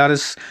 All they got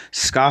is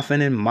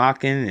scoffing and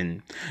mocking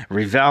and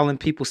revealing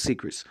people's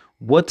secrets.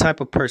 What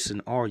type of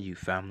person are you,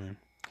 family?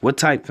 What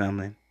type,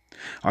 family?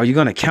 Are you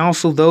going to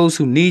counsel those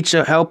who need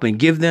your help and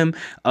give them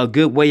a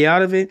good way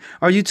out of it?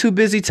 Are you too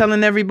busy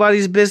telling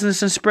everybody's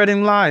business and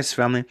spreading lies,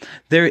 family?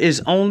 There is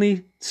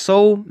only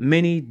so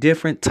many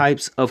different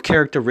types of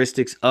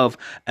characteristics of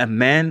a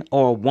man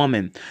or a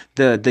woman.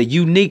 The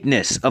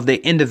uniqueness of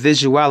the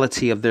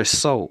individuality of their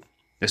soul.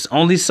 There's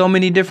only so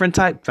many different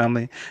types,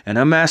 family. And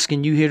I'm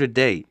asking you here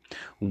today,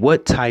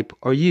 what type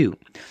are you?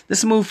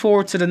 Let's move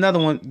forward to the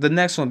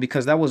next one,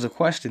 because that was a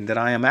question that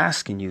I am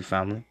asking you,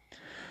 family.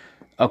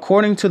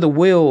 According to the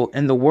will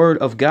and the word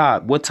of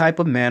God, what type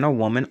of man or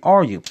woman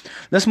are you?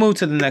 Let's move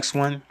to the next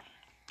one.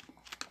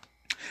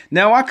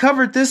 Now, I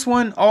covered this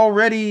one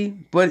already,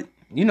 but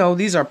you know,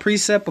 these are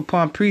precept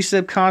upon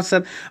precept,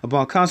 concept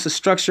upon concept,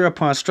 structure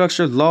upon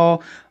structure,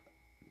 law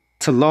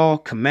to law,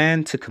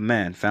 command to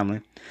command,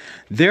 family.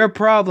 Their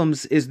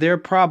problems is their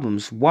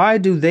problems. Why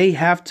do they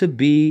have to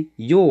be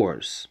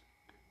yours?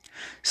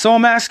 So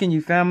I'm asking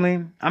you,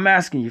 family.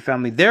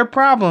 Their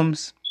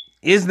problems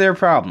is their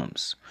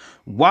problems.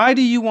 Why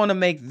do you want to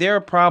make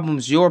their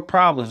problems your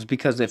problems?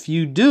 Because if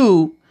you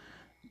do,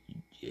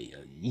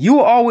 you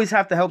always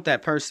have to help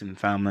that person,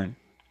 family.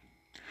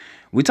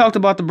 We talked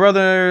about the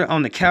brother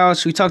on the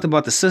couch. We talked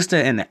about the sister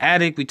in the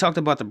attic. We talked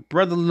about the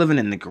brother living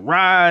in the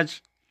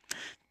garage.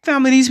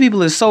 Family, these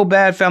people are so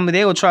bad, family.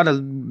 They will try to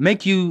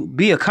make you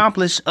be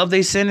accomplished of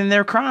their sin and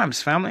their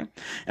crimes, family.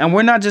 And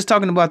we're not just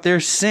talking about their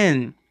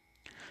sin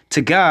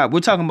to God. We're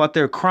talking about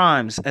their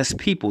crimes as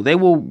people. They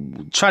will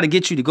try to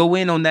get you to go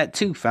in on that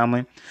too,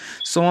 family.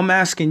 So I'm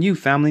asking you,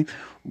 family,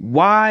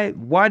 why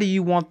do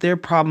you want their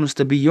problems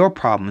to be your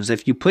problems?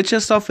 If you put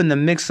yourself in the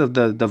mix of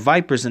the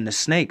vipers and the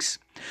snakes,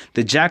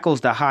 the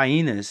jackals, the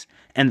hyenas,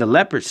 and the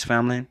leopards,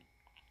 family,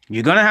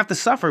 you're going to have to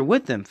suffer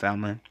with them,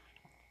 family.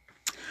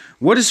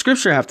 What does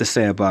scripture have to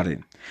say about it?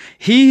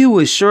 He who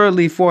is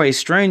shortly for a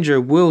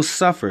stranger will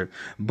suffer,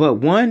 but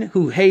one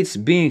who hates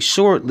being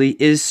shortly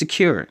is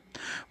secure.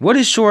 What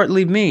does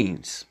shortly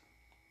means?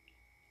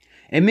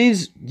 It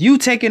means you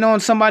taking on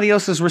somebody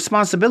else's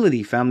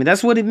responsibility, family.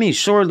 That's what it means.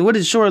 Shortly. What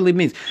does shortly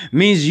means? It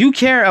means you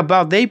care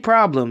about their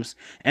problems,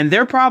 and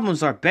their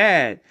problems are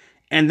bad,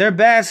 and their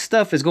bad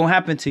stuff is going to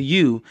happen to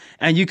you,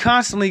 and you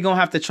constantly going to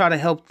have to try to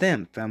help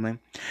them, family.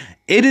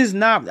 It is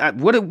not,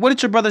 what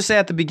did your brother say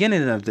at the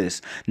beginning of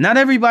this? Not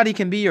everybody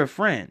can be your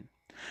friend.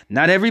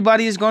 Not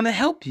everybody is going to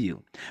help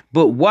you.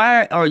 But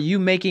why are you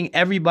making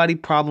everybody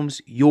problems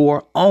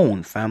your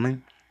own, family?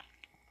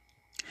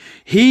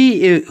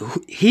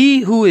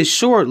 He who is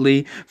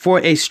shortly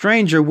for a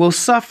stranger will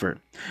suffer,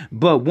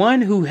 but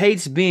one who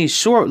hates being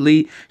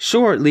shortly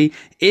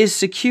is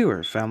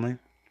secure, family.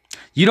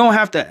 You don't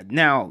have to.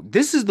 Now,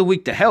 this is the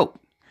week to help.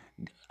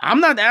 I'm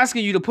not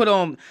asking you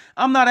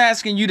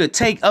to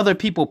take other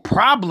people's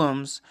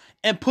problems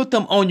and put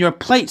them on your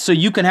plate so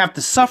you can have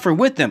to suffer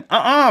with them.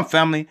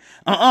 Family.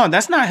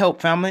 That's not help,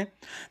 family.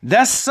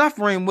 That's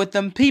suffering with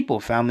them people,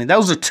 family.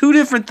 Those are two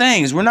different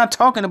things. We're not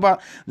talking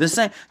about the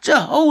same.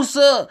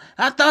 Jehoshaphat,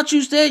 I thought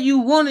you said you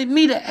wanted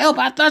me to help.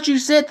 I thought you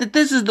said that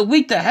this is the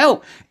week to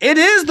help. It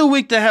is the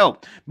week to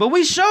help. But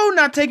we sure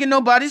not taking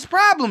nobody's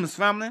problems,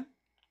 family.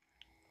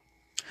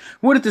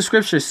 What did the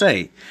scripture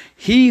say?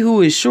 He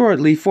who is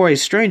shortly for a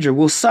stranger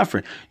will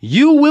suffer.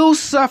 You will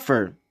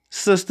suffer,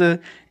 sister,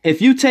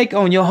 if you take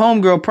on your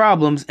homegirl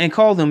problems and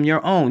call them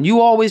your own.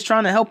 You always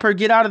trying to help her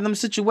get out of them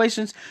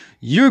situations.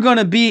 You're going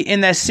to be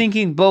in that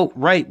sinking boat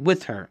right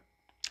with her.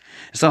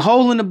 It's a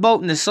hole in the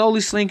boat and it's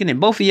slowly sinking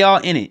and both of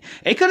y'all in it.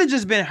 It could have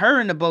just been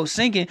her in the boat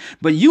sinking,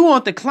 but you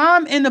want to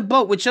climb in the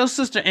boat with your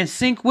sister and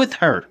sink with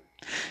her.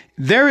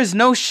 There is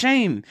no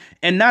shame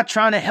in not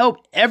trying to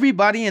help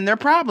everybody in their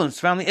problems,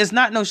 family. It's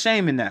not no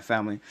shame in that,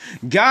 family.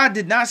 God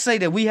did not say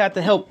that we have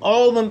to help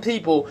all them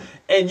people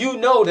and you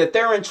know that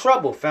they're in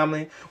trouble,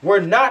 family.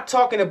 We're not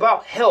talking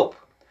about help.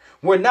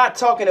 We're not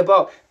talking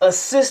about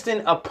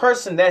assisting a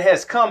person that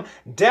has come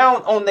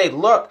down on their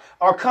luck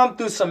or come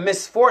through some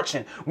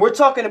misfortune. We're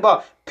talking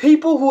about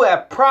people who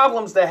have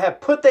problems that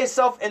have put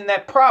themselves in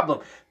that problem.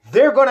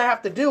 They're going to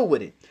have to deal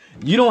with it.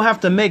 You don't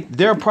have to make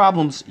their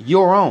problems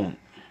your own.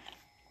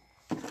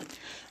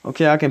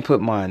 Okay, I can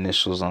put my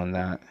initials on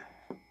that.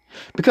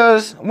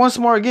 Because once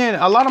more again,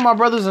 a lot of my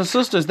brothers and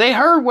sisters, they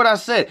heard what I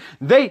said.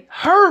 They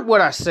heard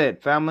what I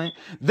said, family.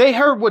 They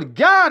heard what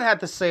God had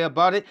to say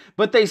about it,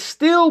 but they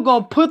still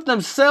gonna put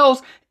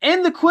themselves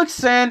in the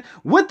quicksand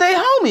with their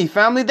homie,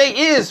 family.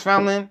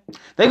 Family.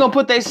 They gonna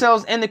put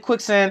themselves in the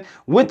quicksand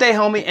with their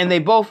homie, and they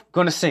both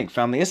gonna sink,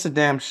 family. It's a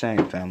damn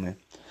shame, family.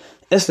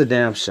 It's a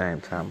damn shame,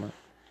 family.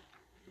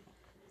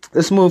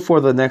 Let's move for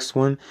the next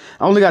one.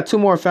 I only got two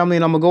more, family,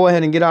 and I'm going to go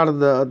ahead and get out of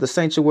the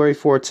sanctuary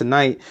for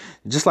tonight.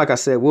 Just like I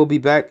said, we'll be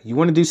back. You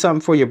want to do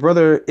something for your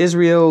brother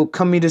Israel?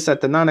 Come meet us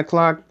at the 9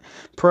 o'clock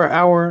prayer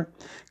hour.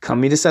 Come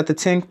meet us at the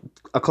 10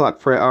 o'clock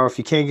prayer hour. If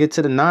you can't get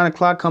to the 9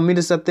 o'clock, come meet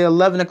us at the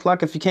 11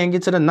 o'clock. If you can't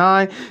get to the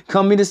 9,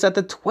 come meet us at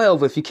the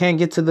 12. If you can't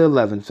get to the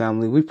 11,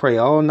 family. We pray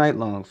all night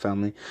long,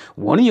 family.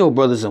 One of your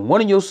brothers and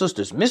one of your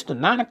sisters missed the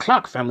 9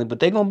 o'clock, family, but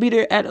they're going to be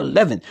there at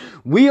 11.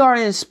 We are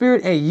in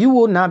spirit, and you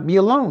will not be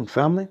alone,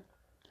 family.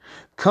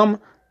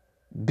 Come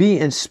be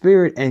in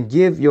spirit and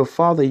give your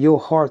Father your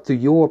heart through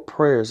your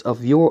prayers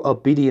of your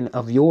obedient,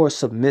 of your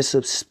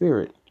submissive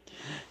spirit.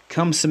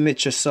 Come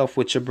submit yourself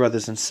with your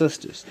brothers and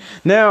sisters.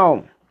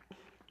 Now,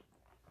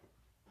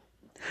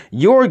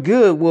 your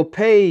good will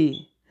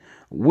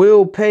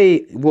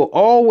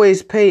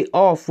always pay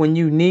off when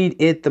you need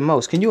it the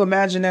most. Can you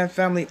imagine that,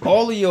 family?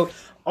 All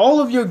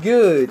of your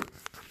good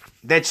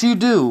that you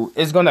do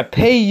is going to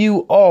pay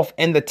you off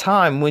in the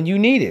time when you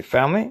need it,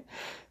 family.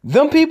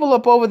 Them people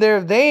up over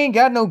there, they ain't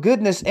got no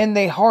goodness in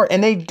their heart,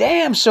 and they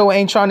damn sure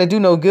ain't trying to do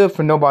no good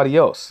for nobody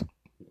else.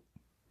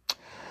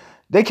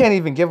 They can't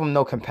even give them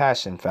no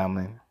compassion,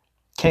 family.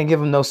 Can't give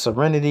them no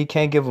serenity.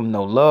 Can't give them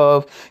no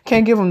love.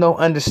 Can't give them no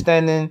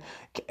understanding.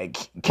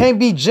 Can't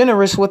be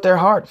generous with their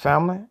heart,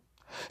 family.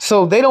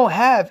 So they don't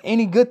have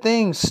any good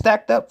things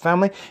stacked up,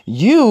 family.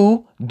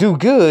 You do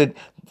good.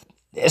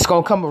 It's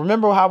going to come.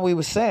 Remember how we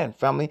were saying,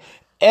 family.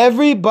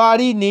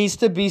 Everybody needs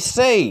to be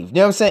saved. You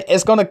know what I'm saying?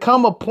 It's going to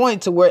come a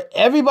point to where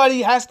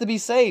everybody has to be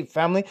saved,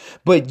 family.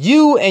 But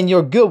you and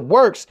your good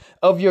works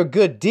of your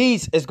good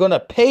deeds is going to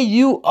pay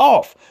you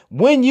off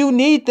when you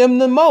need them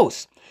the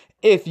most.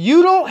 If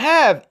you don't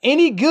have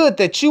any good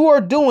that you are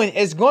doing,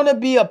 it's going to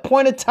be a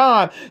point of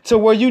time to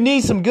where you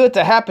need some good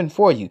to happen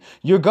for you.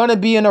 You're going to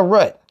be in a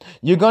rut.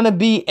 You're going to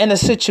be in a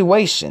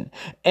situation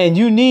and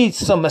you need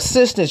some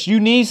assistance. You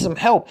need some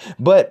help.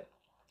 But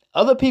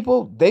other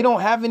people, they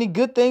don't have any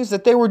good things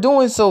that they were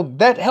doing. So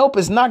that help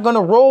is not going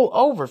to roll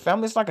over,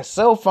 family. It's like a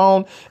cell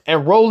phone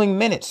and rolling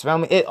minutes,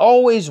 family. It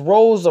always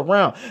rolls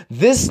around.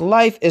 This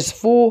life is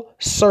full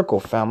circle,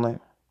 family.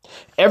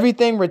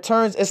 Everything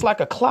returns. It's like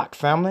a clock,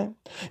 family.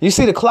 You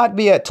see the clock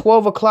be at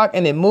 12 o'clock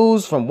and it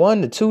moves from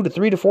 1 to 2 to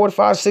 3 to 4 to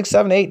 5, 6,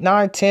 7, 8,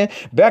 9, 10,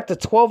 back to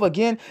 12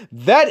 again.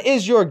 That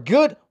is your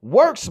good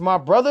works, my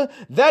brother.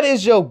 That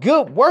is your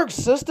good works,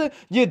 sister.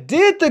 You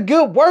did the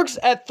good works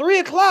at 3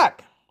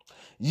 o'clock.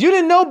 You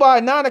didn't know by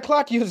 9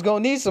 o'clock you was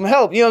going to need some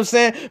help. You know what I'm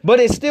saying? But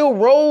it still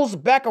rolls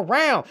back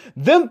around.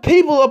 Them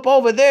people up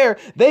over there,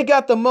 they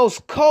got the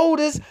most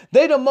coldest,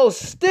 they the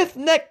most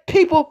stiff-necked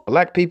people.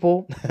 Black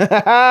people.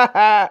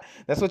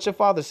 That's what your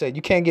father said.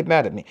 You can't get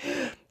mad at me.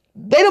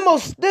 They the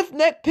most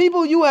stiff-necked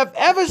people you have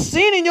ever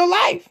seen in your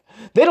life.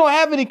 They don't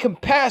have any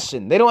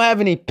compassion. They don't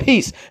have any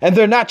peace. And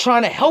they're not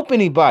trying to help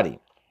anybody.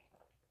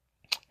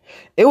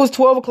 It was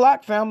 12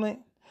 o'clock, family.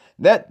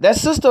 That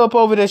sister up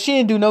over there, she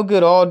didn't do no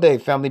good all day,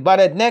 family. By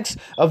that next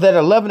of that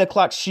 11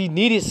 o'clock, she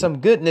needed some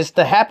goodness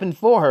to happen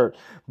for her,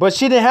 but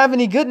she didn't have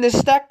any goodness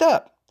stacked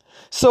up.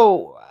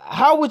 So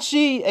how would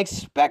she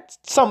expect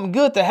something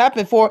good to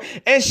happen for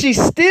her? And she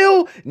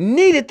still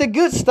needed the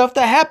good stuff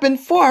to happen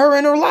for her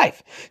in her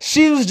life.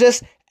 She was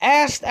just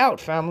asked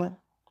out, family.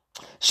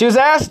 She was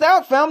asked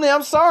out, family.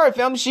 I'm sorry,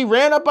 family. She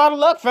ran up out of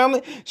luck,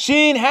 family. She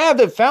didn't have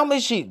the family.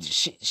 She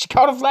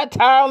caught a flat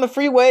tire on the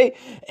freeway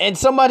and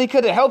somebody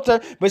could have helped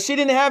her, but she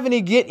didn't have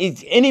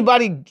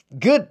anybody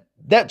good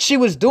that she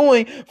was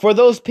doing for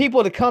those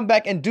people to come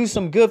back and do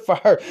some good for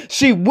her.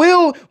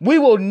 We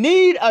will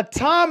need a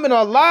time in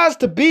our lives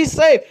to be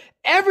saved.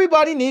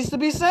 Everybody needs to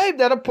be saved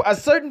at a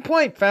certain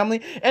point,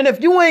 family. And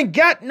if you ain't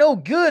got no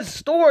good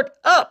stored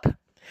up,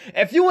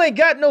 if you ain't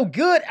got no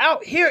good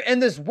out here in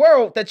this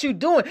world that you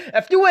doing,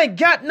 if you ain't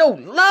got no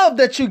love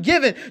that you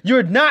giving,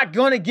 you're not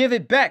going to give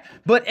it back.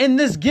 But in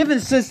this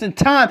given sense in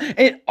time,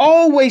 it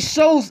always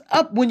shows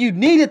up when you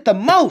need it the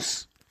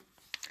most.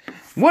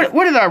 What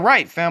did I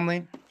write,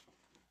 family?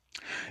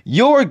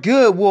 Your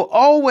good will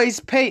always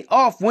pay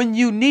off when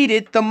you need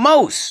it the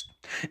most.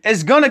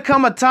 It's going to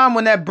come a time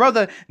when that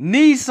brother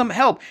needs some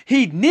help.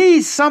 He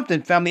needs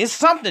something, family. It's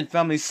something,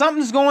 family.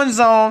 Something's going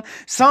on.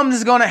 Something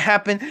is going to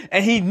happen,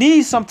 and he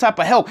needs some type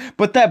of help.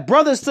 But that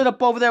brother stood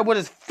up over there with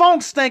his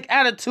funk stank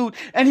attitude,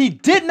 and he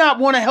did not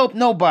want to help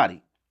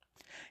nobody.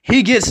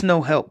 He gets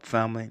no help,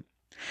 family.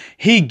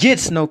 He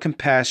gets no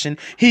compassion.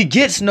 He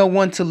gets no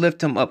one to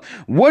lift him up.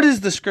 What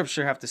does the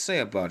scripture have to say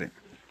about it?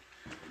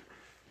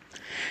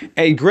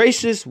 A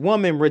gracious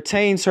woman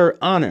retains her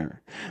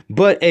honor,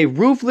 but a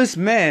ruthless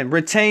man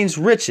retains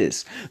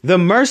riches. The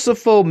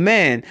merciful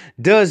man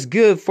does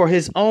good for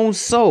his own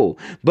soul,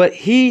 but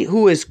he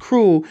who is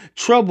cruel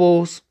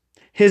troubles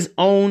his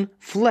own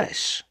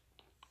flesh.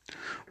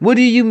 What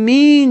do you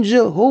mean,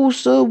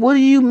 Jehoshaphat? What do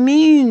you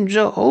mean,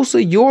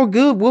 Jehoshaphat? Your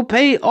good will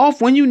pay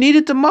off when you need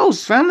it the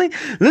most, family.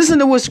 Listen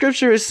to what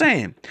scripture is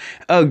saying.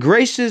 A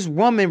gracious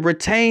woman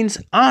retains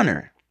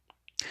honor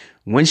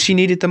when she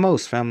needed the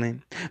most, family.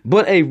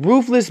 But a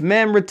ruthless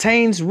man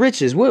retains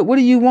riches. What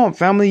do you want,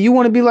 family? You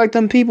want to be like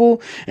them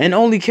people and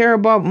only care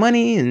about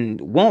money and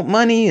want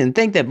money and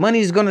think that money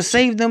is going to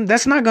save them?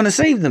 That's not going to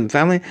save them,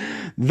 family.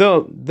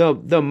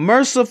 The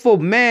merciful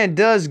man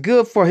does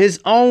good for his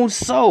own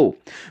soul.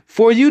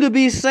 For you to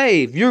be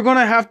saved, you're going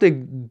to have to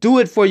do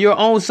it for your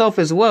own self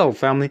as well,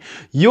 family.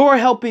 You're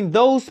helping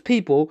those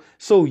people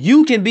so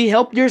you can be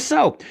helped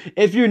yourself.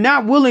 If you're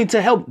not willing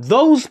to help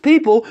those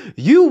people,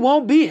 you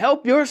won't be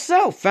helped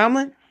yourself,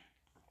 family.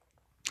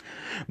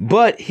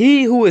 But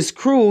he who is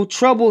cruel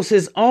troubles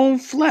his own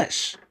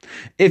flesh.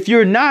 If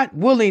you're not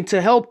willing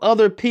to help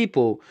other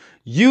people,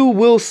 you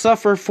will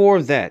suffer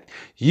for that.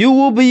 You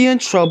will be in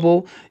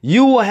trouble.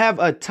 You will have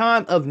a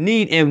time of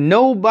need, and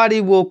nobody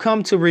will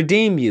come to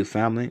redeem you,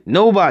 family.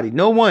 Nobody,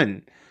 no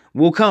one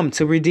will come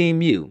to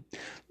redeem you.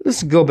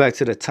 Let's go back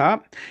to the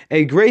top.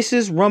 A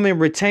gracious woman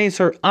retains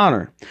her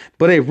honor,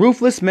 but a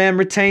ruthless man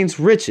retains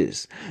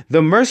riches.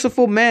 The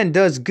merciful man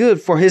does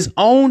good for his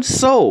own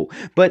soul,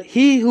 but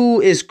he who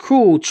is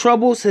cruel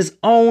troubles his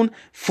own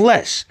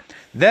flesh.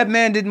 That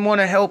man didn't want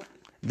to help.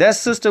 That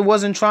sister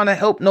wasn't trying to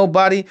help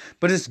nobody,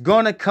 but it's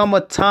going to come a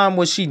time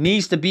when she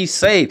needs to be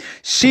saved.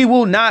 She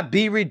will not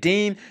be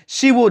redeemed.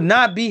 She will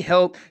not be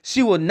helped.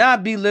 She will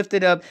not be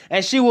lifted up,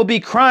 and she will be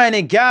crying,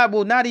 and God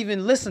will not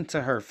even listen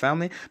to her,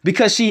 family,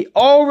 because she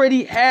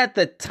already had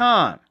the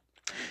time.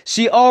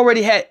 She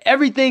already had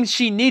everything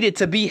she needed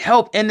to be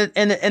helped in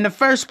the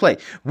first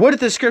place. What did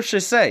the scripture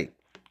say?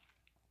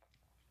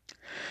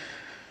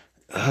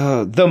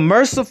 The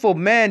merciful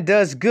man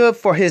does good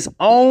for his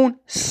own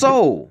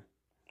soul.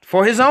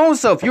 For his own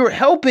self. You're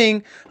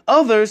helping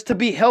others to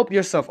be helped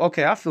yourself.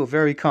 Okay, I feel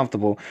very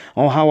comfortable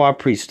on how I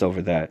preached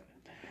over that.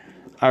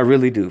 I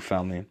really do,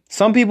 family.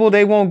 Some people,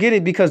 they won't get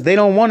it because they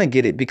don't want to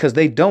get it, because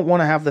they don't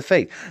want to have the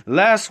faith.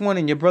 Last one,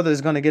 and your brother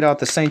is going to get out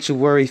the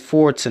sanctuary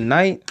for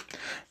tonight.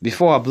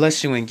 Before I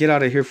bless you and get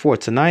out of here for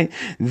tonight,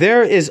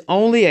 there is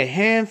only a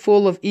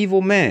handful of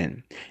evil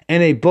men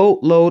and a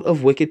boatload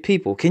of wicked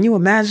people. Can you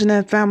imagine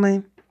that,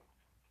 family?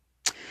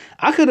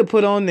 I could have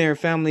put on there,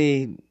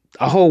 family,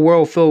 a whole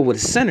world filled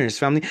with sinners,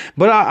 family.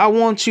 But I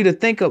want you to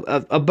think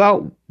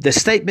about the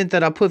statement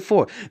that I put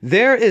forth.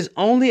 There is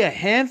only a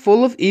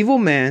handful of evil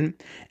men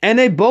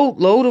and a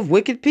boatload of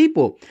wicked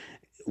people.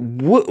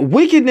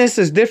 Wickedness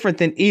is different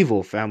than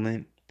evil,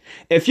 family.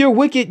 If you're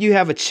wicked, you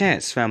have a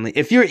chance, family.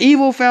 If you're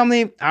evil,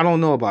 family, I don't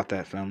know about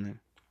that, family.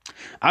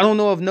 I don't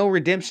know of no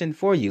redemption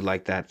for you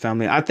like that,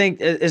 family. I think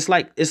it's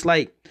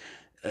like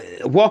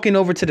walking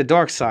over to the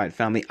dark side,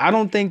 family. I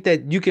don't think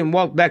that you can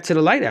walk back to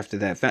the light after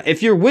that.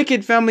 If you're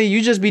wicked, family, you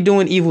just be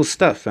doing evil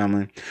stuff,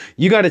 family.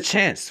 You got a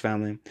chance,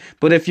 family.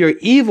 But if you're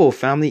evil,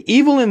 family,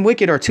 evil and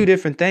wicked are two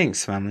different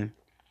things, family.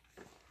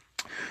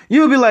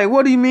 You'll be like,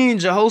 what do you mean,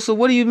 Jehoshaphat?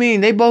 What do you mean?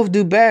 They both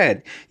do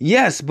bad.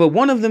 Yes, but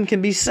one of them can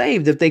be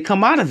saved if they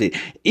come out of it.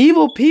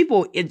 Evil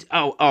people,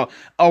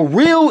 a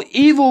real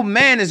evil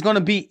man is going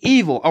to be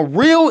evil. A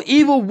real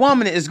evil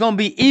woman is going to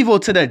be evil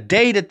to the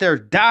day that they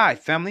die,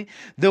 family.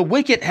 The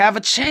wicked have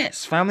a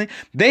chance, family.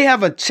 They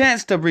have a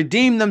chance to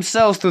redeem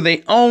themselves through their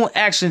own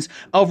actions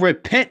of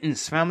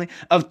repentance, family,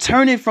 of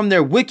turning from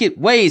their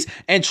wicked ways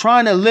and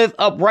trying to live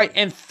upright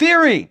and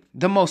fearing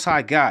the Most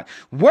High God,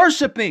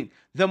 worshiping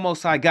the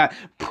Most High God,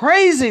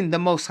 praising the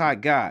Most High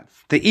God.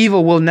 The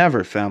evil will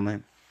never,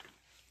 family.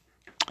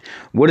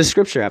 What does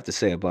scripture have to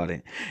say about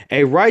it?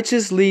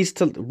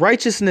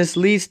 Righteousness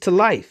leads to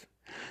life.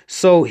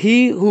 So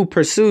he who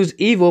pursues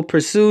evil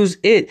pursues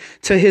it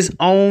to his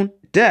own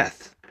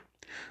death.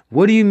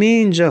 What do you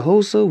mean,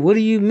 Jehoshaphat? What do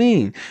you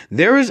mean?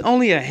 There is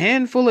only a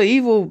handful of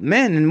evil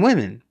men and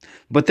women,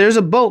 but there's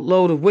a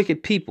boatload of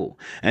wicked people,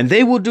 and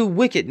they will do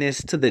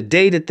wickedness to the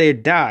day that they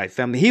die,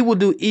 family. He will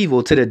do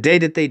evil to the day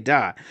that they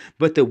die,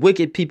 but the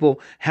wicked people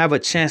have a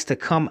chance to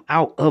come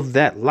out of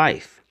that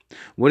life.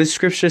 What does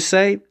scripture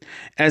say?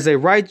 As a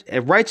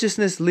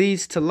righteousness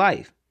leads to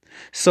life,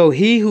 so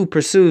he who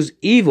pursues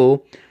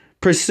evil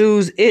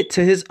pursues it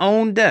to his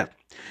own death.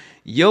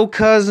 Your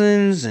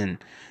cousins and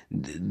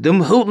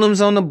them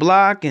hoodlums on the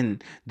block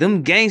and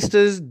them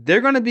gangsters,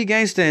 they're going to be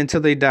gangster until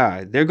they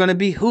die. They're going to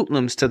be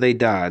hoodlums till they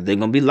die. They're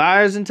going to be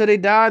liars until they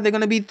die. They're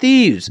going to be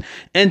thieves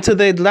until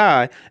they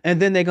die.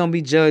 And then they're going to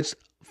be judged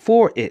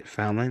for it,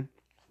 family.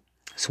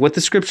 It's what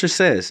the scripture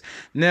says.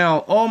 Now,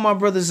 all my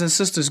brothers and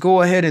sisters,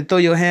 go ahead and throw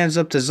your hands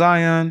up to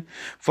Zion.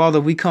 Father,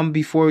 we come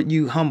before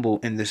you humble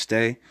in this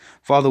day.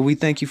 Father, we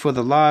thank you for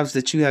the lives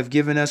that you have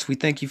given us. We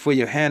thank you for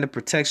your hand of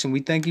protection. We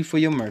thank you for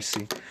your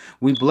mercy.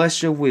 We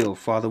bless your will,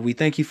 Father. We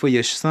thank you for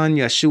your son,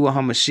 Yeshua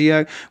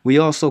HaMashiach. We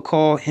also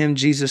call him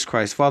Jesus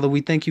Christ. Father,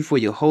 we thank you for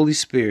your Holy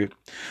Spirit.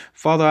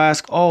 Father, I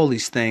ask all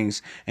these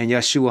things in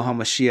Yeshua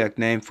HaMashiach's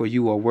name, for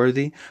you are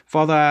worthy.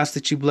 Father, I ask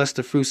that you bless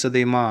the fruits of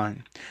their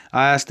mind.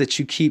 I ask that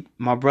you keep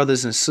my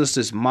brothers and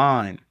sisters'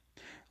 mind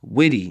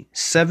witty,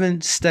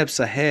 7 steps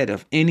ahead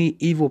of any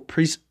evil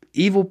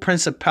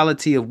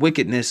principality of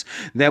wickedness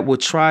that will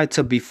try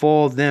to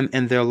befall them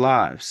in their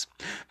lives.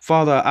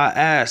 Father, I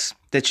ask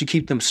that you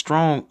keep them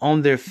strong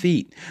on their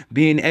feet,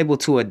 being able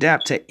to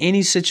adapt to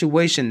any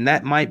situation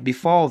that might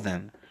befall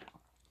them.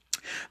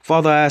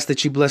 Father, I ask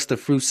that you bless the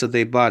fruits of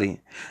their body.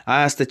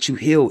 I ask that you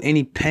heal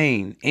any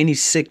pain, any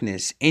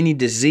sickness, any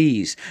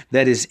disease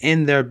that is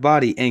in their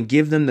body, and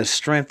give them the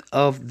strength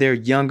of their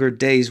younger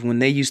days when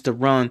they used to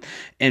run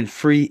in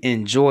free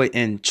and joy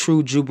and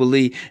true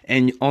jubilee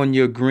and on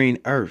your green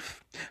earth.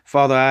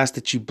 Father, I ask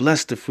that you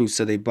bless the fruits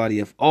of their body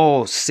of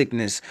all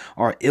sickness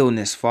or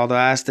illness. Father,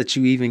 I ask that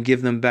you even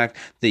give them back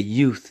the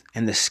youth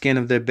and the skin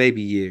of their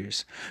baby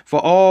years. For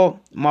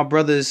all my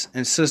brothers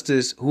and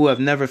sisters who have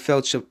never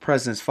felt your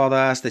presence, Father,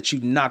 I ask that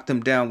you knock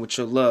them down with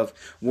your love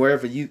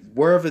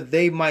wherever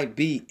they might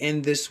be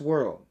in this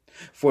world,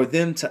 for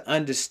them to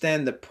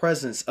understand the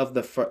presence of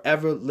the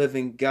forever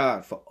living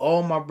God. For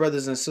all my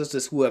brothers and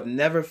sisters who have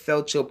never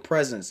felt your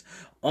presence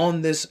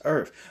on this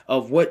earth,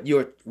 of what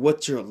your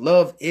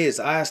love is,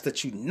 I ask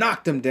that you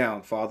knock them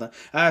down, Father.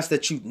 I ask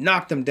that you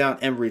knock them down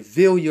and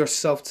reveal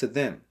yourself to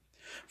them.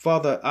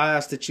 Father, I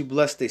ask that you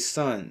bless their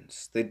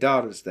sons, their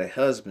daughters, their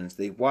husbands,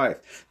 their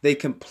wife, their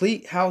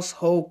complete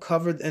household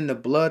covered in the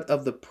blood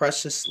of the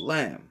precious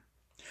Lamb.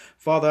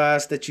 Father, I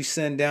ask that you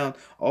send down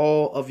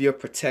all of your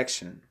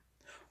protection,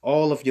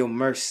 all of your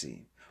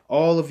mercy,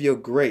 all of your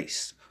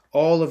grace,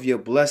 all of your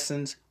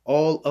blessings,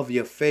 all of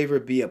your favor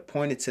be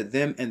appointed to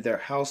them and their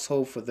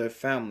household for their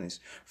families.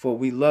 For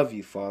we love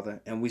you,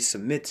 Father, and we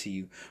submit to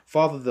you.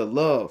 Father, the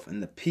love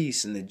and the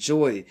peace and the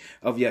joy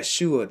of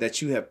Yeshua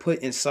that you have put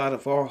inside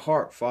of our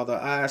heart, Father,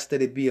 I ask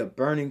that it be a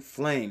burning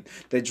flame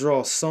that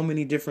draws so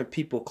many different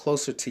people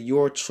closer to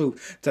your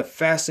truth, to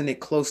fasten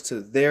it close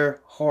to their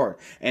heart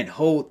and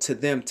hold to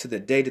them to the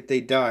day that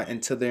they die,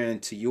 until they're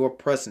into your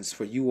presence,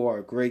 for you are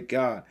a great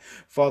God.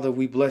 Father,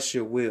 we bless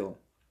your will.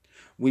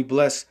 We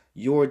bless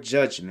your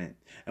judgment,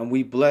 and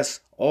we bless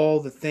all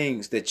the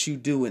things that you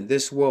do in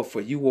this world, for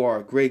you are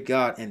a great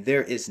God, and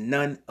there is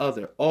none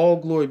other. All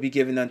glory be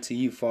given unto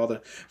you,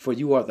 Father, for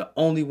you are the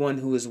only one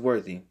who is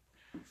worthy.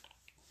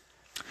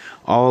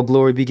 All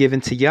glory be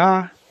given to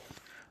Yah.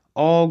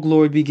 All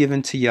glory be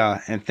given to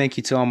Yah. And thank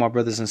you to all my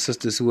brothers and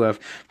sisters who have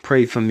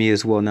prayed for me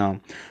as well. Now,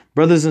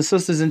 brothers and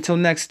sisters, until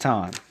next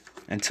time,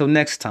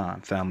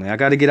 family, I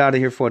got to get out of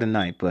here for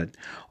tonight, but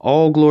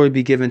all glory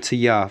be given to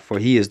Yah, for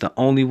he is the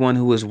only one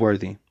who is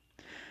worthy.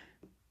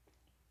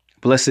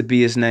 Blessed be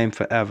his name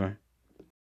forever.